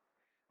 forget it.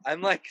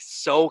 I'm like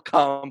so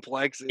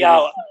complex.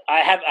 Yo, I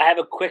have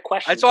a quick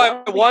question. That's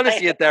why I want to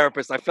see a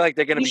therapist. I feel like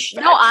they're gonna be.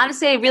 No,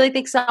 honestly, I really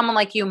think someone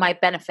like you might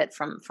benefit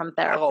from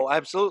therapy. Oh,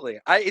 absolutely.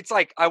 It's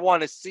like I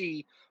want to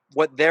see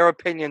what their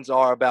opinions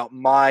are about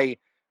my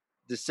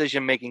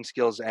decision-making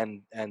skills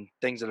and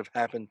things that have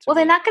happened to me.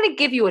 They're not going to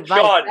give you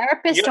advice. Sean,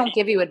 Therapists don't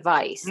give you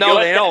advice. No,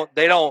 they don't.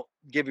 They don't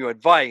give you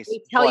advice.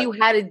 They tell you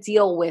how to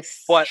deal with.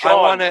 But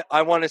Sean,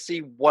 I want to see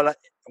what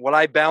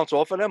I bounce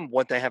off of them,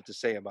 what they have to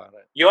say about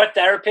it. Your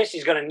therapist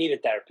is going to need a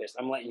therapist.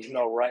 I'm letting you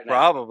know right now.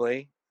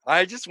 Probably.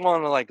 I just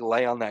want to like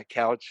lay on that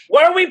couch.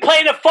 Where are we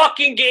playing a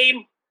fucking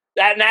game?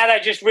 Now that I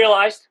just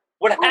realized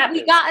what happened.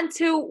 We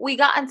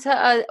got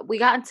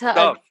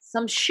into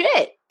some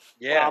shit.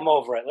 Yeah, well, I'm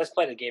over it. Let's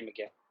play the game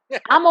again.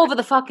 I'm over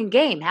the fucking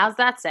game. How's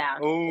that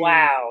sound? Ooh.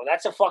 Wow,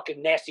 that's a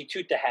fucking nasty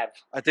tooth to have.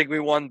 I think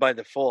we won by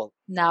default.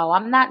 No,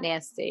 I'm not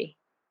nasty.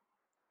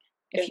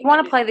 If you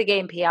want to play the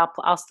game, P,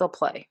 I'll still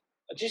play.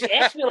 Just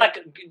ask me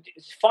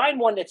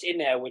find one that's in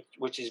there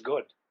which is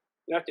good.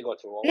 You don't have to go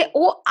through all.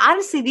 Well,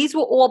 honestly, these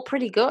were all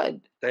pretty good.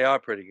 They are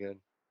pretty good.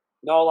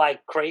 No,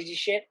 like crazy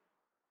shit.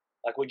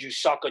 Like, would you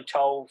suck a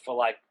toe for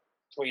like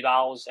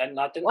 $3 and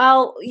nothing?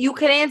 Well, you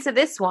can answer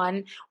this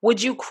one.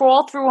 Would you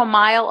crawl through a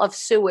mile of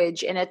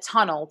sewage in a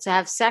tunnel to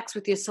have sex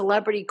with your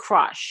celebrity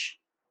crush?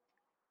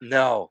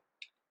 No.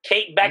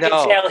 Kate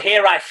Beckinsale,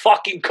 here I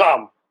fucking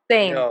come.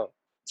 Same. No.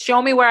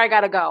 Show me where I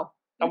gotta go.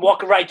 I'm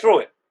walking right through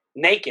it,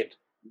 naked.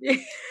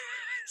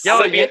 I'm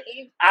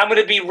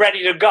gonna be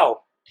ready to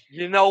go.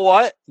 You know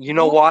what? You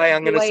know why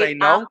I'm gonna say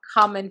no? I'm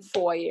coming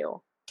for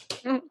you.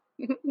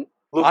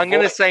 I'm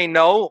going to say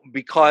no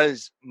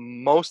because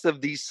most of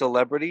these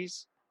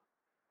celebrities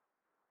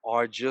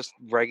are just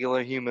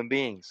regular human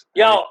beings.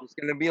 Yo, it's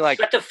going to be like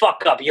shut the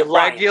fuck up. You're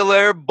lying.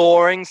 Regular,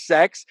 boring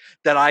sex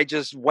that I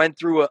just went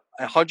through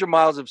 100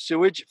 miles of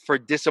sewage for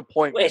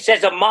disappointment. Wait, it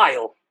says a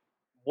mile.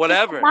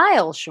 Whatever. It's a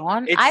mile,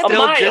 Sean. It's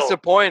still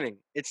disappointing.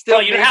 It's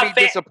still maybe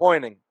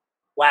disappointing.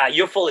 Wow,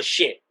 you're full of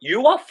shit.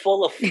 You are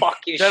full of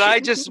fucking shit. That I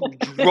just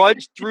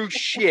drudged through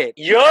shit.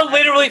 You're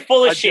literally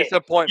full of shit.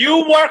 Disappointment.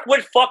 You work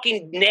with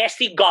fucking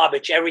nasty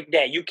garbage every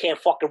day. You can't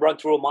fucking run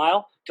through a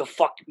mile to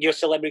fuck your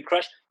celebrity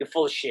crush. You're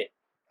full of shit.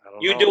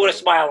 You do with a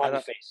smile on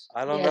your face.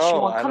 I don't know.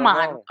 Sean, come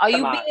on. Are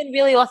you being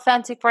really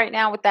authentic right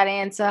now with that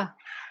answer?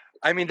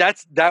 I mean,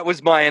 that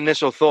was my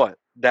initial thought.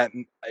 That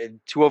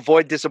to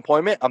avoid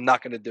disappointment, I'm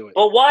not going to do it.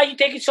 But why are you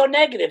taking so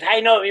negative? How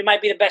you know it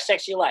might be the best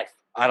sex of your life?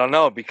 I don't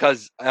know,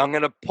 because I'm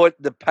going to put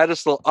the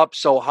pedestal up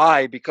so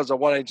high because of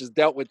what I just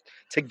dealt with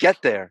to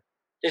get there.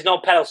 There's no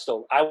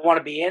pedestal. I want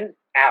to be in,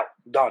 out,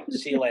 done.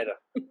 See you later.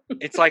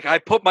 It's like I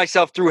put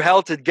myself through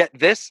hell to get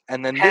this,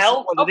 and then this is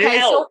what it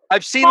is. So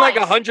I've seen like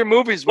 100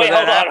 movies where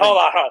that happens. Hold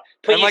on.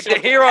 And like the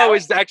hero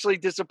is actually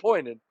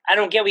disappointed. I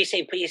don't get what you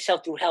say. Put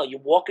yourself through hell. You're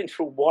walking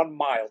through 1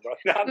 mile, bro.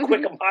 You know how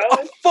quick a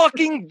mile is? A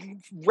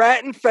fucking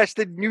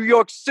rat-infested New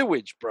York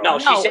sewage, bro. No,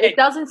 it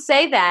doesn't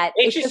say that.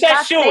 It just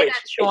says sewage.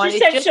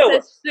 It just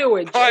says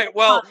sewage. All right,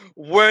 well,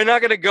 we're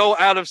not going to go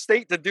out of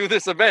state to do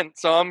this event,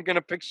 so I'm going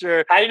to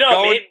picture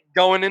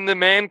going in the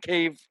man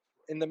cave,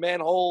 in the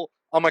manhole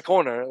on my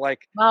corner. Like,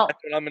 that's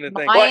what I'm going to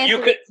think. But you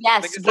could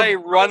say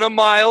run a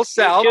mile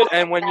south,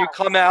 and when you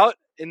come out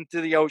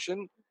into the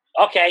ocean,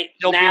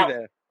 you'll be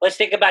there. Let's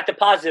think about the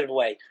positive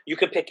way. You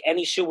could pick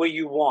any sewer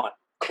you want,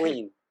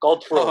 clean, go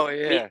through. Oh,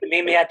 yeah.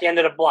 Meet me at the end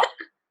of the block.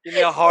 Give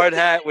me a hard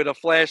hat with a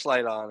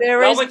flashlight on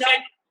it.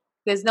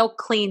 There's no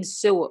clean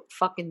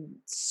fucking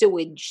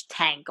sewage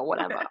tank or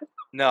whatever.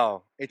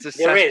 No, it's a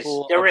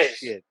cesspool of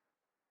shit.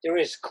 There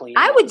is clean.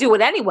 I would do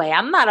it anyway.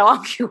 I'm not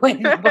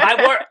arguing.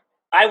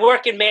 I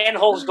work in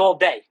manholes all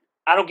day.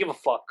 I don't give a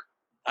fuck.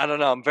 I don't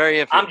know. I'm very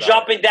iffy. I'm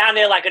jumping down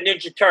there like a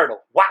Ninja Turtle.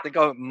 Wow. I think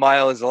a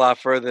mile is a lot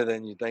further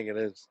than you think it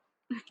is.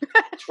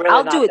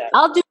 I'll do it.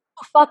 I'll do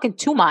fucking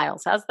 2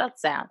 miles. How's that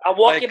sound? I'm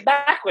walking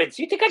backwards.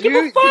 You think I give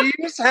a Do fuck? you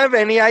just have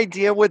any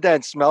idea what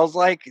that smells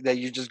like? That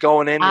you're just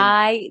going in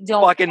I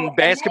don't fucking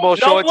basketball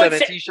shorts and a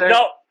t-shirt?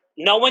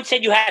 No one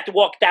said you had to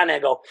walk down there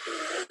and go,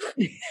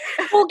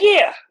 full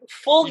gear,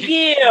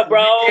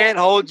 bro. You can't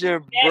hold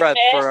your breath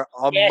for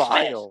a gas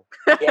mile.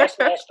 Gas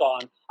mask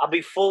on. I'll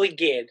be fully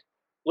geared,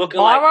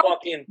 looking like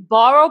fucking.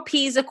 Borrow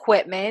P's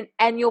equipment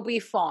and you'll be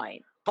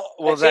fine.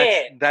 Well,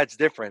 that's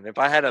different. If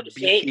I had a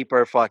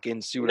beekeeper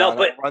fucking suit on,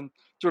 I'd run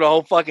through the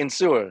whole fucking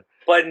sewer.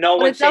 But no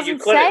one said you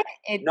couldn't.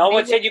 No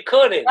one said you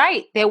couldn't.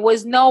 Right. There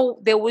was no.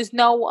 By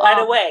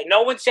the way,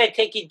 no one said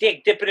take your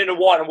dick, dip it in the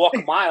water, and walk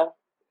a mile.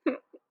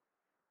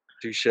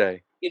 Touche.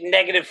 You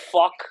negative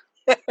fuck.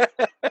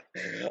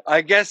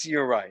 I guess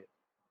you're right.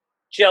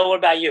 Jill, what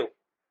about you?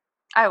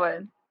 I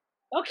would.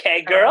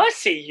 Okay, girl, I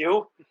see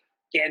you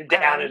getting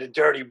down in the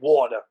dirty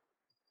water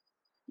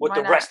with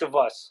the rest of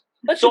us.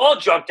 Let's all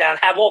jump down,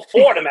 have all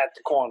 4 of them at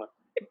the corner.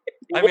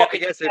 I mean, I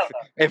guess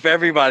if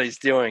everybody's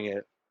doing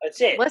it.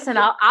 That's it. Listen,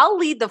 I'll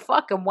lead the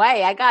fucking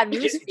way. I got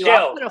news for you.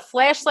 I'll put a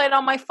flashlight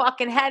on my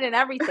fucking head and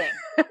everything.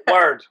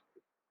 Word.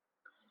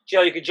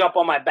 Jill, you can jump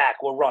on my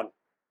back. We'll run.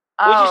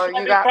 Oh, Who's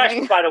your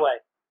celebrity crush, by the way?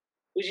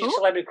 Who's your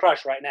celebrity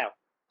crush right now?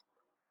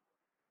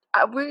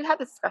 We had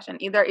this discussion.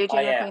 Either AJ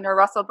McLean or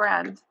Russell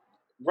Brand.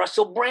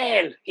 Russell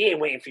Brand. He ain't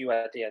waiting for you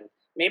at the end.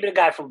 Maybe the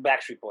guy from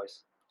Backstreet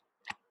Boys.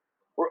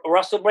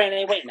 Russell Brand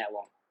ain't waiting that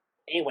long.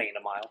 He ain't waiting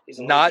a mile. He's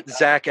not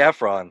Zac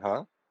Efron,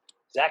 huh?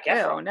 Zac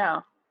Efron.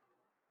 No.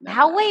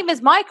 How lame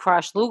is my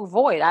crush, Luke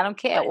Voigt? I don't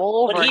care.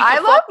 All over. I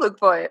love Luke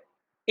Voigt.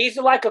 He's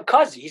like a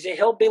cousin. He's a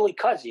hillbilly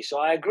cousin, so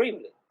I agree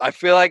with it. I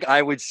feel like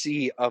I would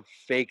see a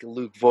fake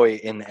Luke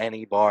Voigt in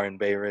any bar in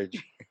Bay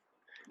Ridge.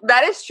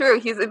 That is true.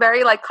 He's a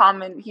very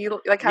common. He has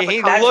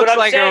he looks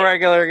like a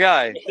regular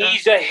guy.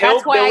 He's a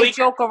hillbilly. That's why I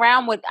joke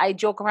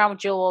around with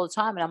Jill all the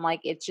time, and I'm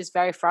like, it's just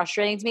very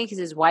frustrating to me because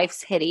his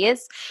wife's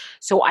hideous.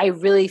 So I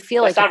really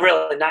feel that's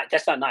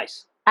that's not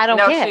nice. I don't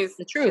care. She's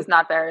the truth. She's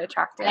not very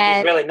attractive.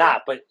 She's really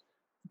not,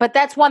 But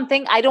that's one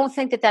thing. I don't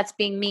think that that's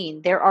being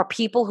mean. There are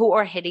people who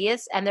are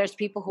hideous, and there's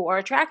people who are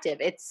attractive.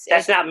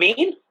 That's not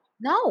mean.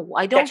 No,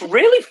 I don't. That's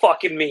really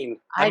fucking mean.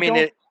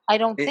 I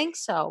don't think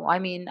so. I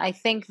mean, I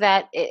think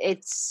that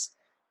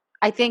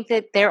I think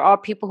that there are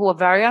people who are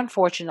very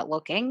unfortunate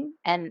looking,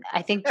 and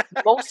I think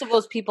most of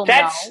those people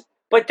know.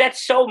 But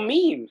that's so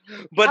mean.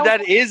 But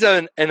that is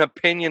an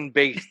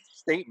opinion-based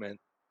statement.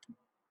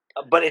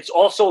 But it's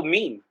also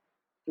mean.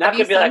 Not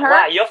to be like, her?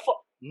 wow, you're.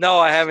 No,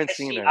 I haven't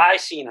seen her.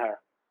 I've seen her.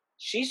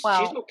 She's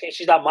okay.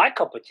 She's not my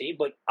cup of tea,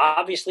 but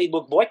obviously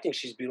Luke Voigt thinks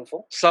she's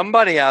beautiful.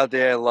 Somebody out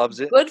there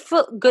loves it. Good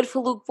for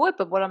Luke Voigt,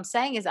 but what I'm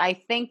saying is I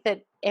think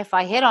that if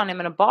I hit on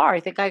him in a bar, I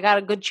think I got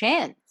a good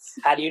chance.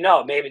 How do you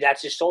know? Maybe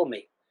that's his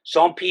soulmate.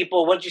 Some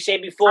people, what did you say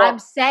before? I'm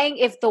saying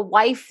if the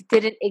wife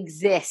didn't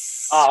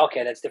exist. Oh,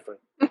 okay, that's different.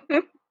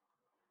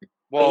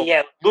 Well,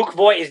 yeah, Luke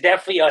Voigt is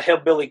definitely a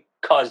hillbilly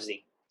cousin.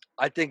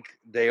 I think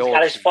He's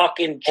got his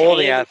fucking all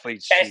the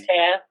athletes chest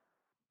hair.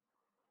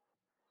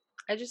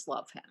 I just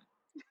love him.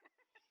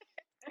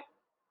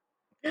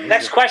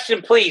 Next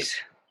question, please.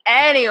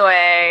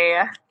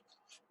 Anyway.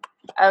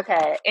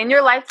 Okay. In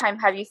your lifetime,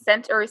 have you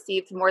sent or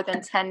received more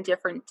than 10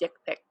 different dick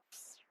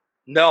pics?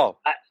 No.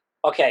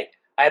 Okay.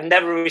 I've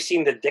never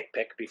received a dick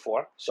pic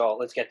before, so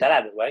let's get that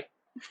out of the way.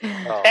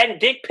 Oh. 10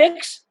 dick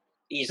pics?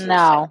 Easily.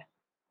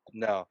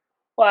 No.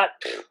 What?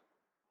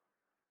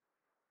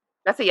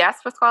 That's a yes,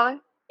 Pasquale?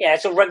 Yeah,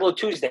 it's a regular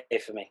Tuesday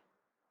for me.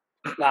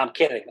 No, I'm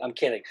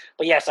kidding.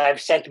 But yes, I've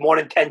sent more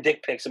than 10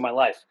 dick pics in my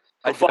life.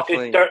 I'm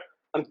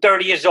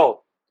 30 years old.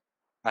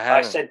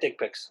 I sent dick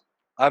pics.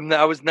 I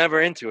was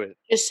never into it.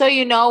 Just so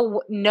you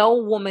know, no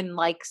woman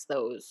likes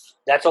those.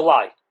 That's a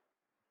lie.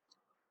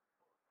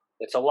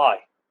 It's a lie.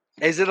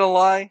 Is it a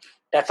lie?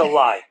 That's a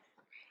lie.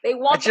 They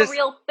want the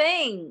real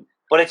thing.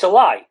 But it's a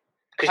lie.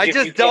 I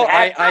just don't.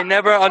 I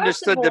never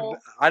understood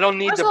I don't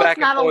need the back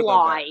and forth. It's not a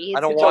lie. I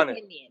don't want it.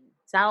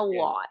 It's not a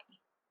lie.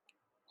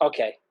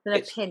 Okay.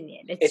 It's an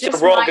opinion. It's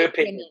just a wrong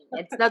opinion.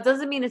 That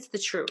doesn't mean it's the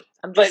truth.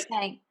 I'm just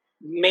saying.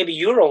 Maybe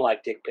you don't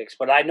like dick pics,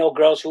 but I know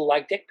girls who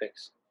like dick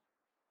pics.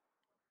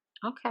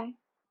 Okay.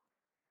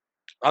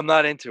 I'm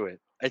not into it.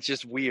 It's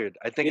just weird.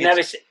 I think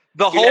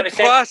the whole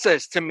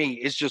process to me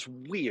is just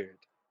weird.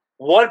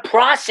 What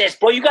process,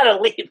 bro? You gotta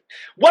leave.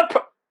 What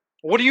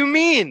do you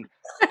mean?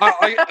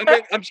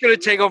 I'm just gonna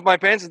take off my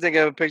pants and take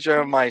a picture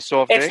of my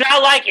soft dick.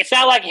 It's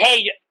not like,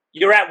 hey,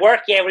 you're at work.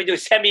 Yeah, what do you do?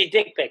 Send me a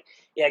dick pic.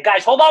 Yeah,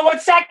 guys, hold on 1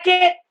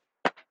 second.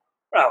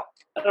 Bro,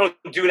 I don't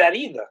do that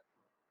either.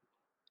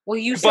 Well,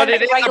 you said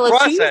it's regular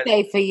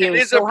Tuesday for you.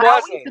 It is so a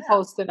process. How are we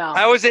supposed to know?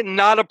 How is it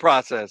not a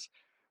process?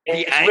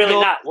 It's really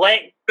not.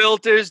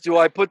 Filters. Do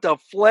I put the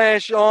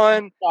flash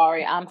on?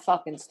 Sorry, I'm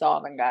fucking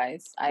starving,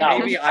 guys.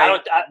 Maybe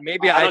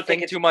I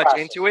think too much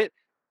into it.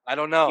 I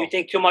don't know. You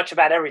think too much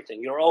about everything.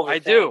 You're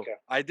overthinker.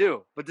 I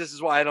do. But this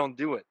is why I don't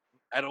do it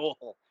at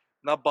all.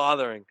 Not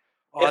bothering.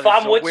 Oh, if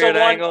I'm with weird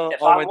someone, angle.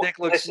 My dick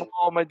looks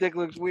small. My dick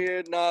looks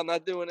weird. No, I'm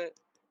not doing it.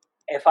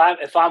 If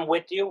I'm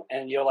with you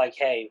and you're like,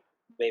 hey,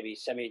 baby,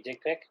 send me a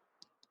dick pic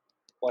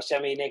or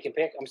send me a naked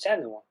pic, I'm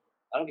sending one.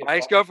 I don't give My a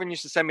fuck. ex-girlfriend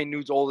used to send me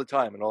nudes all the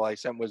time, and all I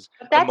sent was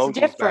But that's emojis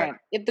different.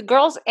 back. If the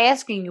girl's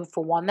asking you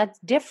for one, that's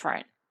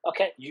different.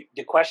 Okay,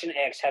 the question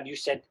asks, have you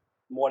sent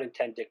more than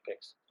 10 dick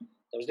pics?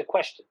 That was the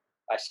question.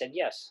 I said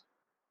yes.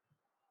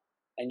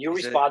 And you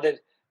responded,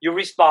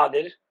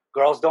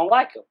 girls don't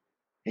like him.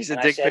 He's a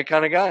And I dick said, pic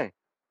kind of guy.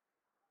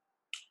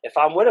 If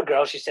I'm with a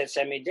girl, she said,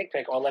 send me a dick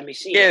pic or let me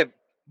see it.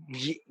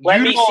 Yeah,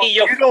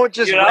 you don't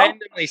just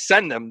randomly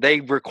send them.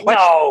 They request.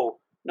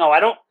 No,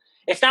 I don't.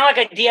 It's not like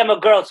I DM a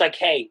girl. It's like,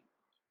 hey,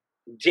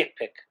 dick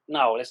pic.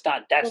 No, that's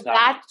not. That's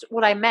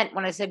what I meant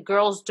when I said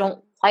girls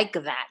don't like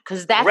that,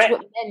 because that's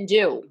what men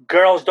do.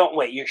 Girls don't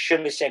wait. You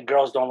shouldn't have said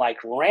girls don't like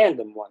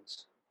random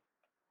ones.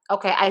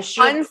 Okay, I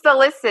should.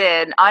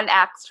 Unsolicited,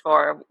 unasked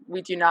for.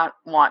 We do not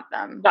want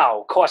them.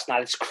 No, of course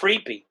not. It's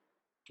creepy.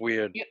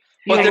 Weird.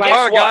 But there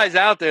are guys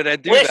out there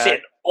that do that.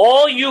 Listen,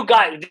 all you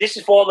guys, this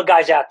is for all the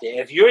guys out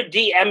there. If you're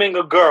DMing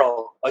a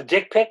girl a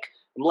dick pic,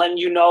 I'm letting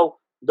you know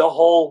the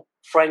whole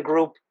friend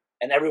group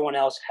and everyone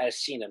else has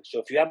seen them. So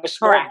if you have a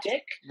small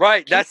dick,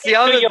 right, that's the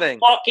other thing.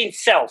 Fucking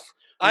self.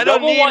 I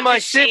don't need my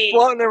shit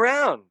floating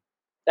around.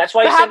 That's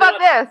why. But how about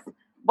this?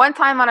 One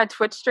time on a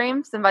Twitch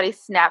stream, somebody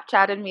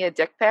Snapchatted me a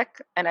dick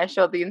pic, and I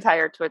showed the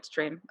entire Twitch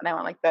stream, and I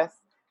went like this,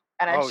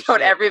 and I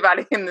showed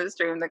everybody in the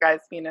stream the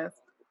guy's penis.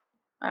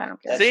 I don't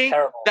care. See,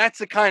 that's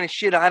the kind of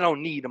shit I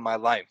don't need in my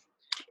life.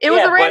 It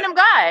was a random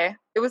guy.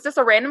 It was just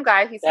a random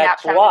guy. He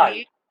Snapchatted me,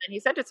 and he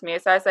sent it to me.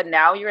 So I said,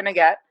 "Now you're gonna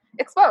get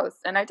exposed,"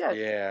 and I did.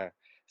 Yeah.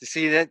 To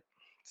see that.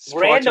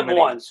 Random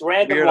ones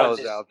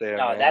out there.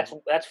 No, man.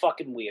 that's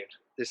fucking weird.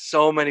 There's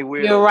so many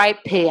weirdos. You're right,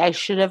 P. I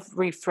should have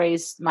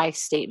rephrased my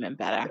statement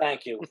better.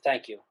 Thank you.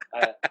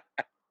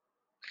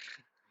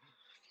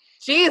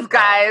 Jeez,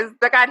 guys,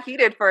 that got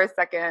heated for a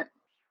second.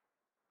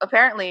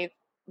 Apparently,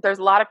 there's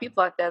a lot of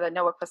people out there that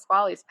know what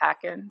Pasquale's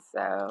packing.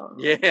 So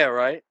yeah,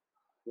 right.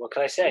 What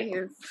can I say?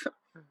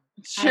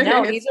 I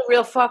know he's a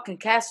real fucking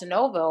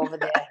Casanova over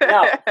there.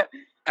 No,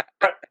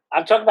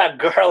 I'm talking about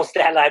girls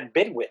that I've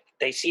been with.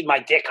 They see my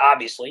dick,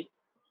 obviously,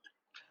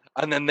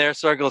 and then their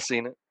circle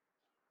seen it.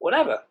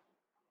 Whatever.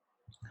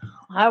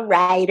 All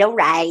right.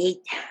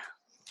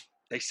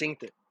 They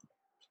synced it.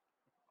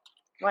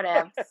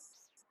 Whatever.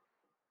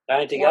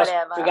 Anything else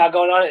we got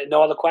going on?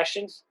 No other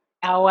questions?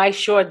 Oh, I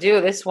sure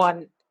do. This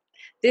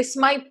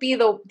might be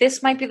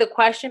the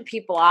question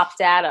people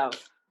opt out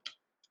of.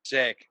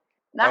 Sick.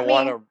 Not me.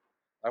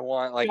 I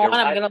want like. I'm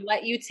gonna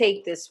let you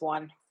take this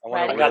one.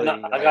 I got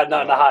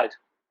nothing to hide.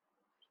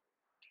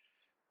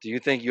 Do you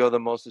think you're the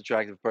most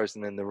attractive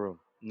person in the room?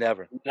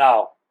 Never.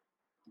 No.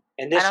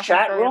 In this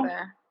chat room?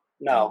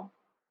 No.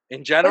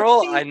 In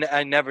general,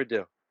 I never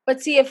do.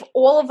 But see, if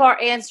all of our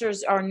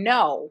answers are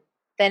no,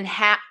 then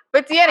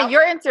But Deanna,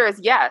 your answer is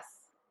yes.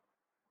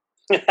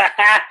 But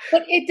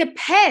it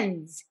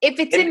depends. If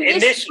it's in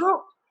this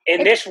room.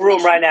 In this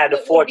room right now, the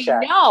Ford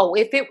chat. No,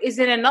 if it is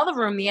in another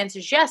room, the answer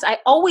is yes. I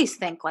always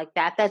think like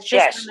that. That's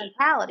just my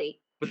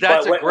mentality. But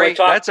that's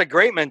a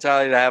great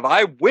mentality to have.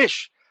 I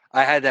wish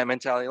I had that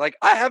mentality. Like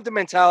I have the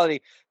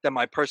mentality that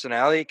my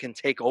personality can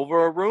take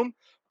over a room,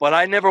 but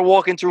I never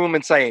walk into a room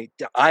and say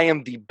I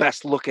am the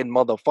best looking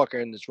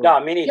motherfucker in this room. No,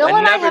 me neither. Jill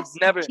and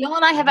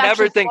I have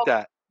never think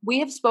that. We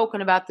have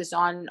spoken about this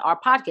on our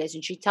podcast,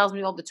 and she tells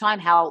me all the time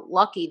how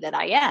lucky that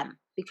I am.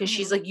 Because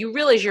she's like, you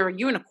realize you're a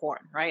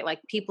unicorn, right?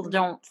 Like people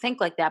don't think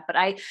like that. But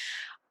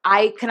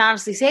I can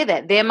honestly say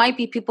that there might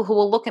be people who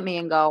will look at me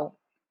and go,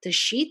 does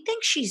she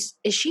think is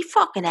she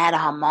fucking out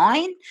of her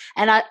mind?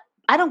 And I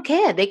don't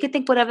care. They could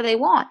think whatever they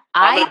want.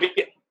 I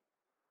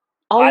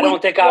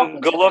don't think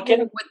I'm good looking.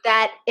 With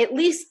that, at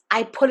least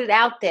I put it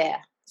out there.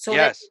 So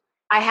yes. That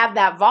I have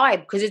that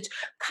vibe because it's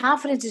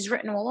confidence is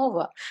written all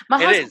over. My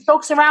husband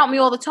jokes around me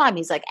all the time.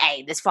 He's like,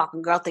 "Hey, this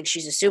fucking girl thinks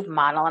she's a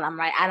supermodel," and I'm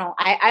like,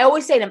 I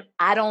always say to him,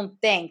 "I don't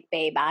think,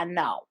 babe. I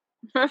know."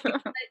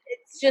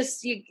 It's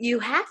just you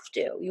have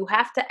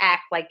to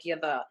act like you're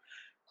the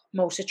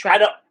most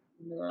attractive.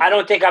 I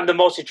don't think I'm the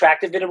most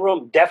attractive in the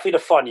room. Definitely the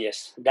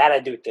funniest. That I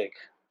do think.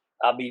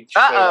 I'll be.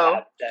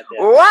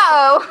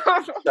 Whoa.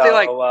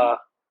 So,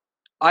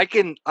 I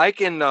can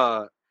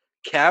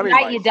carry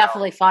tonight myself. You're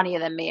definitely funnier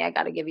than me. I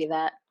got to give you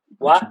that.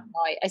 What?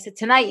 I said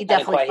tonight you're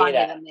definitely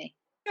funnier than me.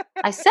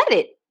 I said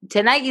it.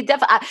 Tonight you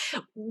definitely.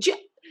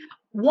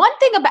 One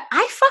thing about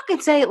I fucking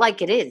say it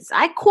like it is.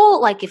 I call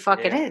it like it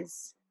fucking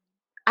is.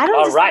 I don't.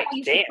 All right.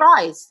 Damn.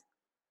 Surprised.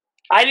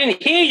 I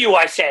didn't hear you.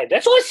 I said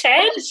that's what I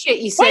said. What shit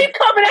you said? What are you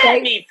coming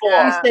at me for?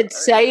 You said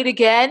say it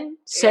again.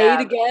 Say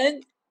it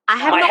again. I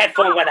have my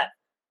headphone went out.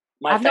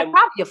 I have no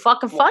problem. You're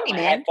fucking funny,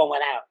 man. My headphone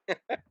went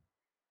out.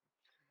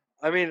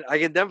 I mean, I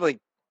can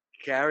definitely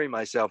carry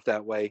myself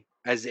that way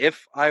as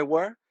if I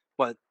were,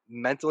 but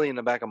mentally in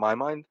the back of my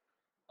mind,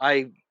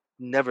 I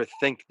never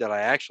think that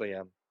I actually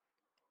am.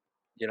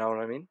 You know what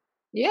I mean?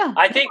 Yeah.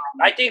 I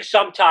think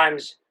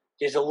sometimes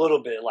there's a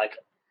little bit like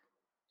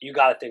you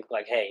got to think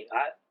like, hey,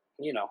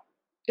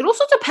 It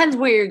also depends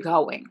where you're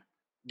going.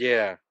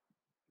 Yeah,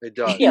 it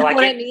does. You know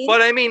what I mean?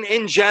 But I mean,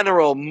 in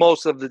general,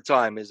 most of the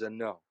time is a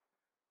no.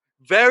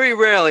 Very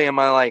rarely am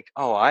I like,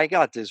 oh, I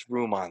got this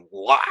room on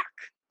lock.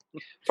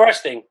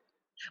 First thing,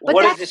 But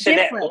what is that's the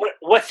scenario? different.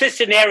 What's the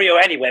scenario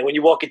anyway? When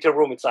you walk into a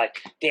room, it's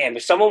like, damn,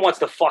 if someone wants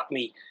to fuck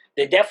me,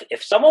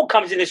 if someone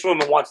comes in this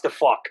room and wants to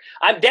fuck,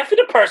 I'm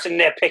definitely the person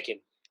they're picking.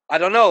 I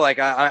don't know. Like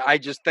I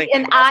just think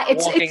And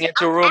walking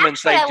into a room and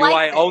say, actually, "Do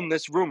I like I own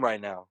this room right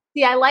now?"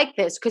 See, I like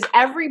this because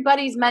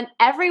everybody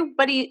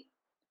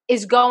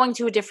is going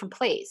to a different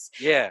place.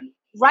 Yeah.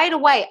 Right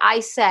away, I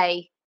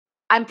say,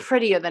 I'm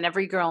prettier than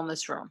every girl in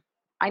this room.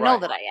 I know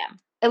Right. that I am.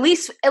 At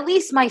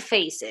least my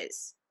face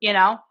is, you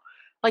know?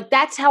 Like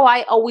that's how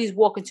I always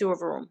walk into a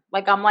room.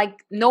 Like I'm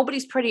like,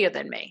 nobody's prettier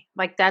than me.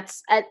 Like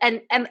that's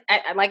and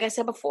like I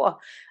said before,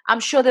 I'm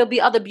sure there'll be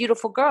other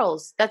beautiful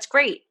girls. That's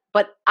great.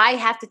 But I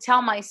have to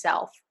tell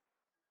myself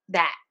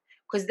that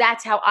because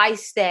that's how I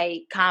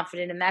stay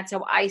confident and that's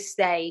how I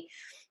stay,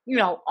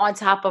 on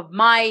top of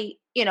my,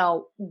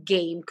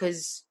 game.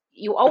 Because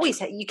you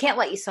always you can't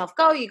let yourself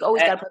go. You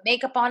always got to put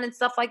makeup on and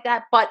stuff like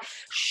that. But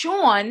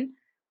Sean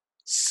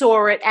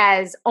saw it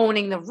as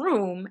owning the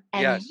room,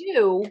 and Yes.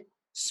 you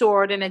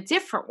saw it in a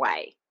different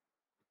way.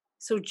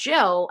 So,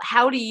 Jill,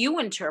 how do you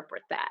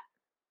interpret that?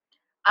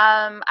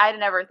 I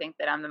never think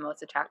that I'm the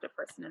most attractive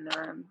person in the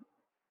room.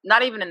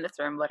 Not even in this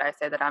room would I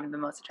say that I'm the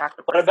most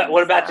attractive person.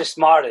 What about the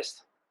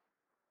smartest?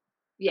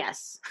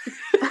 Yes.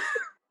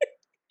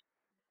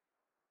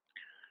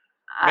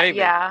 Maybe.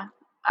 Yeah,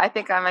 I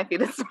think I might be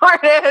the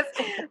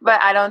smartest, but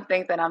I don't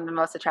think that I'm the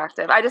most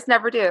attractive. I just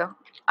never do.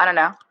 I don't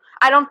know.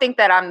 I don't think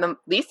that I'm the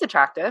least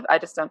attractive. I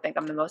just don't think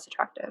I'm the most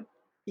attractive.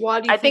 Why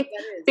do you think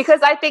that is?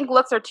 Because I think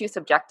looks are too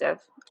subjective.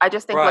 I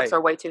just think looks Right.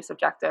 are way too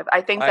subjective.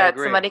 I think I that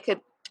agree.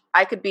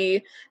 I could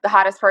be the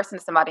hottest person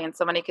to somebody and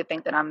somebody could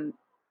think that I'm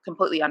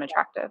completely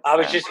unattractive. I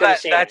was So. just going to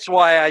say That's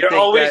why I you're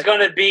think always that,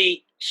 going to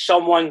be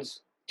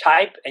someone's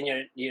type, and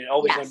you're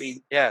always going to Yes.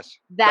 be. yes.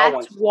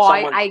 That's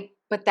why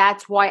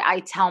that's why I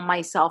tell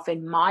myself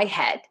in my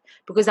head,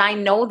 because I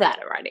know that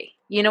already.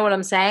 You know what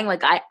I'm saying?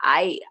 Like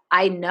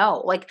I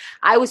know. Like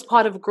I was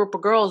part of a group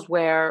of girls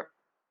where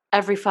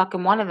every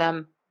fucking one of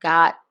them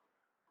got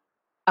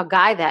a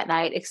guy that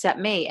night except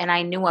me, and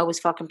I knew I was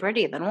fucking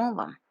prettier than all of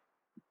them.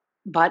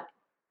 But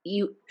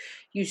you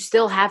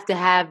still have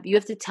to you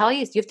have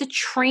to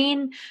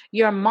train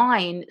your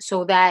mind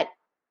so that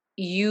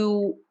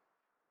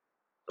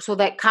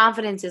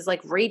confidence is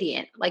like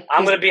radiant. Like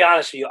I'm going to be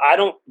honest with you. I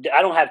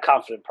don't have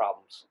confidence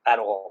problems at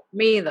all.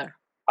 me either.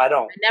 I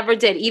don't. I never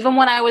did. Even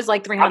when I was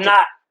like 300.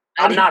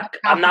 I'm not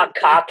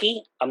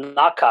cocky. I'm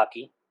not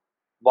cocky,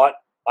 but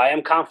I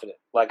am confident.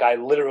 Like I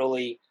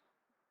literally.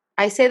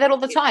 I say that all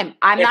the time.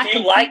 I'm If not you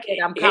conceited, like,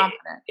 I'm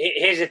confident.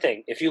 Here's the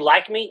thing: if you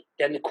like me,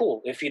 then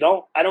cool. If you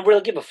don't, I don't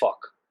really give a fuck.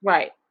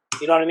 Right.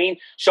 You know what I mean?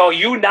 So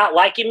you not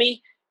liking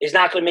me is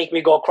not going to make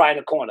me go cry in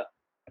the corner.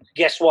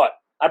 Guess what?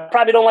 I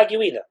probably don't like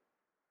you either.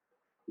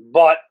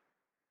 But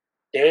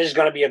there is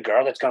going to be a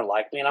girl that's going to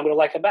like me, and I'm going to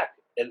like her back.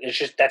 It's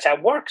just that's how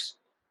it works.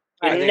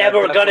 I You're think never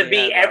I've going to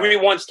definitely be had,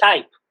 everyone's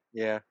type.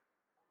 Yeah.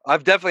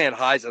 I've definitely had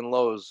highs and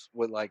lows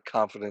with like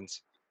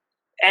confidence.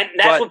 And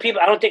that's what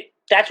people. I don't think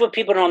that's what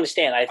people don't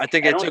understand. I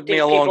think it took me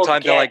a long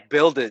time to like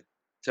build it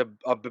to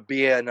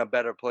be in a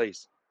better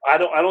place. I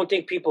don't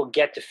think people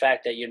get the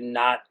fact that you're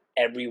not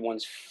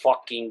everyone's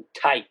fucking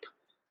type.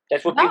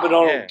 That's what people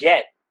don't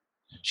get.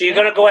 So you're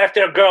gonna go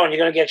after a girl and you're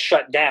gonna get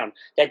shut down.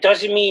 That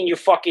doesn't mean you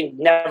fucking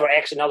never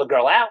X another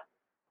girl out.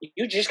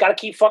 You just gotta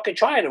keep fucking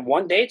trying, and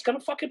one day it's gonna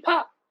fucking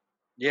pop.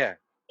 Yeah.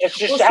 It's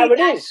just how it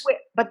is.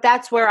 But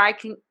that's where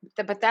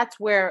that's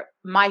where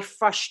my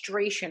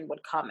frustration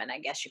would come in, I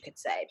guess you could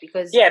say.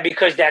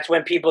 Because that's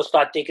when people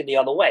start thinking the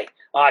other way.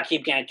 Oh, I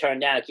keep getting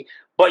turned down.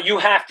 But you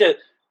have to,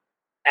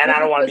 and I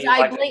don't want to be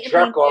like a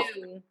jerk off.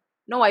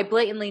 No, I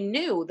blatantly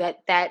knew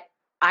that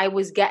I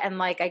was getting,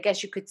 like, I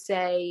guess you could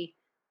say,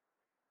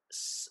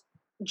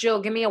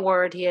 Jill, give me a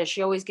word here.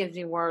 She always gives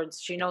me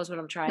words. She knows what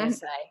I'm trying to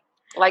say.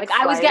 Like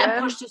I was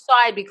getting pushed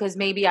aside because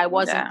maybe I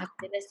wasn't the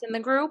fittest in the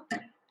group.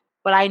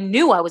 But I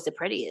knew I was the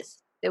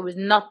prettiest. There was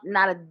not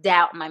a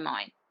doubt in my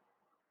mind.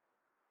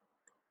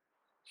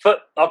 For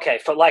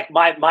like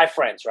my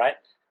friends, right?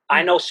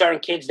 I know certain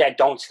kids that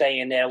don't stay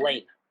in their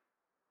lane,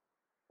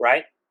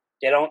 right?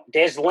 They don't.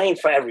 There's lane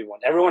for everyone.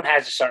 Everyone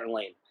has a certain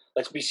lane.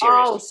 Let's be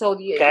serious. Oh, so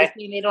you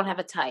mean they don't have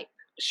a type?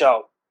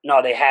 So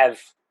no, they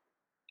have.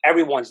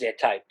 Everyone's their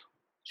type.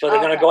 So they're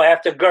going to go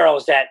after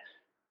girls that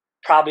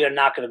probably are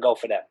not going to go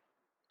for them.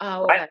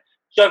 Oh, right? Okay.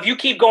 So if you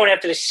keep going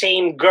after the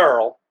same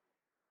girl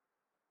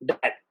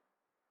that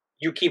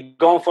you keep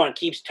going for and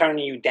keeps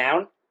turning you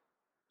down,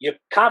 your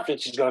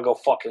confidence is going to go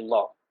fucking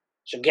low.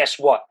 So guess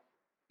what?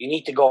 You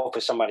need to go for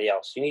somebody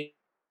else. You need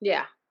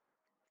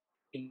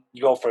to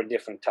go for a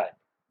different type.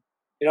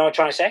 You know what I'm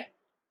trying to say?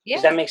 Yeah.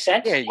 Does that make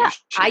sense? Yeah.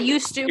 I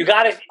used to. You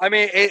gotta. I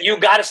mean, you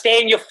gotta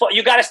stay in your.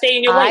 You gotta stay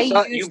in your lane.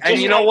 And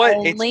you know what?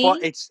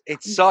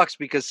 It sucks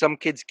because some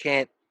kids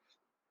can't.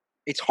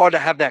 It's hard to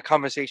have that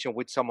conversation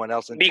with someone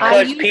else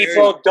because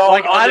people don't.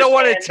 Like, I don't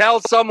want to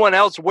tell someone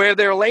else where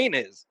their lane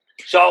is.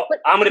 So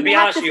I'm going to be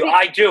honest with you.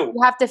 I do.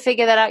 You have to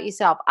figure that out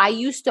yourself. I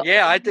used to.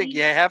 Yeah, I think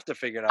you have to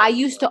figure it out. I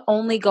used to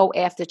only go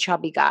after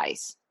chubby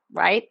guys,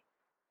 right?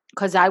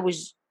 Because I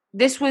was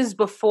This was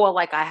before,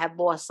 like, I had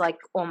lost, like,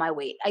 all my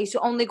weight. I used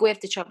to only go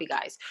after chubby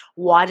guys.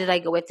 Why did I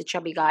go after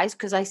chubby guys?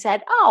 Because I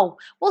said, oh,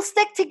 we'll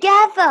stick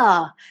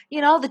together.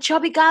 You know, the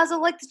chubby guys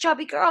will like the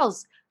chubby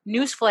girls.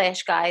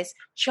 Newsflash, guys.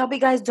 Chubby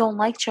guys don't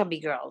like chubby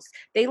girls.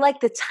 They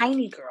like the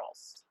tiny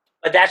girls.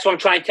 But that's what I'm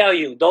trying to tell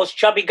you. Those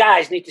chubby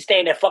guys need to stay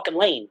in their fucking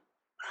lane.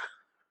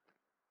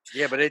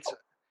 Yeah, but it's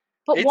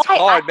why?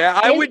 hard, man.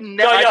 I would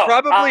I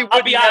probably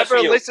would never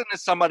listen to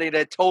somebody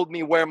that told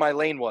me where my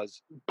lane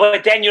was.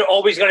 But then you're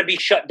always going to be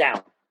shut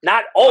down.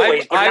 Not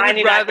always, but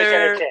 99% of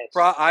the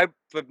times.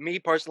 For me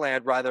personally,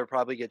 I'd rather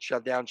probably get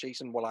shut down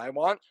chasing what I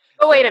want.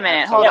 Oh, wait a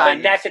minute. Hold on.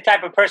 But that's the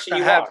type of person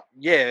you are.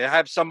 Yeah,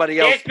 have somebody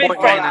else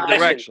point me in the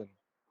direction.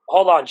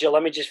 Hold on, Jill.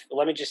 Let me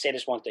just say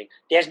this one thing.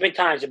 There's been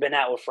times I've been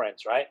out with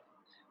friends, right?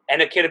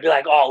 And the kid would be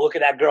like, oh, look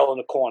at that girl in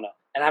the corner.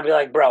 And I'd be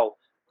like, bro,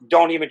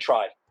 don't even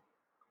try.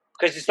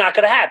 Because it's not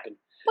going to happen.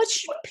 But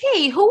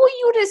P, who are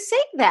you to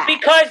say that?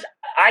 Because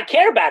I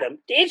care about him.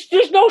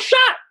 There's no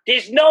shot.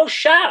 There's no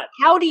shot.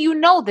 How do you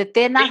know that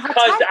they're not?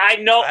 Because I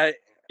know.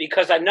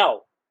 Because I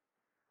know.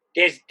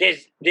 There's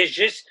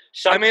just.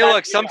 I mean,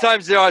 look.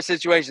 Sometimes there are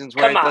situations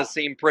where it does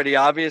seem pretty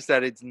obvious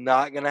that it's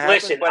not going to happen.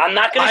 Listen, I'm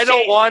not going to. I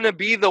don't want to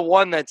be the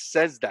one that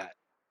says that.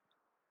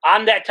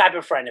 I'm that type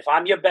of friend. If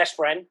I'm your best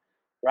friend,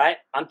 right?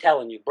 I'm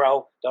telling you,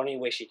 bro, don't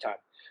even waste your time.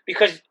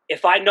 Because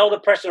if I know the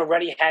person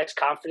already has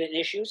confidence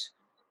issues,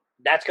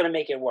 that's going to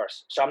make it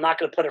worse. So I'm not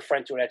going to put a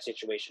friend through that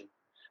situation.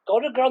 Go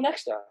to the girl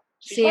next to her.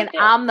 See, and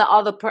I'm the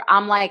other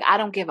I'm like, I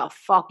don't give a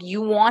fuck.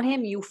 You want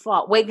him, you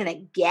fuck. We're going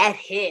to get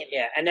him.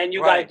 Yeah, and then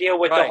you got to deal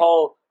with the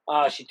whole,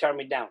 she turned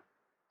me down.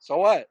 So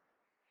what?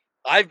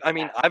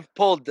 I've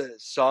pulled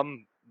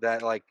some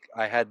that, like,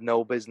 I had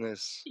no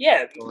business.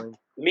 Yeah,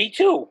 me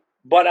too.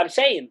 But I'm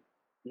saying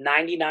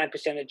 99%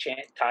 of the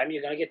time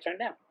you're going to get turned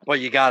down. But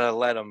you got to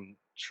let them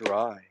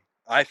try.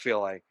 I feel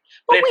like.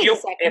 But if you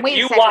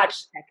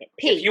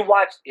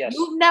watch, yes.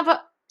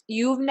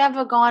 You've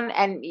never gone,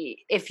 and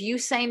if you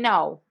say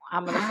no,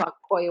 I'm going to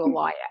call you a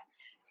liar.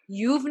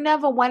 You've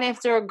never went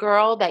after a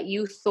girl that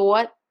you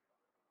thought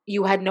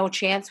you had no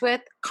chance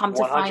with, come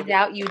to find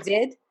out you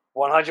did?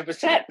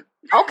 100%.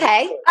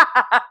 Okay.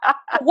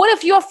 What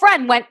if your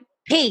friend went,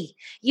 P,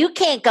 you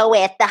can't go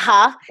after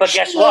her. But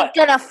guess what? She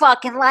ain't gonna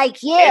fucking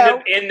like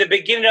you. In the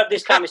beginning of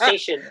this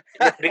conversation,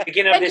 you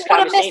would have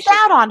missed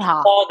out on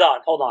her.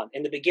 Hold on.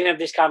 In the beginning of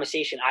this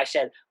conversation, I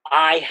said,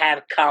 I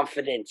have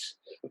confidence.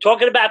 I'm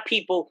talking about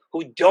people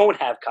who don't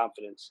have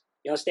confidence.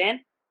 You understand?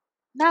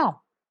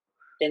 No.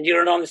 Then you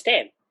don't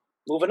understand.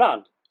 Moving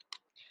on.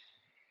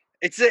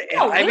 It's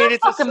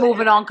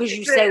moving on because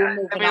you say we're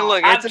moving on.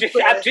 Look,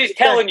 I'm just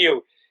telling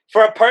you.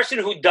 For a person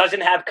who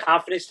doesn't have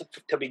confidence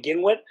to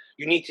begin with,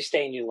 you need to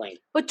stay in your lane.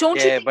 But don't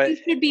you think you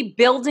should be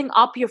building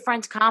up your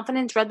friend's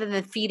confidence rather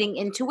than feeding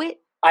into it?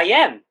 I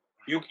am.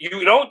 You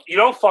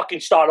don't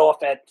fucking start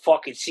off at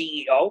fucking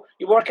CEO.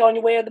 You work on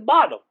your way at the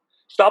bottom.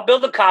 Start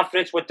building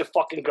confidence with the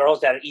fucking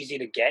girls that are easy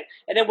to get,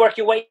 and then work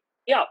your way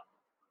up.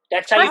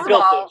 That's how you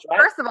build things, right?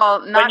 First of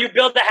all, when you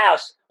build a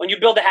house,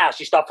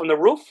 you start from the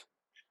roof.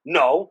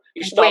 No,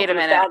 you start from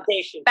the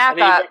foundation.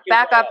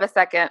 Back up a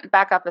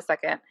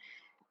second.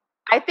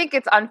 I think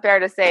it's unfair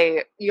to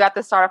say you have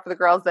to start off with the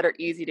girls that are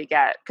easy to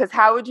get. Because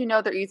how would you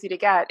know they're easy to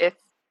get if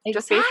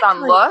just based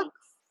on looks?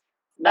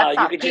 No,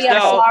 you could just.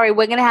 Sorry,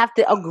 we're gonna have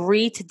to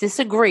agree to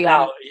disagree.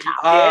 No.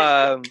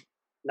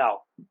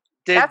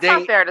 That's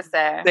not fair to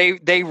say.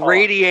 They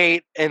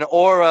radiate an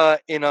aura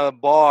in a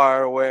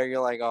bar where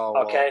you're like, oh,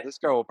 well, this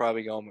girl will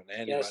probably go home with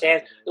anybody. You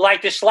understand?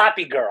 Like the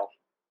sloppy girl,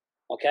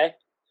 okay?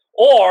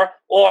 Or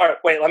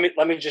wait,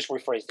 let me just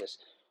rephrase this.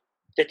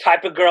 The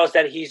type of girls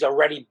that he's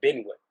already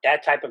been with,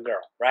 that type of girl,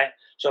 right?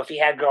 So if he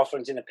had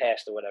girlfriends in the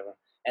past or whatever,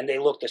 and they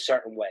looked a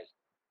certain way,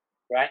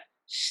 right?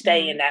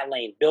 Stay in that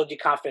lane. Build your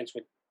confidence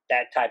with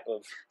that type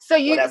of. So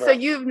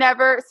you've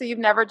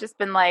never just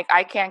been like,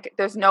 I can't.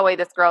 There's no way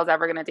this girl's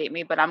ever gonna date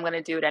me, but I'm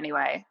gonna do it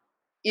anyway.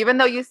 Even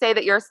though you say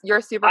that you're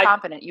super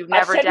confident, you've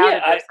never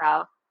doubted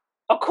yourself.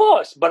 Of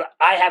course, but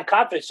I have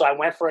confidence, so I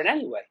went for it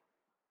anyway.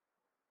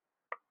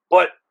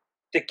 But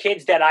the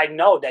kids that I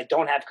know that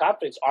don't have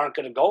confidence aren't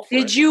going to go for it.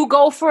 Did you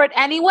go for it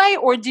anyway,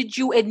 or did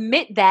you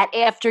admit that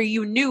after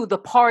you knew the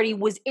party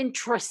was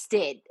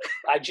interested?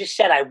 I just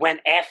said I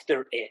went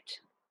after it.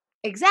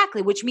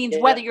 Exactly, which means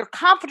whether you're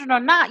confident or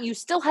not, you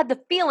still had the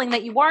feeling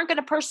that you weren't going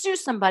to pursue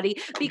somebody.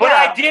 But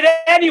I did it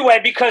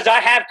anyway because I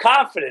have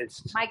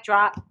confidence. Mic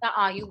drop.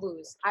 You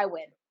lose. I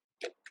win.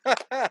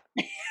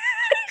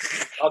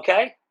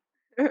 Okay?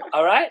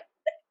 All right?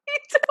 He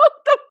took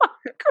the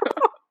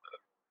microphone.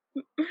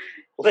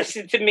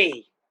 Listen to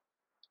me.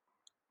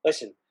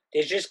 Listen,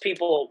 there's just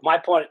people. My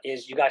point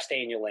is, you got to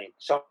stay in your lane.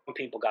 Some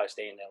people got to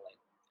stay in their lane.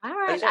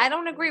 All right, I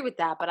don't agree with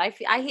that, but I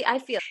feel. I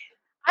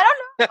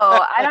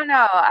don't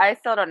know. I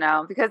still don't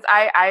know because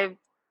I've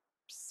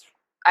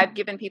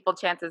given people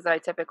chances that I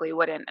typically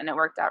wouldn't, and it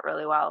worked out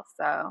really well.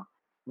 So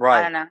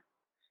I don't know.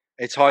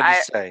 It's hard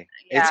to say.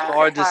 Yeah, it's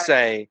hard to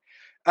say.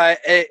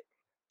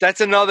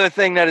 That's another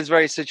thing that is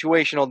very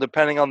situational,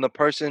 depending on the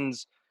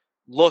person's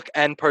look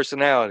and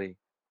personality.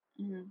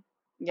 Mm-hmm.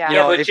 Yeah. You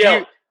know, but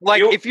Jill,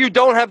 Like, if you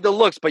don't have the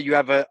looks, but you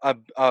have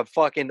a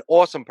fucking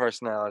awesome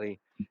personality,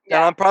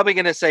 then I'm probably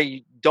going to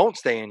say don't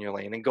stay in your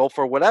lane and go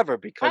for whatever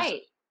because,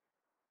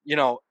 you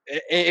know,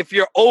 if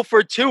you're 0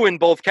 for 2 in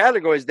both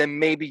categories, then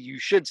maybe you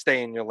should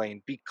stay in your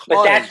lane because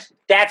but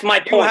that's my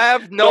point. You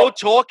have no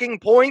talking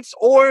points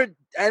or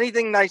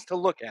anything nice to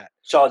look at.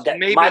 So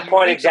maybe my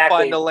point you exactly.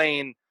 Find the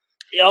lane.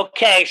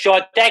 Okay,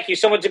 Sean, thank you.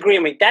 Someone's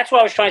agreeing with me. That's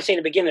what I was trying to say in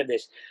the beginning of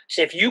this.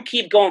 So if you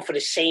keep going for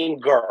the same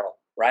girl,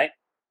 right?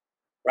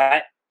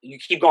 You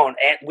keep going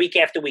week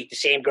after week, the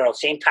same girl,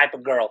 same type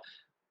of girl,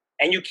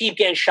 and you keep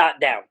getting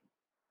shot down.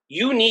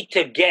 You need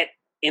to get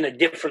in a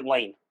different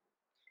lane,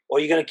 or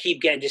you're going to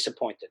keep getting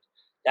disappointed.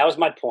 That was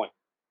my point.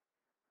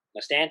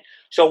 Understand?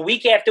 So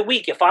week after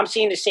week, if I'm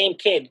seeing the same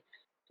kid,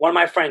 one of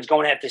my friends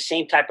going after the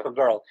same type of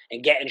girl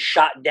and getting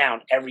shot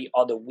down every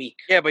other week.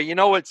 Yeah, but you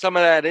know what some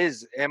of that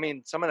is? I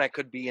mean, some of that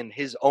could be in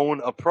his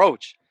own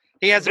approach.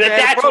 He has a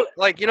bad approach.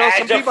 Like, you know,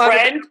 some people have a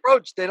bad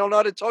approach. They don't know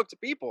how to talk to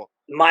people.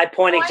 My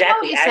point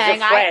exactly. As a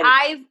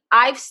friend,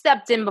 I've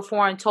stepped in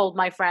before and told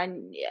my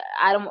friend,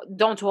 I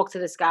don't talk to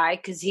this guy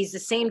because he's the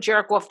same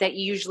jerk off that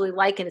you usually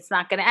like, and it's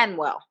not going to end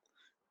well.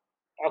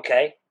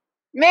 Okay.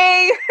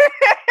 Me.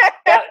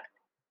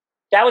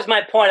 that was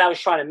my point I was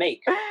trying to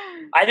make.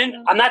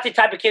 I'm not the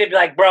type of kid to be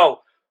like, bro.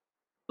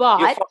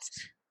 But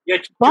you're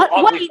too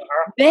ugly for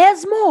her.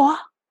 There's more.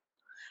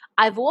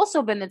 I've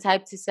also been the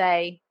type to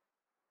say,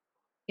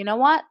 you know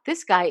what?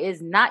 This guy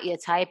is not your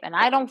type, and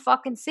I don't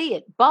fucking see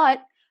it. But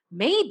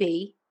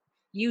maybe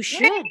you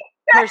should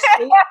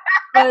pursue,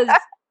 because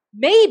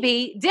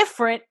maybe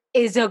different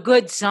is a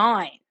good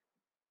sign.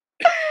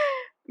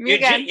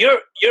 You're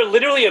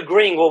literally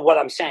agreeing with what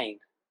I'm saying.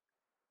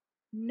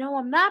 No,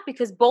 I'm not,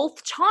 because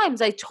both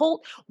times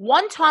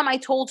one time I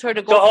told her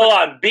to go. So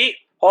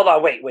hold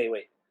on,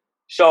 wait.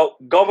 So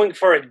going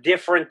for a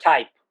different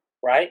type,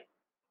 right,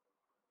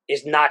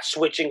 is not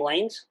switching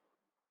lanes?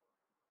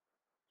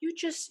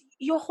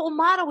 Your whole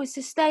motto is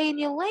to stay in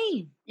your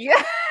lane.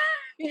 Yeah.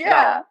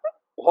 No,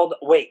 hold on,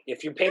 wait.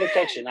 If you paid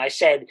attention, I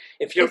said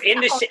if you're in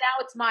the now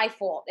it's my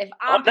fault. If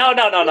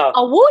no.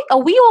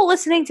 Are we all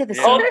listening to the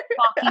same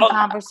fucking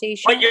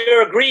conversation? But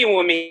you're agreeing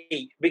with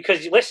me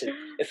because listen,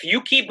 if you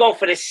keep going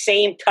for the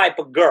same type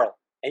of girl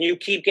and you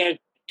keep getting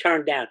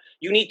turned down,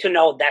 you need to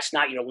know that's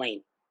not your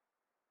lane.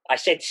 I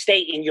said stay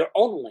in your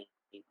own lane.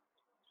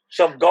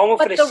 So going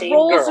for the same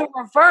girl. But the roles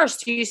are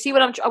reversed. Do you see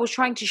what I was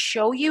trying to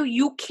show you?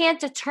 You can't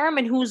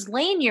determine whose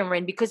lane you're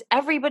in because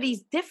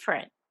everybody's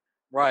different.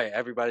 Right.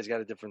 Everybody's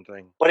got a different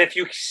thing. But if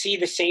you see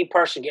the same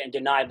person getting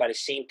denied by the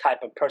same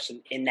type of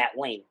person in that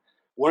lane,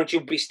 wouldn't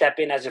you step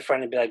in as a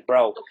friend and be like,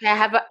 bro? Okay,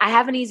 I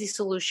have an easy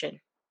solution.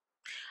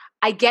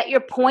 I get your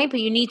point, but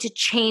you need to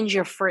change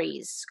your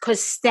phrase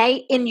because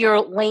stay in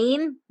your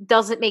lane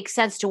doesn't make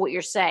sense to what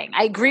you're saying.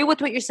 I agree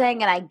with what you're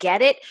saying and I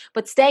get it,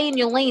 but stay in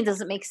your lane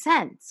doesn't make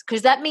sense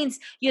because that means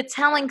you're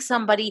telling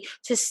somebody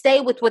to stay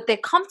with what they're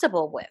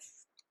comfortable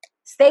with.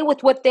 Stay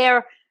with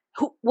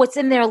what's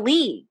in their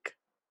league.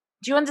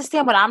 Do you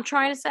understand what I'm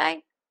trying to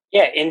say?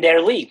 Yeah, in their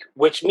league,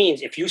 which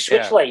means if you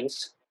switch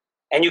lanes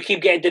and you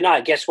keep getting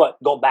denied, guess what?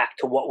 Go back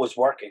to what was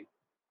working.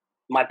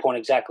 My point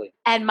exactly.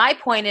 And my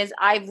point is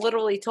I've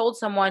literally told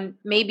someone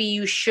maybe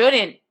you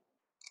shouldn't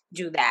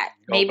do that.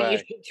 Maybe you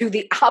should do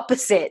the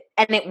opposite.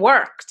 And it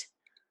worked.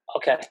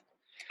 Okay.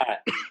 All right.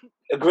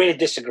 Agree to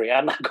disagree.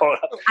 I'm not going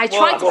I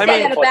tried to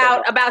say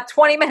that about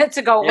 20 minutes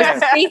ago. It was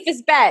the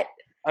safest bet.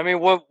 I mean,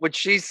 what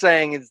she's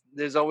saying is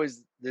there's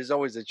always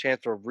a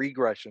chance for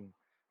regression.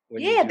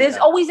 Yeah, there's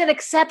always an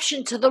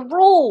exception to the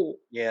rule.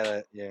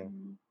 Yeah.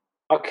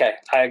 Okay,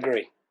 I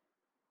agree.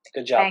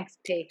 Good job. Thanks,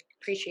 P.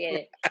 Appreciate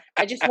it.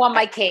 I just won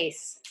my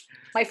case.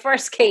 My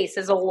first case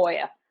as a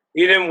lawyer.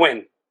 You didn't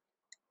win.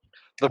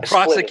 The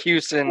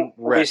prosecution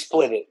we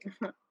split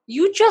it.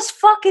 You just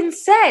fucking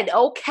said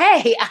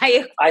okay.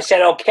 I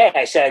said okay.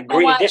 I said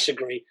agree to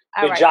disagree.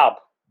 Good job.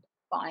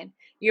 Fine.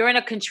 You're in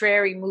a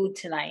contrary mood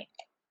tonight.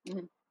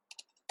 Mm-hmm.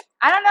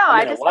 I don't know.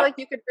 I just feel like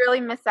you could really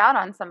miss out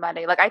on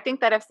somebody. Like I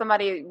think that if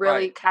somebody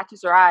really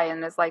catches your eye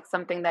and is like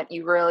something that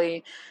you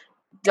really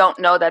don't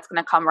know that's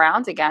going to come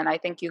around again, I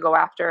think you go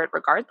after it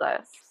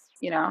regardless.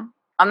 You know,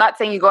 I'm not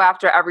saying you go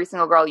after every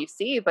single girl you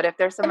see, but if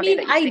there's somebody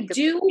that you think is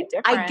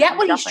different, I get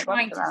what he's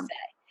trying to say.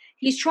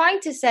 He's trying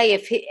to say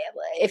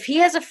if he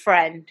has a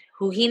friend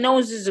who he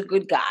knows is a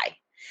good guy,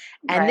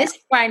 and this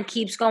friend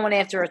keeps going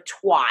after a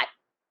twat,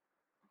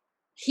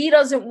 he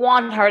doesn't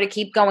want her to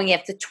keep going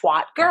after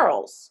twat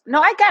girls.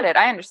 No, I get it.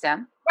 I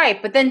understand.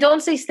 Right, but then don't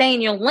say stay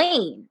in your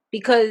lane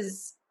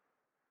because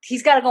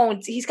he's got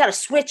to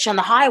switch on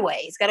the highway.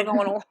 He's got to go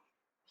in,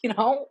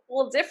 a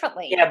little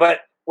differently. Yeah, but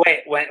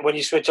wait, when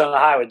you switch on the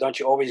highway, don't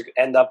you always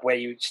end up where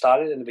you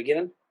started in the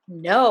beginning?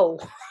 No.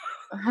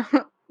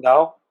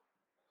 No?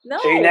 No.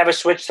 So you never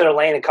switch to the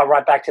lane and come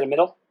right back to the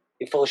middle?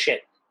 You're full of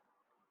shit.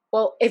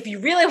 Well, if you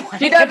really want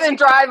She doesn't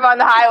drive on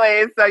the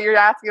highways, so you're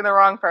asking the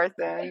wrong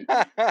person.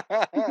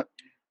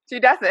 She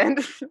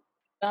doesn't.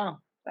 No.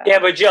 Yeah,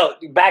 but Jill,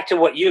 back to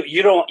what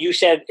you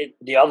said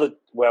the other,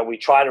 where we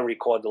try to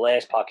record the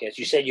last podcast,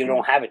 you said you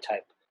don't have a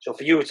type. So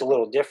for you, it's a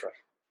little different.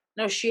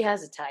 No, she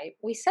has a type.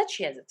 We said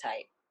she has a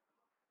type.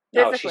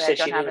 No, she said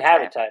she didn't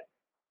have a type.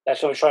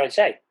 That's what I'm trying to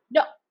say.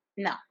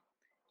 No.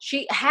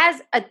 She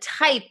has a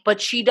type, but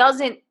she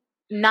doesn't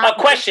not.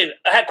 A question.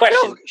 I had a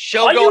question.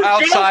 She'll go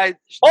outside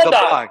the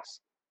box.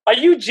 Are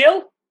you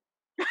Jill?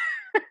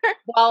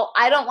 Well,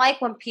 I don't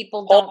like when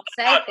people don't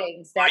say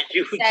things that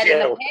you said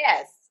Jill? In the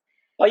past.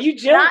 Are you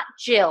Jill? Not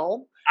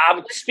Jill.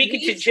 I'm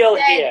speaking to Jill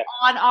here.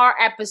 On our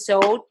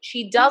episode,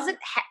 she doesn't.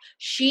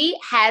 She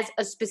has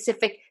a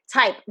specific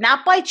type,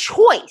 not by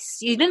choice.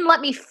 You didn't let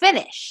me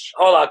finish.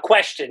 Hold on.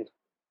 Question.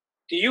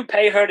 Do you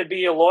pay her to be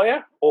your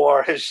lawyer,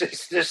 or is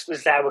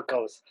that how it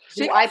goes?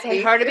 Do I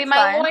pay her to be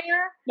my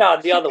lawyer?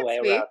 No, the other way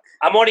around.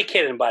 I'm only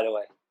kidding, by the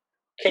way.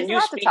 Can you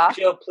speak,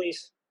 Jill,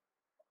 please?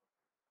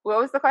 What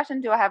was the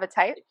question? Do I have a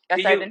type? I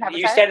didn't have a type.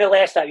 You said it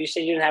last time. You said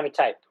you didn't have a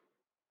type.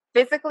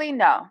 Physically,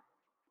 no.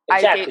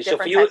 Exactly. I date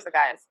different types of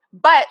guys.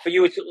 But for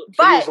you, it's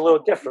a little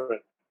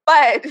different.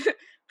 But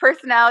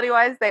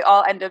personality-wise, they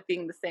all end up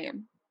being the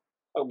same.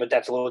 Oh, but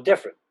that's a little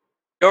different.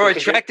 You're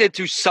attracted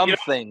to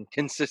something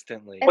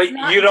consistently. But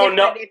you don't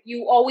know if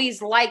you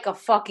always like a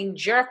fucking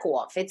jerk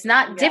off. It's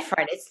not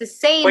different. It's the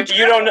same. But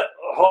you don't know.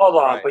 Hold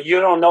on. Right. But you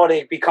don't know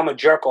they become a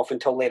jerk off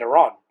until later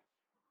on.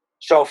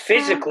 So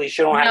physically,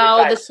 she don't have.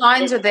 No, the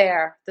signs are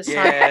there.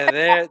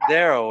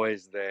 They're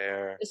always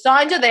there. The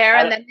signs are there,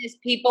 and then there's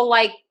people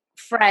like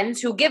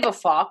friends who give a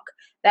fuck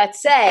that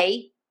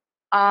say,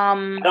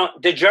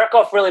 the jerk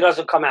off really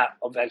doesn't come out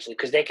eventually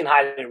because they can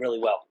hide it really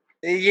well.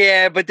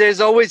 Yeah, but there's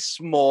always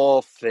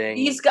small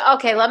things.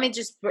 Okay, let me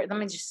just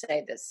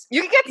say this.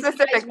 You can get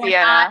specific,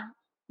 Deanna.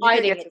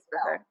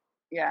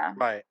 Yeah.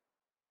 Right.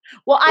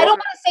 Well, I don't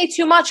want to say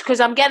too much because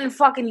I'm getting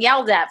fucking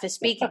yelled at for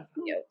speaking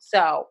to you.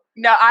 So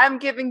no, I'm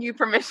giving you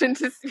permission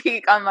to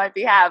speak on my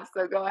behalf.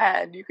 So go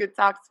ahead. You could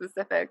talk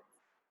specific.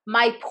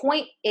 My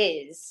point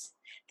is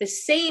the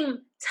same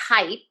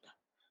type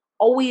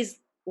always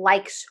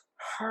likes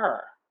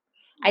her.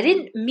 I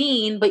didn't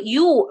mean, but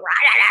you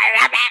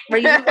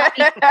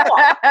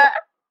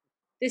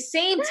the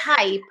same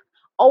type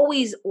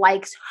always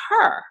likes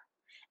her.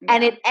 Yeah.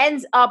 And it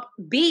ends up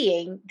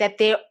being that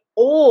they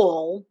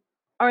all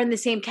are in the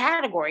same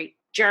category.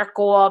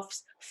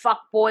 Jerk-offs,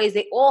 fuckboys,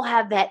 they all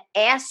have that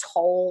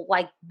asshole,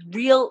 like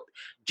real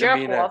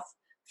jerk-off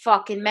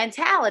fucking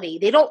mentality.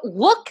 They don't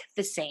look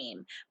the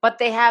same, but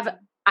they have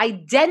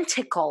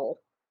identical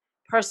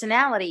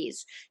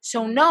personalities.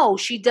 So no,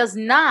 she does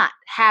not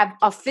have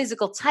a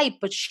physical type,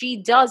 but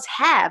she does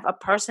have a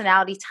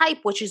personality type,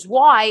 which is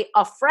why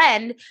a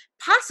friend,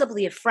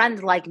 possibly a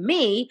friend like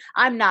me,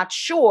 I'm not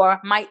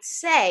sure, might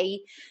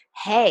say,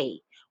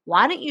 hey,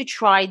 why don't you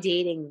try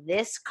dating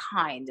this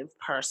kind of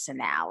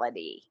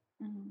personality?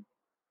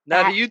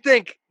 Now, do you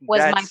think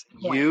that's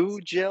you,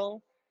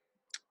 Jill?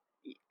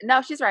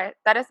 No, she's right.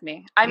 That is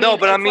me.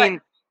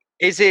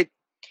 Is it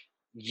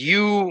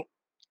you?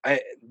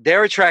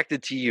 They're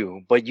attracted to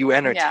you, but you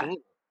entertain.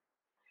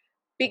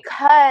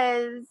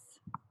 Because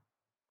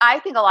I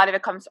think a lot of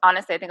it comes,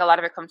 honestly,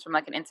 from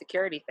like an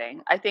insecurity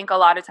thing. I think a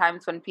lot of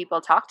times when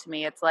people talk to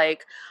me, it's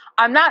like,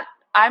 I'm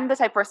the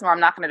type of person where I'm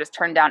not going to just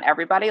turn down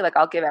everybody. Like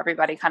I'll give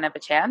everybody kind of a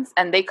chance,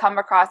 and they come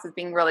across as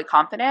being really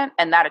confident,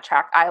 and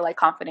I like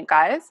confident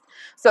guys.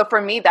 So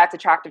for me, that's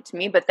attractive to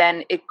me, but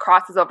then it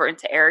crosses over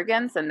into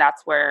arrogance, and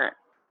that's where.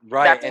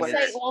 Right. I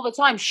say all the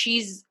time,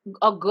 she's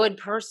a good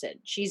person.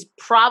 She's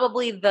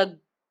probably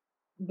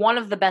one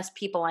of the best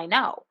people I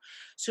know.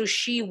 So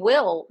she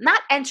will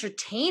not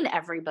entertain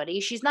everybody.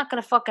 She's not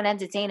going to fucking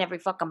entertain every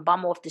fucking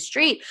bum off the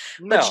street.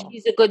 No. But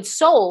she's a good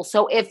soul.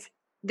 So if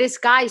this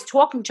guy's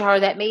talking to her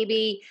that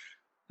maybe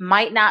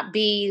might not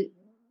be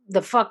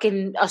the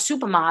fucking a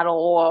supermodel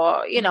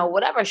or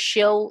whatever,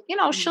 she'll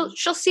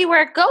see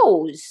where it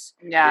goes.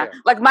 Yeah.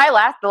 Like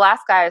the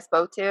last guy I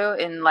spoke to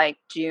in like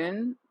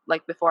June,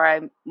 like before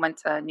I went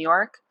to New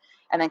York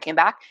and then came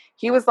back,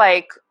 he was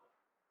like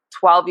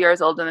 12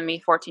 years older than me,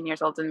 14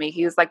 years older than me.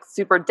 He was like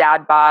super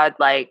dad bod,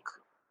 like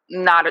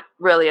not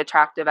really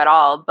attractive at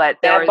all, but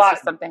there was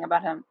just something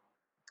about him.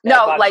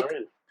 No,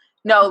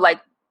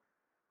 like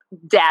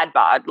dad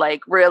bod,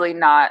 like really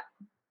not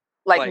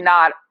like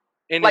not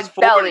like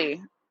belly.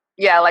 40s?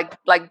 Yeah,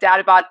 like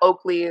dad bod,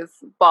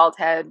 Oakley's, bald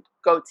head,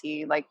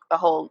 goatee, like the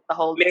whole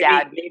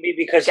dad. Maybe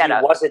because he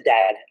was a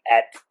dad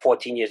at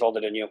 14 years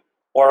older than you.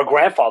 Or a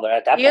grandfather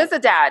at that point. He is a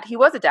dad. He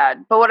was a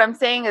dad. But what I'm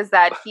saying is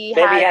that he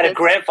had a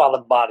grandfather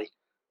body.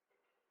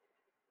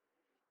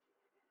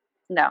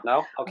 No.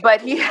 No? Okay. But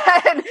he was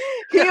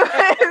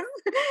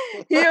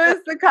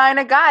the kind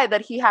of guy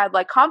that he had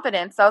like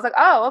confidence. So I was like,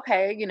 oh,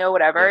 okay,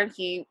 whatever. Yeah. And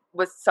he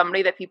was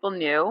somebody that people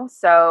knew.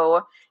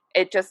 So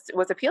it just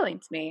was appealing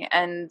to me.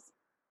 And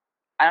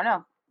I don't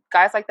know.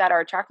 Guys like that are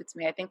attracted to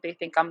me. I think they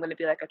think I'm going to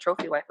be like a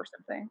trophy wife or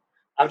something.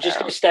 I'm just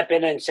going to step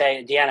in and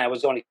say, Deanna, I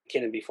was only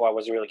kidding before. I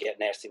wasn't really getting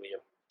nasty with you.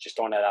 Just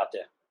throwing that out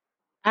there.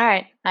 All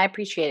right. I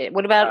appreciate it.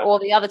 What about all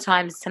the other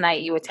times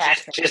tonight you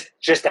attacked me?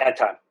 Just that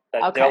time.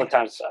 Okay. The other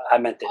times I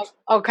meant this.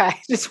 Okay.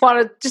 Just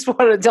wanted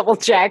to double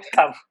check.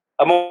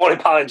 I'm only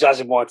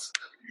apologizing once.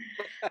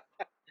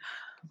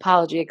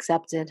 Apology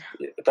accepted.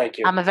 Thank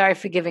you. I'm a very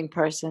forgiving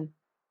person.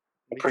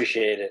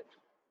 Appreciate it.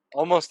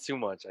 Almost too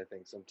much, I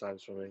think,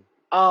 sometimes for me.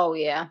 Oh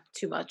yeah,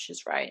 too much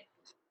is right.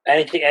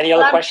 Any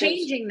other questions?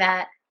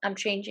 I'm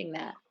changing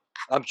that.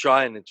 I'm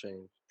trying to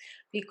change.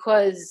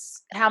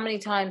 Because how many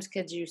times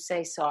could you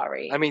say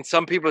sorry? I mean,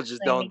 some people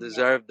just don't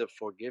deserve the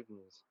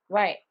forgiveness.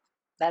 Right.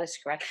 That is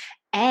correct.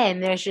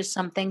 And there's just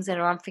some things that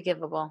are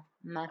unforgivable.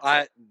 And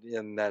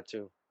that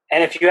too.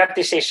 And if you have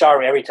to say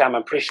sorry every time,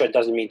 I'm pretty sure it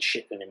doesn't mean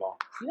shit anymore.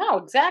 No,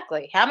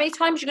 exactly. How many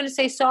times are you going to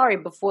say sorry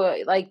before,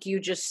 like, you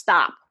just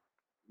stop?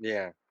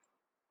 Yeah.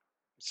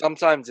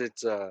 Sometimes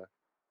it's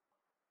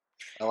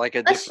like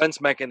a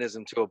defense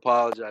mechanism to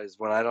apologize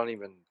when I don't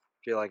even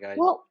feel like I...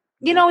 Well,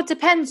 you know, it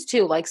depends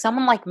too. Like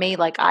someone like me,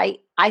 like I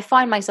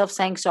find myself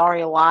saying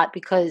sorry a lot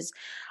because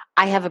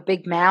I have a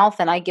big mouth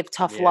and I give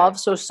tough love.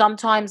 So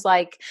sometimes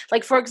like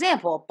for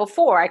example,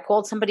 before I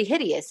called somebody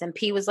hideous and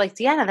P was like,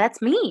 Deanna,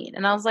 that's mean.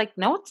 And I was like,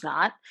 no, it's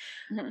not.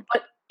 Mm-hmm.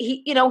 But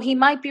he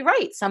might be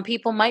right. Some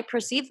people might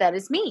perceive that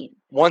as mean.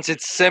 Once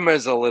it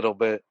simmers a little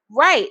bit.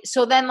 Right.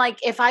 So then like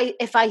if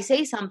I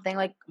say something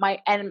like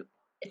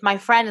if my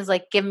friend is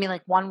like giving me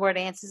like one word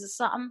answers to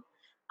something,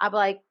 I'll be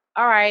like,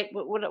 all right,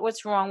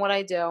 what's wrong? What'd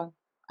I do?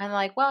 And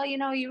like, well,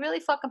 you really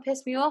fucking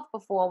pissed me off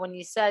before when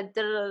you said,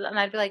 da-da-da. And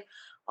I'd be like,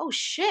 oh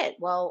shit.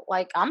 Well,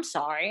 like, I'm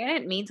sorry. I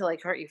didn't mean to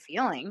like hurt your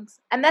feelings.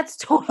 And that's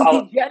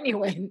totally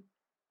genuine.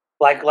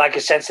 Like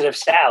a sensitive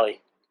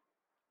Sally.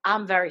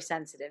 I'm very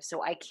sensitive,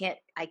 so I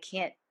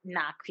can't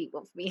knock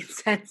people for being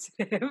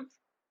sensitive.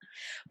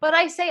 But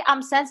I say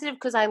I'm sensitive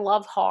because I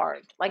love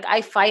hard. Like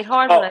I fight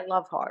hard, but I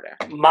love harder.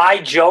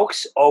 My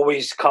jokes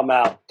always come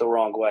out the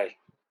wrong way.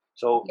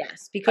 So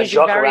yes, because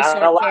you're very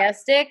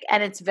sarcastic,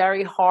 and it's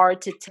very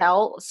hard to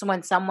tell. So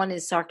when someone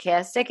is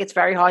sarcastic, it's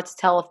very hard to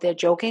tell if they're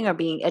joking or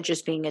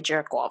just being a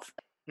jerk off.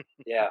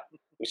 Yeah,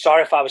 I'm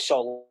sorry if I was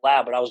so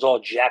loud, but I was all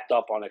jacked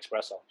up on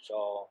espresso.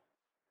 So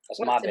that's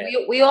my bad.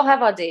 We all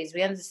have our days.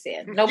 We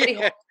understand. Nobody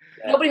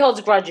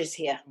holds grudges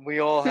here. We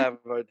all have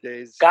our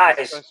days, guys.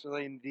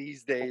 Especially in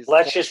these days.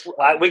 Let's just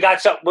we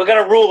got some. We're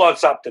gonna rule on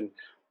something.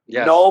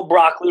 Yes. No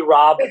broccoli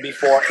rabe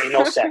before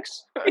anal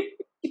sex.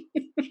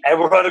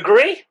 Everyone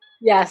agree?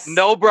 Yes.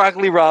 No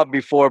broccoli rabe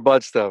before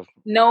butt stuff.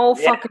 No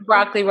fucking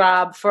broccoli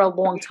rabe for a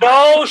long time.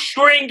 No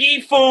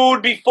stringy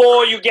food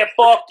before you get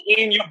fucked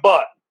in your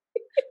butt.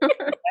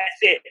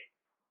 That's it.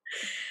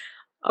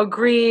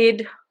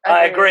 Agreed.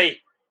 I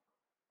agree.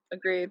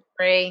 Agreed.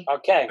 Agree.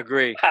 Okay.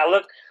 Agree.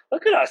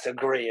 Look at us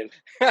agreeing.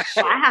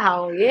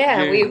 Wow.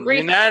 Yeah, we agree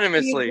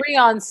unanimously. We agree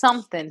on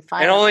something.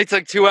 Finally. It only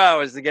took 2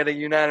 hours to get a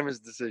unanimous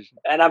decision.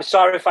 And I'm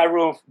sorry if I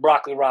ruined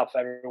broccoli rabe for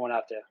everyone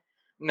out there.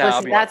 No,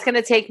 listen, that's going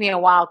to take me a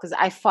while because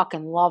I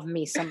fucking love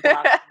me some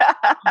broccoli.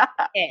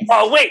 Yes.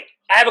 Oh, wait.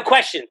 I have a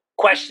question.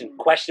 Question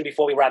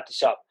before we wrap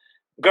this up.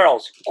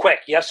 Girls, quick,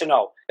 yes or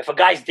no? If a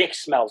guy's dick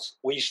smells,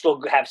 will you still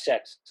have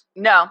sex?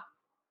 No.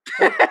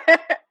 Okay.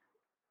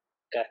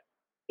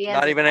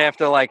 Not even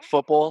after, like,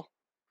 football?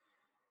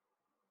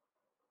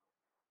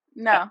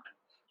 No.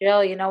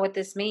 Jill, you know what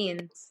this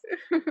means.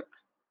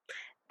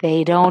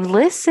 They don't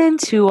listen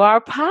to our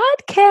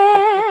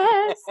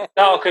podcast.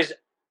 No,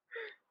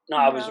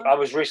 I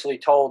was recently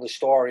told a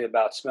story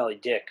about smelly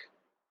dick,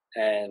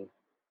 and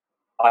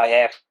I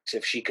asked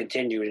if she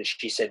continued, and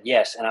she said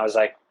yes, and I was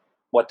like,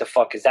 "What the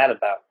fuck is that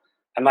about?"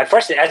 And my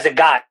first, as a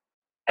guy,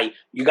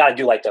 you got to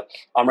do like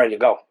I'm ready to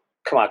go.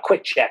 Come on,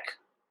 quick check.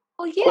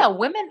 Well, yeah,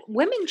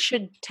 women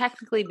should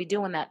technically be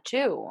doing that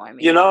too. I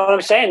mean, you know what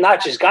I'm saying?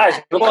 Not just guys.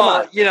 But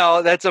well, come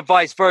on. That's a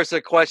vice versa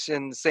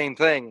question. Same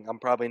thing. I'm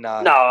probably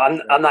not. No,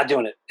 I'm not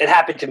doing it. It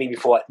happened to me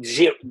before.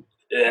 Zero.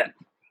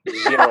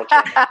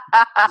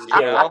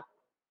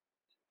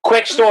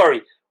 Quick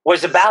story.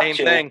 Was about Same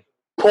to. Thing.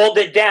 Pulled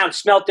it down.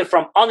 Smelt it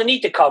from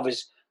underneath the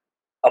covers.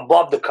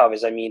 Above the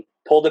covers, I mean.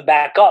 Pulled it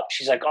back up.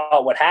 She's like,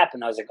 oh, what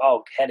happened? I was like,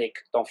 oh, headache.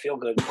 Don't feel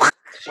good.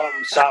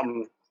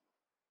 something.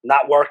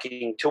 Not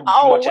working. Too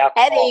much alcohol.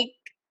 Headache.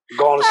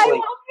 Going to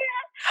sleep.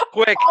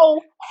 Quick.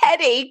 Oh,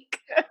 headache.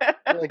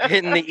 Like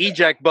hitting the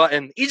eject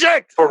button.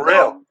 Eject! For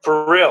real.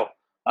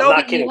 I'm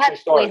not kidding.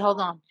 Wait,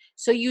 hold on.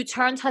 So you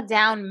turned her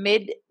down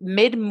mid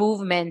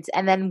movement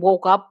and then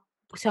woke up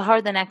to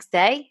her the next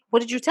day? What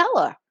did you tell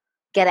her?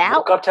 Get out?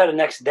 Woke up to her the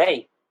next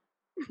day.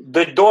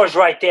 The door's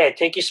right there.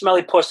 Take your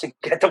smelly puss and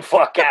get the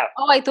fuck out.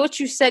 Oh, I thought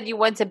you said you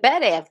went to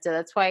bed after.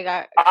 That's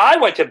why I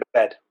went to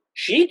bed.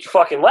 She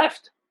fucking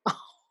left.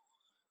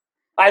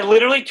 I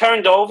literally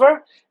turned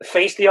over,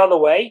 faced the other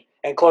way,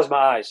 and closed my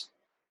eyes.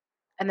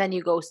 And then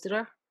you ghosted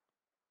her?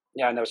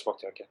 Yeah, I never spoke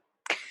to her again.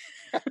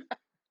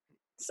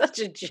 Such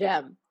a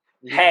gem.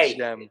 Hey,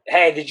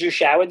 did you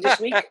shower this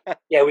week?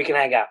 Yeah, we can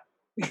hang out.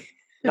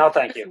 No,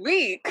 thank you.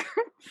 Week.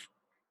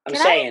 I'm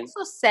saying. I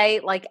also say,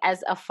 like,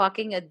 as a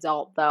fucking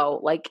adult, though,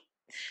 like,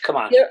 come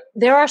on.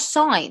 There are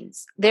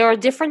signs. There are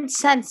different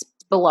scents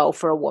below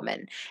for a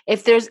woman.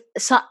 If there's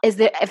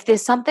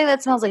something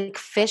that smells like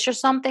fish or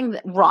something,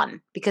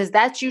 run, because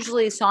that's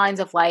usually signs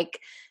of like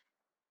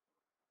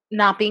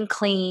not being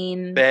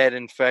clean, bad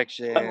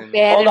infection.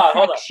 bad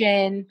Hold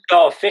infection.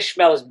 So fish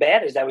smell is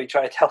bad? Is that what you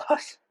try to tell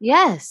us?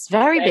 Yes,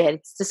 very bad.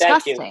 It's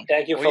disgusting.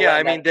 Thank you for Well, yeah,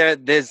 I letting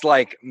mean, there's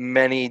like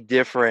many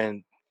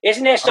different.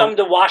 Isn't there something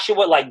to wash it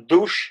with, like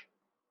douche?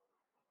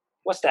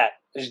 What's that?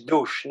 There's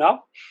douche, no?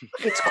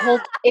 It's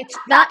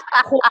not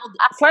called,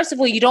 first of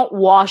all, you don't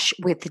wash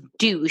with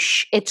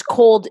douche. It's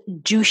called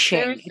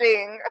douching.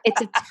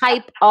 It's a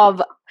type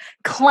of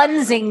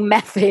cleansing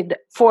method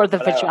for the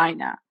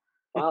vagina.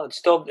 Well, it's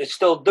still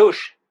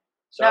douche.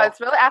 So. No, it's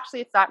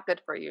not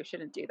good for you. You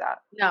shouldn't do that.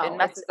 No, it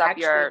messes up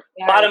your.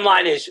 Bottom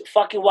line is,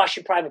 fucking wash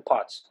your private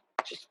parts.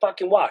 Just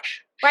fucking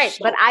wash. Right,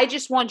 but I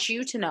just want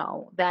you to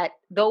know that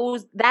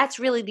that's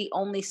really the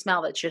only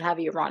smell that should have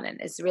you running.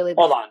 It's really the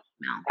Hold on.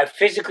 smell. I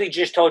physically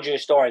just told you a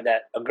story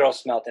that a girl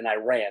smelled and I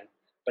ran.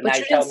 But now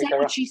you didn't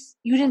say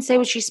you didn't say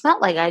what she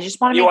smelled like. I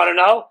just want to. You want to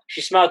know?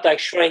 She smelled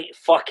like straight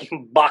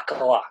fucking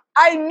bacala.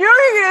 I knew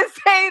you were gonna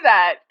say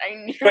that. I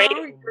knew straight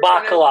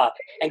bacala.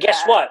 And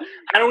guess what?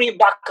 I don't eat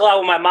bacala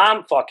when my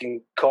mom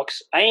fucking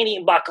cooks. I ain't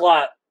eating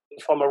bacala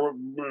from a.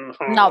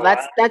 No,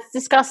 that's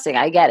disgusting.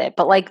 I get it,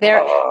 but like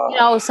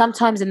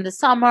sometimes in the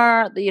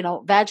summer,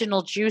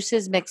 vaginal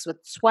juices mixed with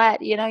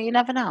sweat. You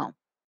never know.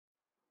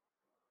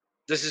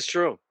 This is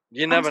true.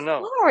 You never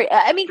know. Sorry.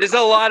 I mean, there's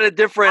a lot of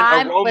different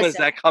aromas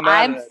that come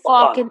out.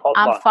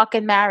 I'm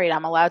fucking married.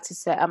 I'm allowed to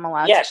say. I'm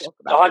allowed. Yes, to talk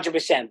about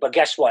 100%. But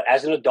guess what?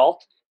 As an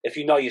adult, if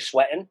you know you're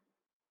sweating,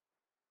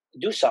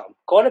 do something.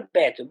 Go to the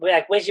bathroom.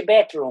 Like, where's your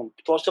bathroom?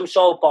 Throw some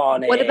soap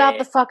on it. What about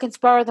the fucking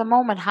spur of the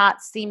moment,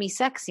 hot, steamy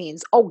sex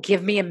scenes? Oh,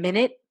 give me a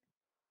minute.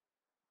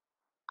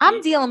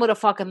 I'm dealing with a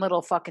fucking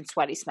little fucking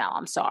sweaty smell.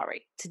 I'm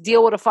sorry. To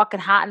deal with a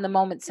fucking hot in the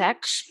moment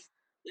sex.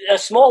 A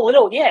small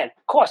little, yeah, of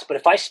course. But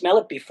if I smell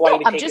it before I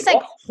even I'm take just it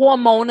like off,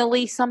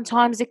 hormonally,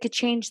 sometimes it could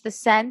change the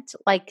scent,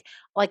 like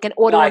an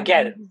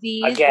autoimmune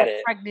disease, I get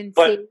it. Pregnancy.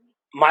 But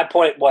my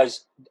point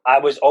was, I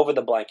was over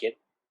the blanket.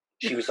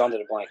 She was under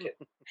the blanket.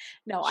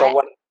 No, so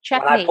when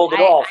I pulled it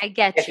off, I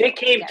get if you. it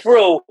came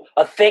through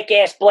a thick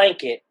ass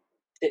blanket,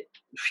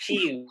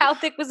 how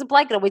thick was the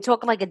blanket? Are we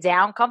talking like a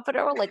down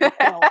comforter or like a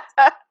quilt?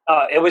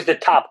 It was the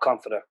top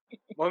comforter.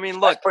 Well, I mean,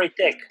 look, that's pretty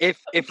thick.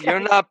 If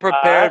you're not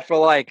prepared for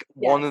like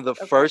one of the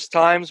first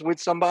times with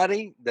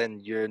somebody,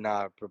 then you're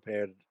not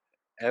prepared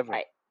ever.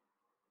 Right.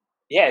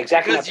 Yeah,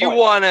 exactly. Because you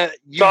want to.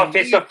 So if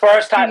it's the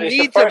first time, you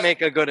need to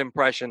make a good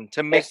impression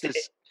to make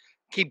this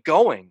keep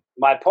going.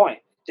 My point.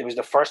 It was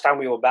the first time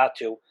we were about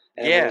to,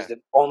 and it was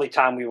the only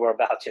time we were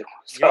about to.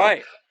 So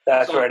right.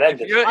 That's where it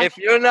ended. If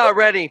you're not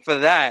ready for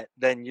that,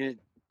 then you.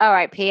 All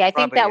right, P. I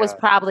think that was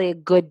probably a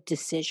good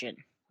decision.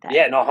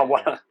 Yeah, no,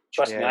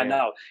 trust me, I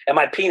know. And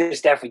my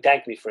penis definitely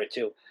thanked me for it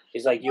too.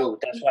 He's like,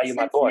 that's why you're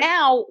my boy.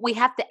 Now we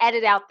have to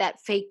edit out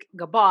that fake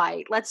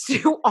goodbye. Let's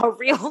do a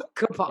real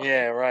goodbye.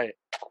 Yeah, right.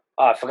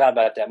 Oh, I forgot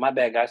about that. My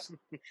bad, guys.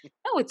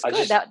 No, it's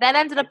good. That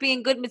ended up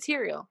being good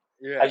material.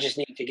 Yeah. I just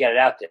need to get it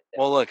out there.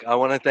 Well, look, I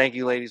want to thank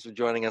you ladies for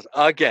joining us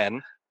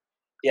again.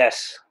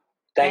 Yes.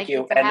 Thank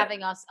you for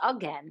having us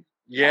again.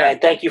 Yeah.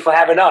 And thank you for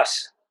having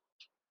us.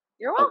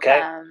 You're welcome.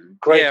 Okay.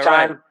 Great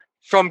time. Right.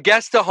 From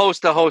guest to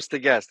host to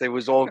guest. It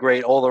was all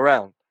great all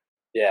around.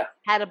 Yeah.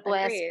 Had a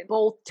blast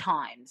both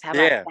times. How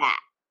about that?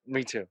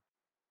 Me too.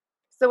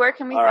 So where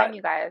can we find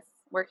you guys?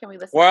 Where can we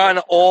listen? We're on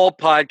all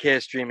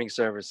podcast streaming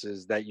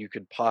services that you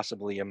could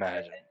possibly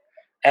imagine.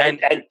 And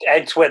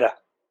Twitter.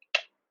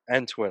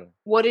 And Twitter.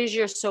 What is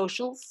your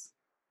socials?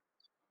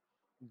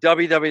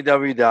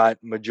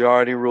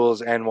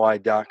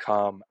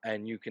 www.majorityrulesny.com,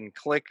 and you can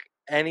click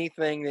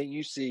anything that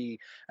you see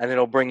and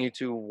it'll bring you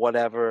to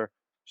whatever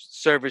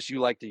service you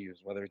like to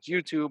use, whether it's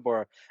YouTube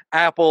or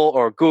Apple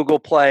or Google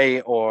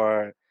Play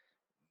or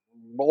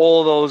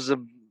all those,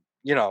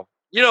 you know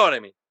what I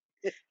mean.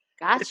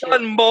 Gotcha. It's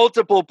on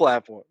multiple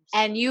platforms.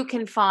 And you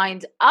can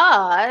find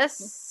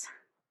us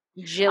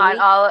on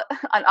all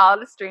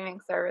the streaming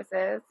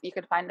services. You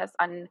can find us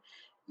on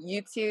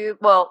YouTube.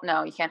 Well,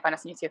 no, you can't find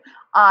us on YouTube.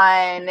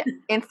 On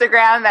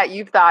Instagram at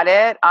You've Thought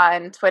It,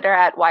 on Twitter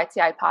at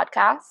YTI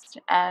Podcast,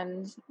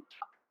 and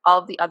all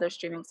of the other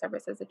streaming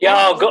services.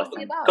 Yo,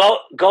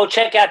 go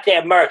check out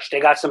their merch. They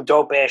got some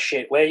dope ass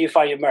shit. Where do you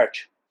find your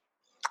merch?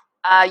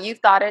 You've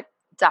Thought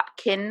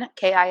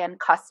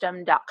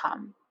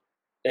It.kincustom.com.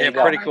 Yeah,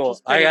 pretty cool.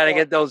 I gotta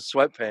get those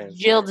sweatpants.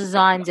 Jill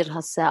designed it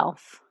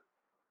herself.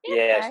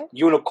 Yes,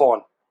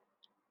 unicorn.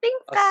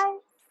 Thanks, guys.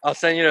 I'll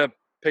send you a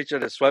picture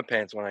of the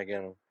sweatpants when I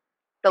get them.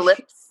 The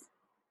lips.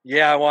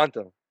 Yeah, I want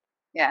them.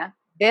 Yeah,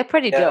 they're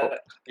pretty dope.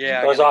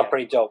 Yeah, those are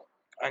pretty dope.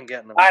 I'm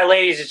getting them. All right,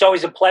 ladies, it's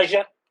always a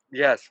pleasure.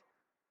 Yes.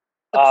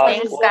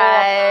 Thanks,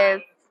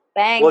 guys.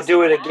 Thanks. We'll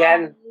do it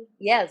again.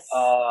 Yes.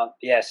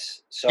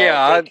 Yes. So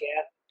yeah,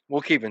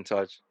 we'll keep in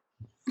touch.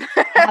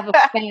 Have a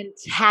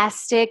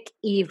fantastic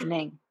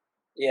evening.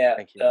 Yeah.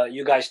 Thank you.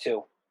 You guys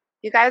too.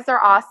 You guys are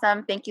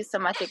awesome. Thank you so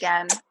much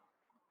again.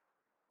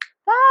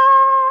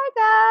 Bye,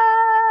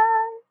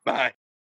 guys. Bye.